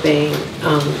recall being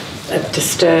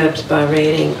disturbed by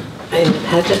reading in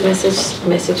Padgett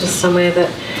messages somewhere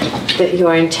that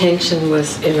your intention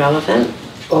was irrelevant,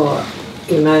 or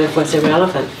your motive was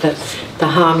irrelevant, that the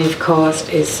harm you've caused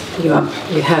is you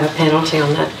have a penalty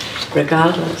on that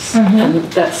regardless. And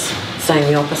that's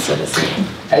saying the opposite, isn't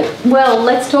it? Well,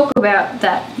 let's talk about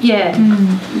that. Yeah.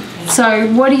 So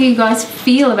what do you guys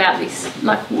feel about this?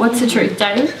 Like, what's the truth,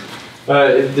 David?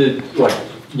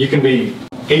 You can be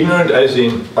ignorant as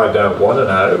in I don't want to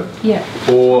know,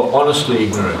 or honestly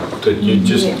ignorant, that you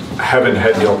just haven't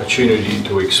had the opportunity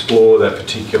to explore that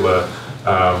particular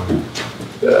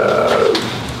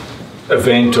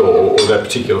event or that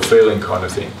particular feeling kind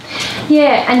of thing.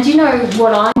 Yeah, and you know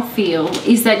what I feel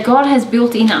is that God has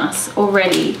built in us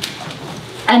already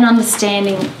an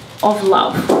understanding of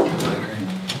love.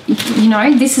 You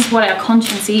know, this is what our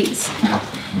conscience is.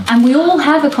 And we all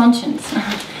have a conscience.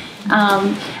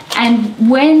 And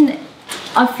when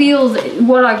I feel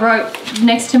what I wrote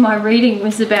next to my reading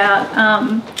was about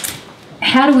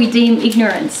how do we deem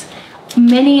ignorance?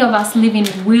 Many of us live in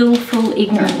willful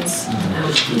ignorance.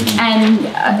 And,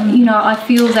 you know, I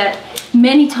feel that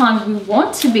many times we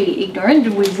want to be ignorant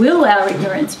and we will our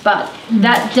ignorance, but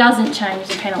that doesn't change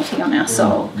the penalty on our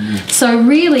soul. So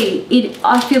really,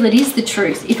 I feel it is the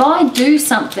truth. If I do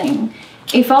something,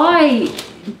 if I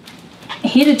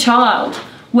hit a child,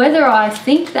 whether I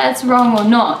think that's wrong or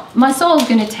not, my soul's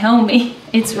going to tell me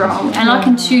it's wrong, and I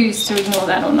can choose to ignore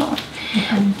that or not.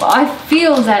 I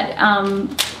feel that, and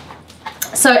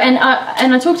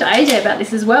I talked to AJ about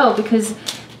this as well, because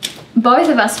both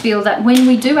of us feel that when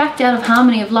we do act out of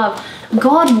harmony of love,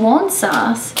 God wants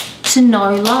us to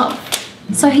know love.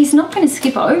 So he's not going to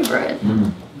skip over it.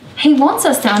 He wants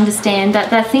us to understand that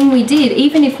that thing we did,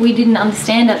 even if we didn't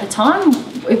understand at the time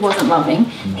it wasn't loving,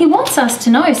 he wants us to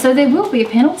know, so there will be a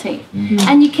penalty.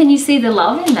 And can you see the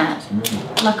love in that?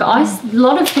 Like a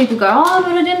lot of people go, oh,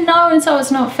 but I didn't know, and so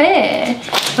it's not fair.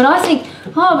 But I think,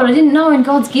 oh, but I didn't know, and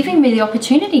God's giving me the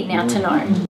opportunity now to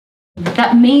know.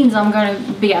 That means I'm going to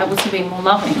be able to be more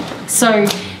loving. So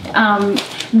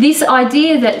this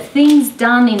idea that things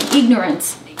done in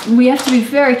ignorance, we have to be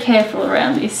very careful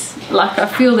around this. Like, I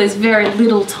feel there's very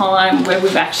little time where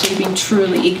we've actually been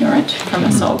truly ignorant from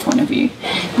a soul point of view.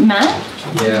 Matt?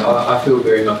 Yeah, I feel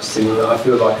very much similar. I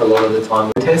feel like a lot of the time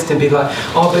we tend to be like,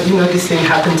 oh, but you know, this thing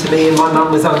happened to me and my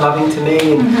mum was unloving to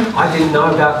me and I didn't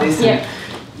know about this.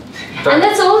 And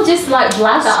that's all just like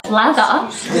blather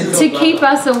to keep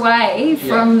us away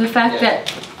from the fact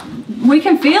that we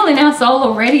can feel in our soul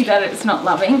already that it's not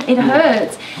loving. It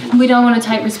hurts. We don't want to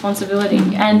take responsibility.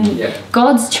 And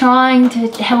God's trying to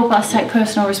help us take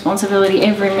personal responsibility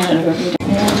every minute of every day.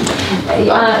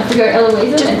 If we go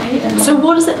Eloisa. So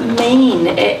what does it mean?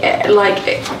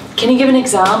 Can you give an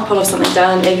example of something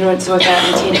done in ignorance or without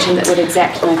intention that would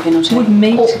exact no penalty?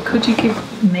 Could you give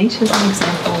meat as an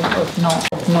example of not?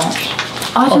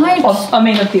 I don't. I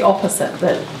mean, of the opposite,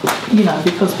 that, you know,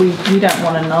 because we don't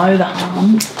want to know the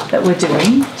harm that we're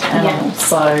doing to animals,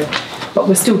 so, but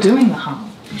we're still doing the harm.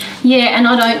 Yeah, and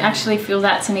I don't actually feel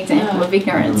that's an example of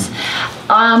ignorance.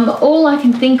 All I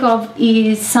can think of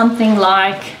is something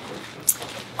like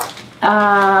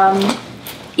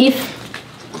if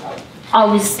I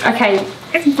was,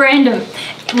 random.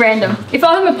 If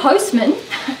I'm a postman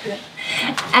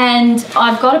and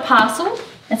I've got a parcel,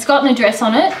 it's got an address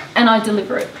on it, and I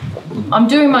deliver it. I'm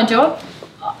doing my job.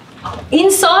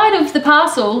 Inside of the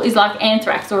parcel is like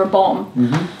anthrax or a bomb.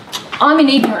 I'm in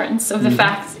ignorance of the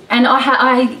facts, and I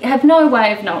have no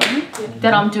way of knowing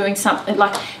that I'm doing something.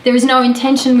 Like, there is no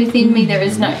intention within me.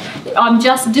 I'm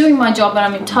just doing my job, and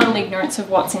I'm in total ignorance of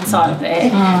what's inside of there.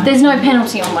 There's no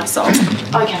penalty on my soul.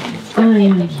 Okay.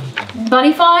 But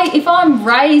if I'm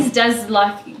raised as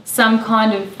like some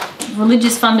kind of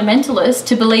religious fundamentalist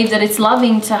to believe that it's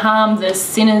loving to harm the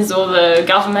sinners or the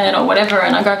government or whatever,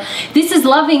 and I go, this is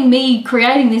loving me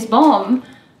creating this bomb,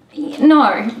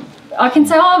 no. I can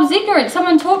say, oh, I was ignorant,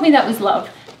 someone taught me that was love.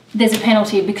 There's a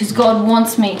penalty because God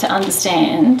wants me to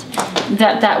understand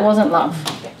that that wasn't love.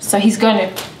 So he's going to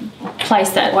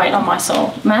place that weight on my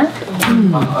soul. Matt?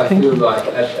 I feel like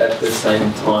at the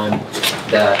same time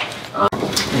that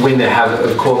when there have,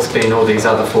 of course, been all these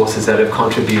other forces that have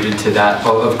contributed to that,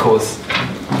 of course,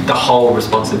 the whole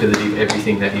responsibility of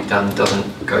everything that you've done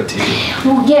doesn't go to you.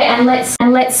 Well, yeah, and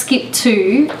let's skip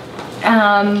to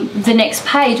the next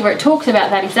page where it talks about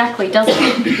that exactly, doesn't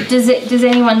it? Does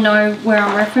anyone know where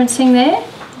I'm referencing there?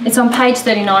 It's on page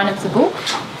 39 of the book.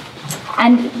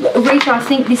 And Rita, I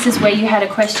think this is where you had a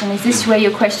question. Is this where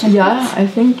your question is? I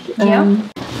think.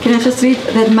 Can I just read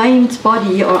that mind,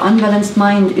 body or unbalanced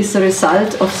mind is the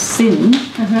result of sin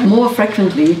more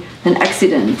frequently than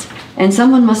accident, and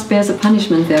someone must bear the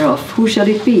punishment thereof. Who shall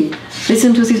it be?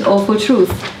 Listen to this awful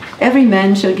truth. Every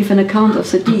man shall give an account of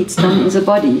the deeds done in the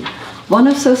body. One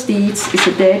of those deeds is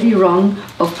the deadly wrong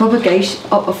of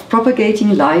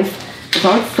propagating life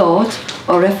without thought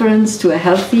or reference to a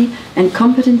healthy and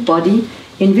competent body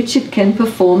in which it can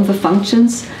perform the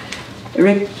functions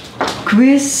requisite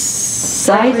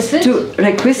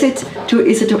to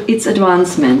its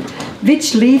advancement,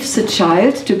 which leaves the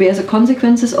child to bear the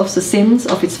consequences of the sins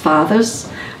of its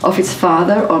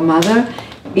father or mother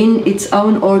in its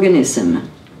own organism.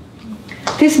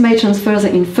 This may transfer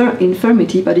the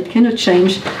infirmity, but it cannot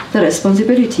change the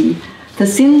responsibility. The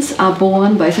sins are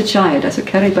borne by the child, also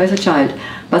carried by the child,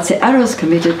 but the errors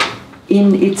committed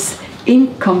in its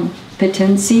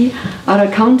incompetency are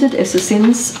accounted as the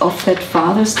sins of that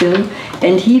father still,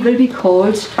 and he will be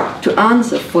called to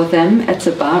answer for them at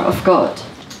the bar of God.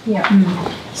 Yeah.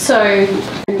 So,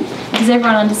 does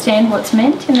everyone understand what's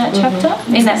meant in that chapter,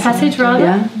 in that passage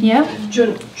rather? Yeah.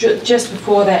 Just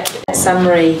before that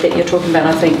summary that you're talking about,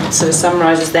 I think sort of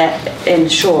summarises that in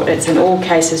short. It's in all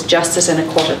cases justice and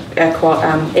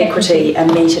equity are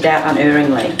meted out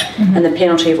unerringly, and the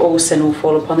penalty of all sin will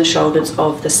fall upon the shoulders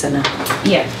of the sinner.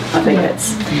 Yeah, I think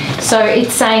that's. So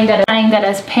it's saying that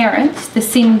as parents, the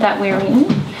sin that we're in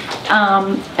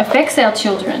affects our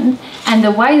children, and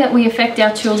the way that we affect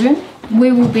our children,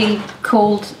 we will be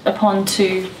called upon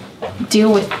to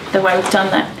deal with the way we've done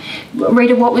that.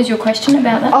 Rita, what was your question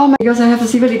about that? Oh, because I have a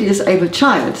severely disabled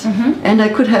child, and I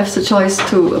could have the choice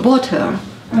to abort her,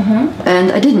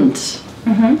 and I didn't.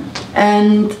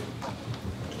 And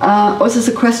also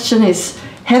the question is,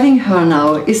 having her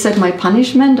now, is that my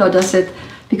punishment, or does it,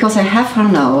 because I have her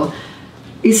now,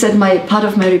 is that part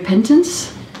of my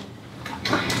repentance?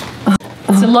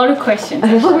 It's a lot of questions.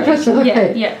 A lot of questions,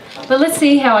 okay. Yeah. But let's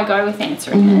see how I go with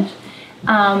answering it.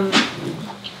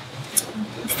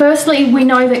 Firstly, we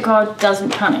know that God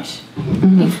doesn't punish.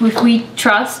 If we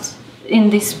trust in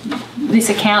this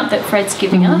account that Fred's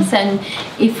giving us, and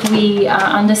if we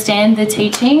understand the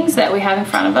teachings that we have in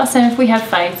front of us, and if we have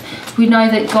faith, we know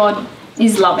that God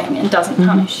is loving and doesn't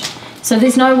punish. So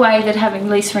there's no way that having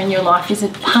Lisa in your life is a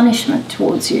punishment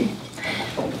towards you.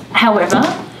 However,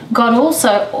 God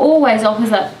also always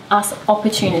offers us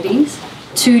opportunities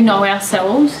to know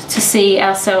ourselves, to see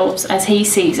ourselves as He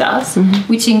sees us,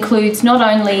 which includes not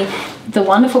only the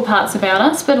wonderful parts about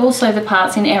us, but also the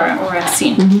parts in error or our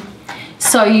sin.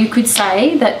 So you could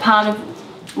say that part of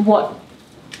what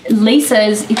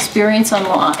Lisa's experience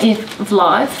of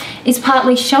life is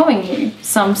partly showing you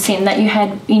some sin that you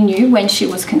had in you when she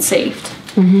was conceived.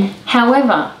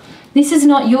 However, this is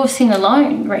not your sin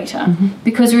alone, Rita,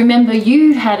 because remember,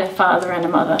 you had a father and a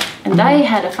mother, and they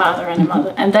had a father and a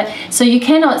mother, and so you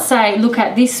cannot say, look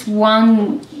at this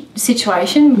one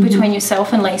situation between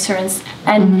yourself and Lisa,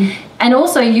 and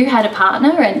also you had a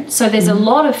partner, and so there's a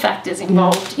lot of factors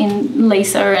involved in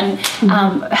Lisa and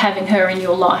having her in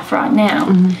your life right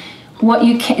now.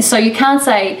 So you can't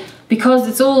say, because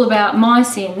it's all about my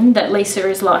sin that Lisa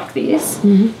is like this.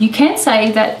 You can say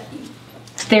that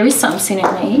there is some sin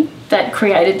in me that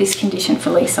created this condition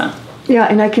for Lisa. Yeah,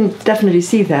 and I can definitely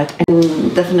see that,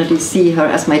 and definitely see her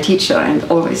as my teacher, and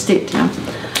always did.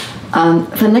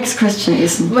 The next question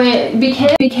is... Well,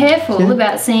 be careful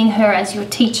about seeing her as your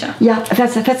teacher. Yeah,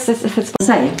 that's what I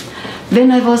say. When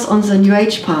I was on the New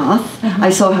Age path, I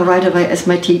saw her right away as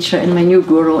my teacher and my new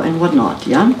guru and whatnot,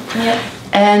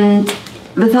 And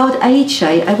without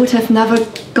AJ, I would have never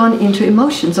gone into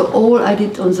emotion. So all I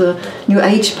did on the New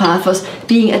Age path was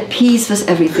being at peace with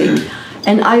everything.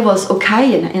 And I was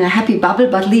okay in a happy bubble,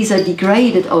 but Lisa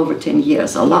degraded over 10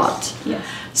 years a lot.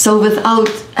 So without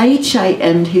AJ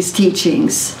and his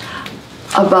teachings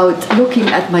about looking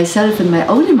at myself and my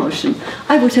own emotion,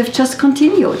 I would have just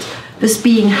continued with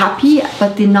being happy,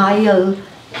 but denial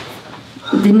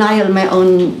my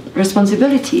own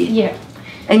responsibility.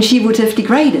 And she would have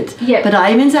degraded. But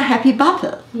I'm in the happy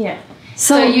bubble.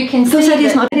 So you can see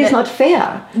that is not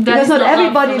fair, because not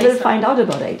everybody will find out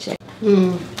about AJ.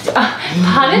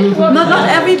 Pardon? Not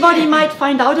everybody might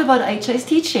find out about AJ's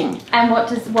teaching. And why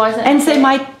is that? And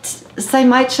they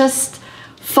might just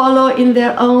follow in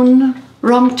their own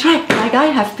wrong track, like I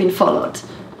have been followed.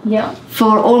 Yeah.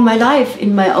 For all my life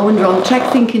in my own wrong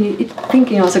track,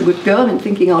 thinking I was a good girl and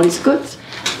thinking all is good.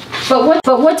 But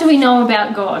what do we know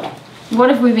about God? What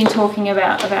have we been talking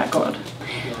about God?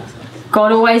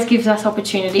 God always gives us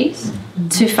opportunities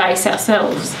to face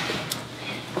ourselves.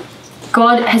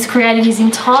 God has created his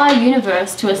entire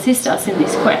universe to assist us in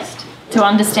this quest, to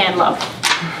understand love.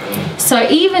 So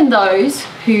even those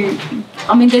who,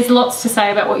 I mean, there's lots to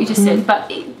say about what you just said,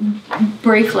 but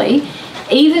briefly,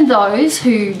 even those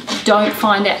who don't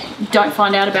find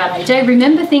out about AJ,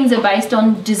 remember things are based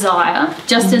on desire,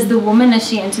 just as the woman, as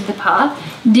she entered the path,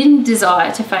 didn't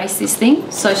desire to face this thing,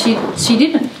 so she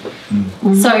didn't.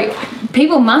 So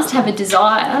people must have a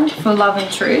desire for love and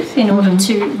truth in order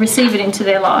to receive it into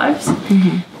their lives.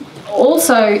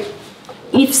 Also,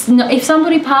 if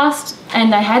somebody passed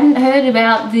and they hadn't heard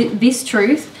about this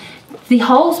truth, the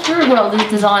whole spirit world is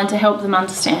designed to help them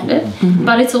understand it,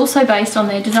 but it's also based on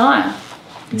their desire.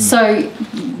 So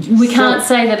we can't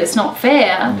say that it's not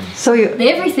fair. So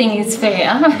everything is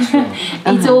fair.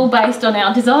 It's all based on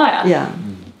our desire. Yeah.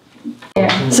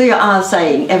 So you are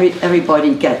saying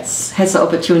everybody has the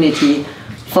opportunity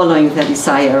following their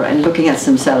desire and looking at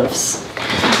themselves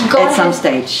at some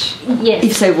stage, yes,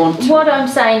 if they want to. What I'm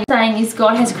saying is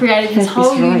God has created his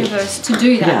whole universe to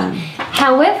do that. Yeah.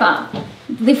 However,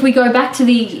 if we go back to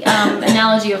the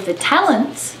analogy of the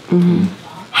talents,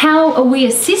 how are we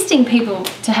assisting people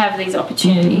to have these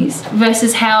opportunities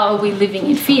versus how are we living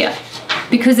in fear?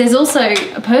 Because there's also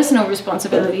a personal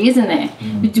responsibility, isn't there?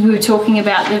 We were talking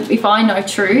about that if I know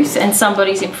truth and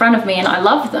somebody's in front of me and I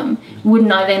love them,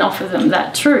 wouldn't I then offer them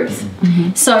that truth?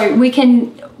 So we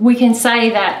can say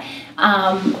that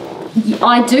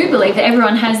I do believe that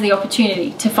everyone has the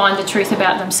opportunity to find the truth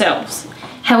about themselves.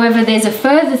 However, there's a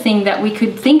further thing that we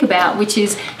could think about, which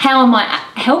is how am I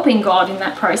helping God in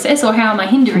that process, or how am I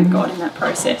hindering God in that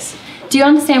process? Do you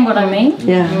understand what I mean?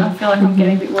 Yeah. I feel like I'm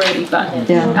getting a bit wordy, but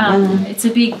it's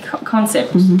a big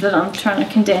concept that I'm trying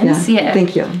to condense. Yeah.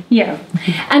 Thank you. Yeah.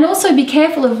 And also be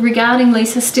careful of regarding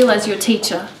Lisa still as your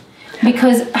teacher,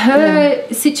 because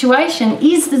her situation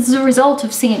is the result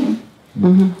of sin.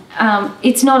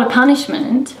 It's not a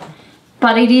punishment,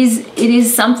 but it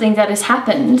is something that has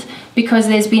happened because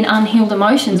there's been unhealed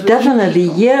emotions.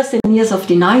 Definitely, years and years of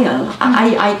denial.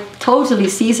 I totally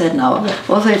see that now.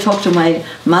 Also, I talk to my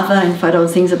mother and find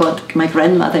out things about my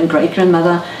grandmother and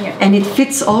great-grandmother, and it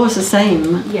fits all the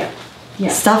same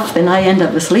stuff. Then I end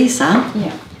up with Lisa.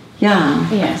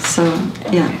 So,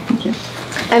 thank you.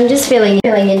 I'm just feeling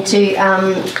into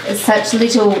such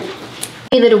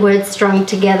little words strung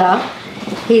together.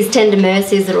 His tender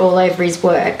mercies are all over his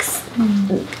works.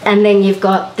 And then you've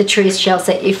got the truth shall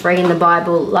set you free in the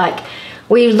Bible. Like,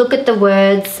 we look at the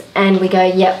words and we go,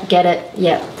 yep, get it,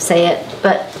 yep, say it.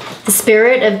 But the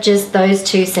spirit of just those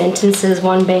two sentences,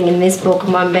 one being in this book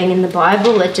and one being in the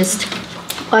Bible, it just,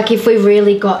 like, if we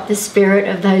really got the spirit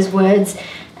of those words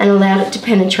and allowed it to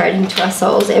penetrate into our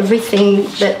souls, everything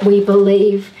that we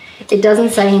believe, it doesn't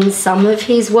say in some of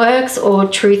his works or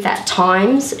truth at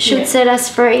times should set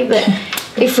us free, but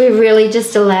if we really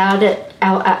just allowed it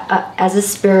as a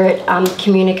spirit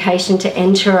communication to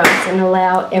enter us and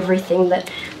allow everything that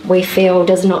we feel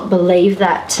does not believe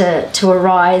that to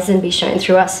arise and be shown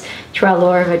through us through our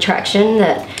law of attraction,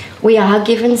 that we are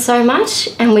given so much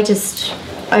and we just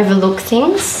overlook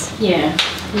things.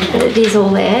 But it is all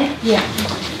there.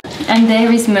 And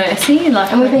there is mercy.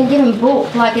 Like, and we've been given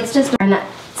book, like it's just in that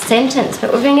sentence,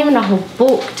 but we've been given a whole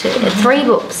book, 3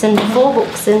 books and 4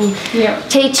 books and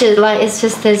teachers, like it's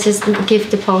just, there's just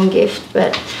gift upon gift,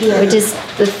 but we're just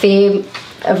the fear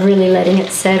of really letting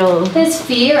it settle. There's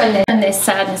fear and there's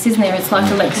sadness, isn't there? It's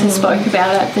like Alexa spoke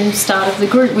about at the start of the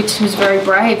group, which was very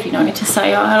brave, you know, to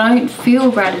say, oh, I don't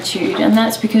feel gratitude, and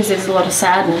that's because there's a lot of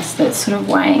sadness that's sort of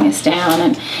weighing us down,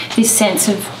 and this sense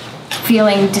of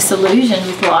feeling disillusioned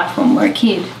with life when we're a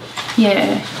kid.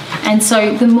 And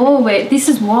so the more this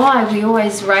is why we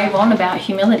always rave on about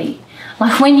humility.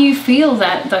 Like, when you feel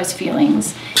those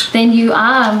feelings, then you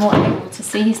are more able to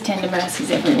see his tender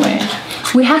mercies everywhere.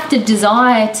 We have to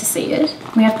desire to see it.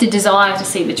 We have to desire to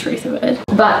see the truth of it.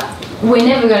 But we're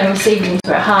never going to receive it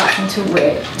into our hearts until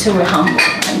we're humble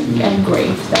and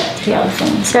grieve the other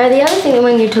things. So the other thing,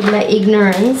 when you talk about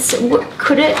ignorance,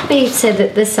 could it be said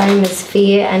that the same as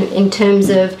fear, and in terms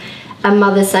of a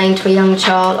mother saying to a young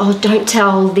child, oh, don't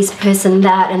tell this person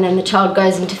that, and then the child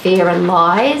goes into fear and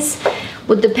lies?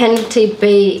 Would the penalty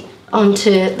be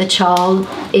onto the child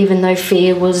even though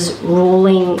fear was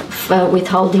ruling for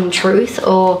withholding truth,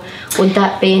 or would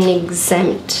that be an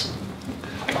exempt?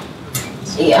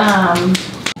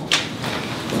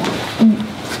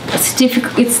 it's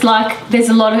difficult. It's like there's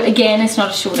a lot of, again, it's not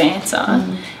a short answer.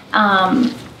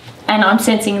 And I'm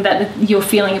sensing that you're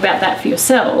feeling about that for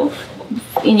yourself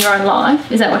in your own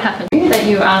life. Is that what happened? That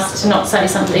you were asked to not say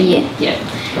something? Yeah.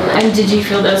 And did you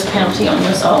feel there was a penalty on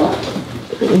your soul?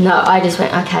 No, I just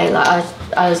went, okay, like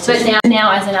I was just... But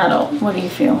now as an adult, what do you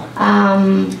feel?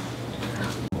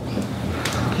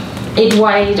 It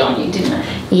weighed on you, didn't it?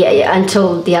 Yeah,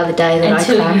 until the other day that I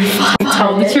clarified. You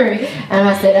told the truth. And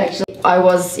I said, actually,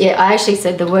 I actually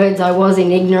said the words, I was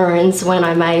in ignorance when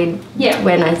I made,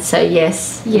 when I said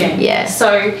yes. Yeah.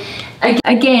 So,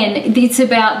 again, it's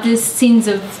about the sins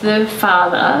of the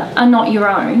father are not your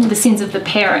own, the sins of the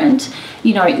parent.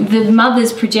 You know, the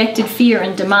mother's projected fear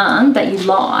and demand that you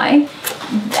lie,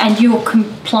 and your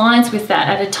compliance with that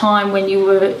at a time when you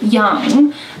were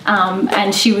young,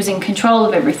 and she was in control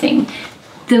of everything.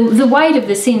 The weight of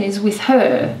the sin is with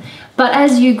her. But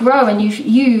as you grow and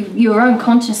your own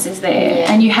conscience is there,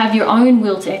 and you have your own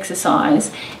will to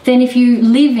exercise, then if you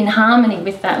live in harmony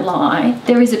with that lie,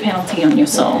 there is a penalty on your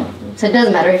soul. So it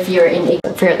doesn't matter if you're in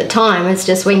fear at the time. It's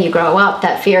just when you grow up,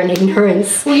 that fear and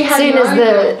ignorance. Well, you have soon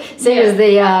as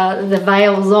the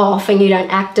veil's off and you don't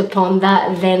act upon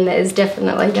that, then there's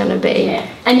definitely going to be.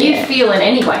 And you feel it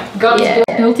anyway. God's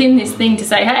built in this thing to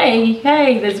say,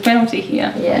 hey, there's a penalty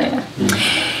here.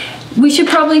 We should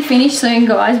probably finish soon,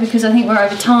 guys, because I think we're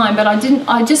over time. But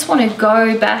I just want to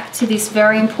go back to this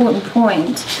very important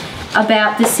point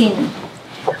about the sin.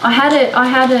 I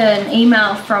had an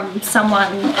email from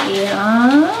someone here,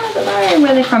 I don't know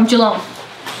where they're from, Geelong.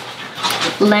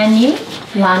 Lani,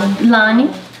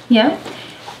 yeah.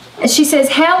 She says,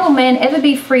 how will man ever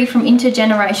be free from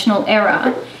intergenerational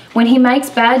error when he makes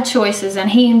bad choices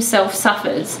and he himself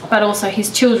suffers, but also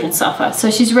his children suffer? So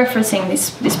she's referencing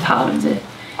this part of the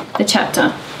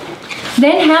chapter.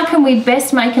 Then how can we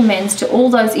best make amends to all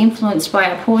those influenced by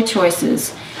our poor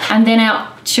choices and then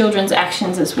our children's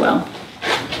actions as well?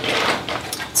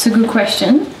 It's a good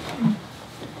question.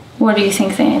 What do you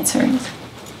think the answer is?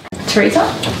 Teresa?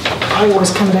 I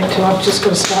always come back to, I've just got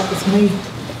to start with me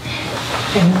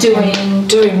and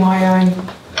doing my own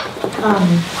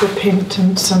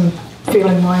repentance and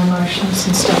feeling my emotions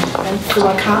and stuff, because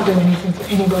I can't do anything for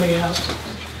anybody else.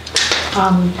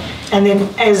 And then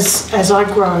as I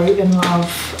grow in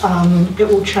love, it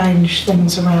will change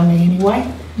things around me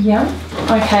anyway. Yeah,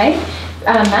 okay.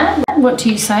 Matt, what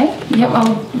do you say? Yep,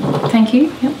 thank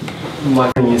you. Yep. My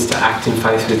thing is to act in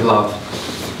faith with love,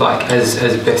 like as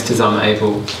best as I'm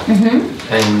able,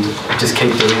 and just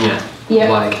keep doing it.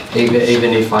 Yeah. Like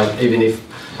even if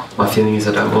my feeling is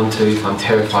I don't want to, if I'm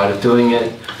terrified of doing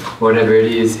it, whatever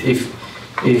it is,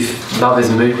 if love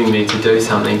is moving me to do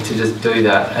something, to just do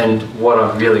that. And what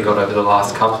I've really got over the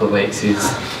last couple of weeks is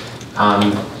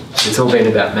it's all been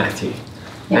about Matthew,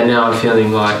 and now I'm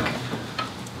feeling like,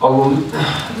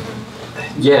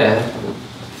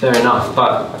 fair enough,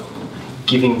 but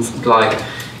giving like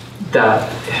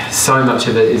that, so much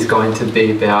of it is going to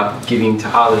be about giving to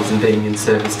others and being in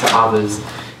service to others,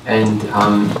 and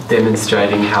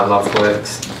demonstrating how love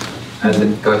works as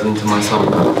it goes into my soul.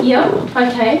 Yep,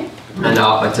 okay. And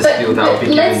I just feel that will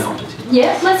be given the opportunity.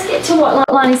 Yeah, let's get to what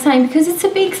Lani's saying, because it's a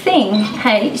big thing.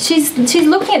 Hey, she's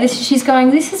looking at this, she's going,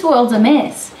 this world's a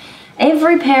mess.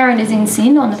 Every parent is in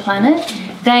sin on the planet.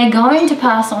 They're going to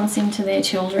pass on sin to their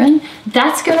children.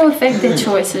 That's going to affect their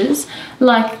choices.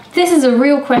 Like, this is a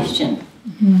real question,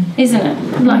 isn't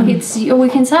it? Like, we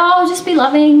can say, oh, just be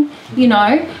loving, you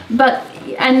know, but,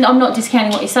 and I'm not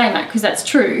discounting what you say, Matt, because that's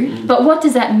true, but what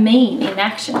does that mean in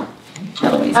action,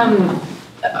 Eloise?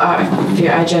 I think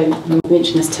AJ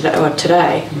mentioned this today,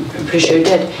 I'm pretty sure he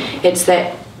did. It's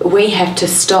that we have to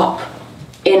stop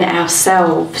in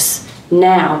ourselves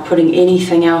now putting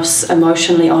anything else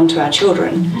emotionally onto our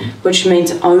children, which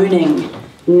means owning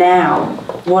now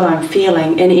what I'm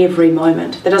feeling in every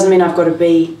moment. That doesn't mean I've got to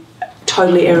be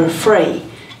totally error-free.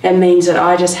 It means that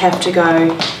I just have to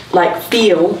go, like,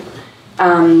 feel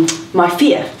my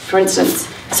fear, for instance,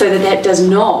 so that does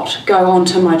not go on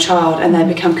to my child and they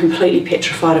become completely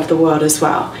petrified of the world as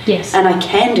well. Yes. And I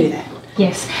can do that.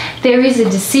 Yes. There is a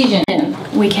decision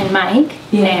we can make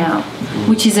now,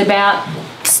 which is about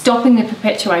stopping the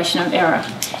perpetuation of error.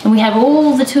 And we have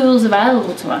all the tools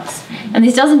available to us. And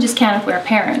this doesn't just count if we're a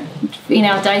parent. In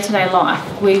our day-to-day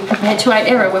life, we perpetuate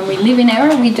error. When we live in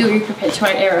error, we do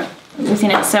perpetuate error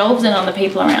within ourselves and on the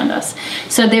people around us.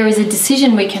 So there is a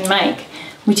decision we can make,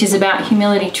 which is about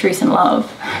humility, truth and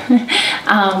love,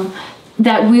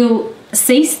 that will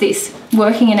cease this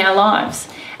working in our lives.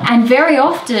 And very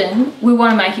often we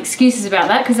want to make excuses about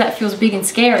that because that feels big and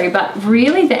scary, but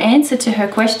really the answer to her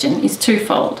question is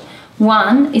twofold.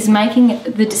 One is making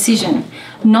the decision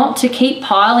not to keep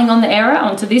piling on the error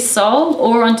onto this soul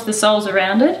or onto the souls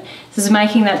around it. This is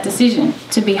making that decision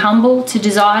to be humble, to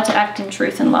desire to act in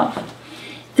truth and love.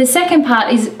 The second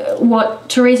part is what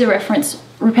Teresa referenced,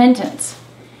 repentance.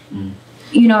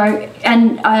 You know,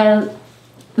 and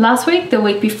last week, the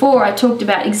week before, I talked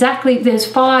about exactly, there's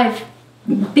 5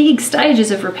 big stages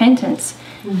of repentance.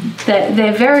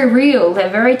 They're very real, they're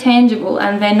very tangible,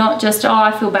 and they're not just, oh,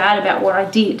 I feel bad about what I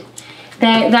did.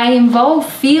 They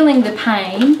involve feeling the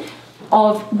pain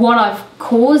of what I've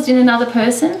caused in another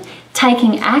person,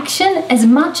 taking action, as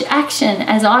much action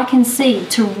as I can see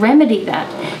to remedy that.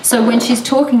 So when she's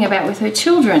talking about with her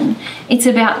children, it's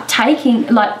about taking,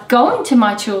 like going to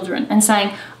my children and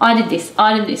saying, I did this,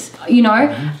 you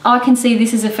know, I can see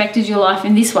this has affected your life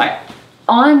in this way.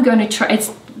 I'm going to try,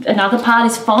 another part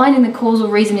is finding the causal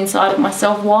reason inside of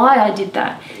myself why I did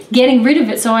that, getting rid of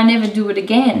it so I never do it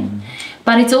again.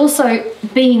 But it's also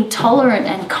being tolerant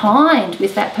and kind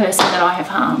with that person that I have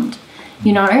harmed,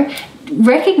 you know,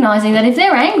 recognizing that if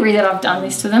they're angry that I've done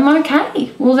this to them,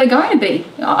 okay, well, they're going to be.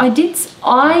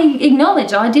 I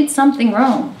acknowledge I did something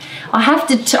wrong.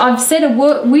 I've set a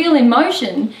wheel in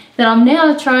motion that I'm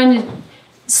now trying to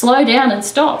slow down and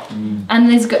stop.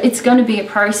 And it's going to be a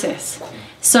process.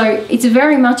 So it's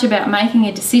very much about making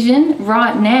a decision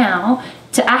right now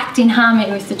to act in harmony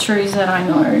with the truths that I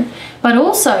know, but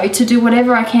also to do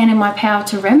whatever I can in my power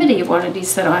to remedy what it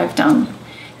is that I have done.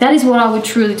 That is what I would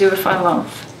truly do if I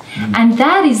love. And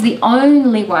that is the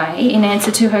only way, in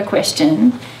answer to her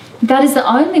question, that is the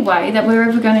only way that we're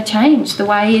ever going to change the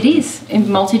way it is in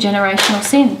multi-generational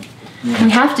sin.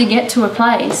 We have to get to a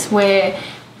place where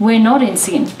we're not in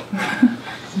sin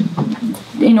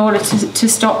in order to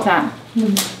stop that.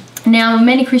 Now,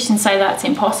 many Christians say that's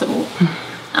impossible.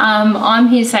 I'm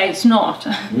here to say it's not.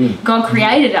 God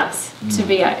created us to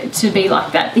be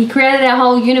like that. He created our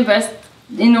whole universe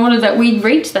in order that we'd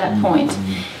reach that point.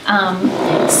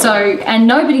 And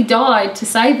nobody died to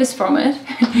save us from it.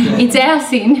 It's our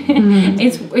sin.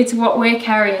 It's what we're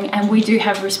carrying, and we do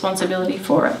have responsibility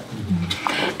for it.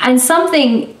 And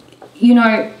something, you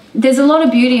know, there's a lot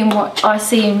of beauty in what I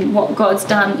see in what God's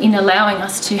done in allowing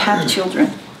us to have children,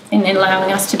 in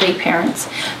allowing us to be parents,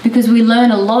 because we learn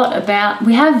a lot about,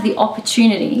 we have the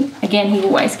opportunity, again, he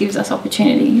always gives us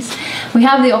opportunities, we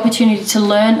have the opportunity to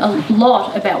learn a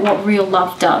lot about what real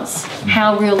love does,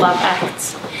 how real love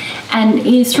acts. And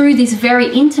through this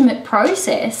very intimate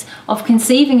process of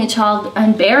conceiving a child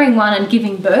and bearing one and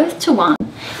giving birth to one,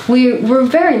 we're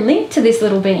very linked to this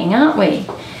little being, aren't we?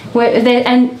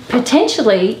 And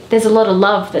potentially there's a lot of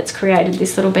love that's created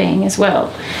this little being as well.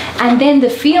 And then the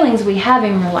feelings we have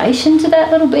in relation to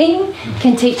that little being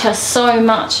can teach us so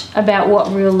much about what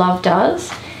real love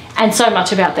does and so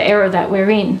much about the error that we're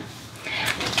in.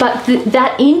 But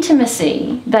that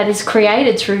intimacy that is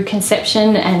created through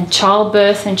conception and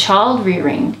childbirth and child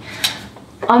rearing,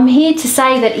 I'm here to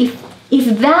say that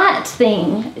if that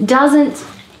thing doesn't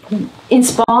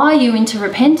inspire you into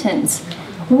repentance,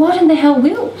 what in the hell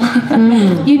will?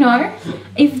 You know,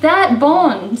 if that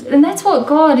bond, and that's what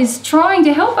God is trying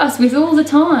to help us with all the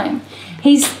time.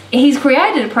 He's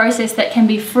created a process that can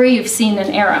be free of sin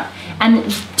and error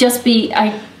and just be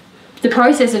the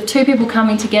process of 2 people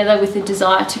coming together with a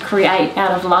desire to create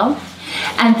out of love.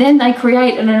 And then they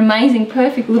create an amazing,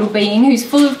 perfect little being who's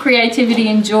full of creativity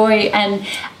and joy and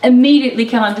immediately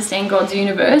can understand God's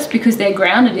universe because they're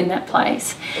grounded in that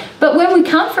place. But when we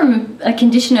come from a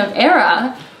condition of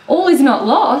error, all is not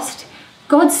lost.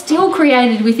 God still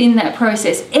created within that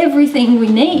process everything we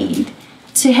need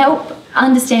to help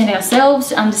understand ourselves,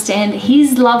 to understand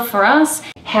His love for us,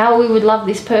 how we would love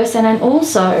this person, and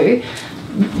also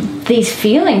these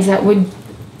feelings that would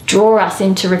draw us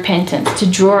into repentance, to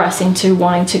draw us into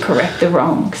wanting to correct the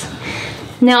wrongs.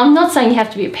 Now, I'm not saying you have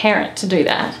to be a parent to do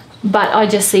that, but I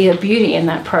just see a beauty in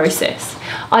that process.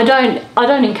 I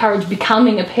don't encourage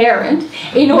becoming a parent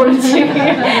in order to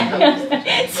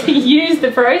use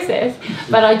the process,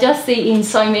 but I just see in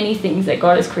so many things that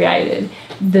God has created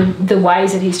the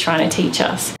ways that He's trying to teach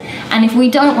us. And if we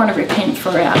don't want to repent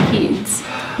for our kids,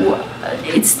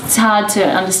 it's hard to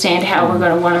understand how we're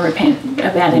going to want to repent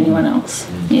about anyone else.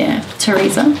 Yeah,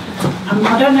 Teresa?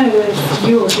 I don't know if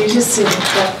you or you just said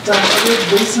that I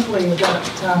read recently that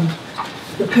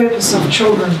the purpose of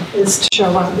children is to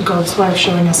show God's way of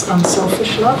showing us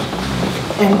unselfish love.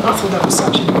 And I thought that was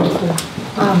such a beautiful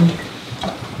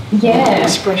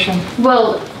expression.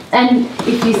 Well, and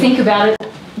if you think about it,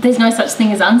 there's no such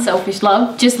thing as unselfish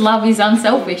love, just love is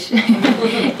unselfish.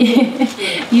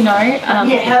 You know? How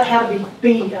to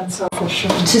be unselfish.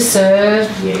 To serve,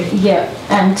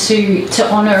 and to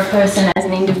honour a person as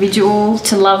an individual,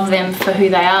 to love them for who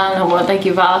they are and what they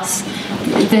give us.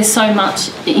 There's so much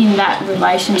in that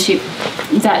relationship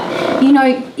that, you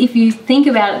know, if you think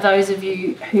about it, those of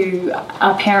you who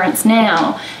are parents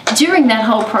now, during that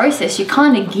whole process, you're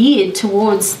kind of geared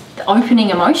towards opening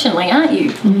emotionally, aren't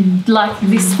you? Like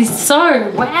this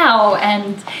so wow,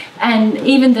 and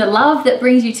even the love that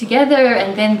brings you together,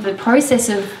 and then the process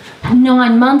of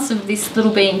 9 months of this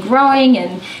little being growing,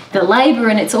 and the labour,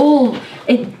 and it all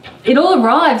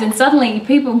arrives, and suddenly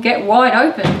people get wide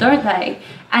open, don't they?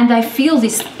 And they feel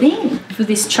this thing for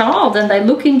this child, and they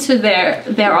look into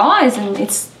their eyes, and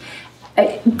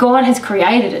God has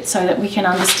created it so that we can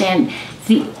understand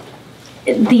the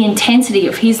intensity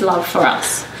of His love for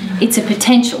us. It's a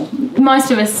potential. Most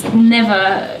of us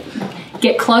never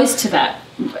get close to that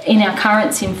in our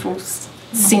current sin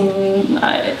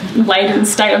laden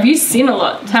state. I've used sin a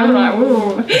lot, haven't I?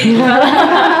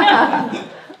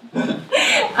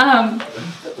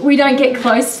 We don't get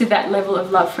close to that level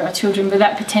of love for our children, but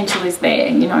that potential is there,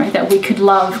 you know, that we could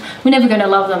love. We're never going to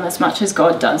love them as much as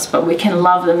God does, but we can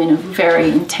love them in a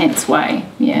very intense way.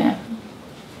 Yeah.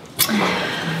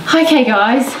 Okay,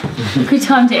 guys. Good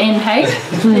time to end, hey?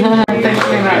 Thanks very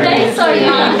much. Thanks so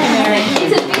much.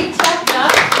 It's a big chapter.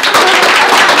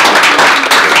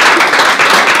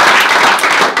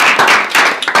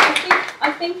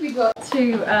 I think we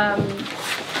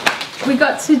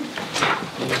got to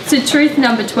truth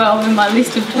number 12 in my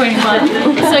list of 21.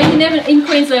 So in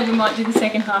Queensland we might do the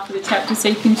second half of the chapter, so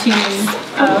you can tune in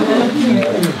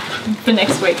for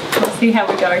next week. We'll see how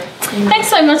we go. Thanks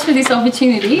so much for this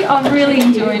opportunity. I've really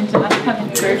enjoyed having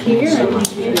a go here.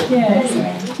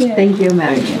 Thank you,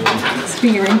 Mary. Thanks for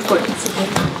your input.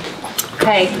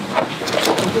 Okay.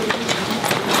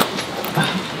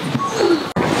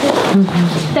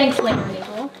 Thanks, Larry.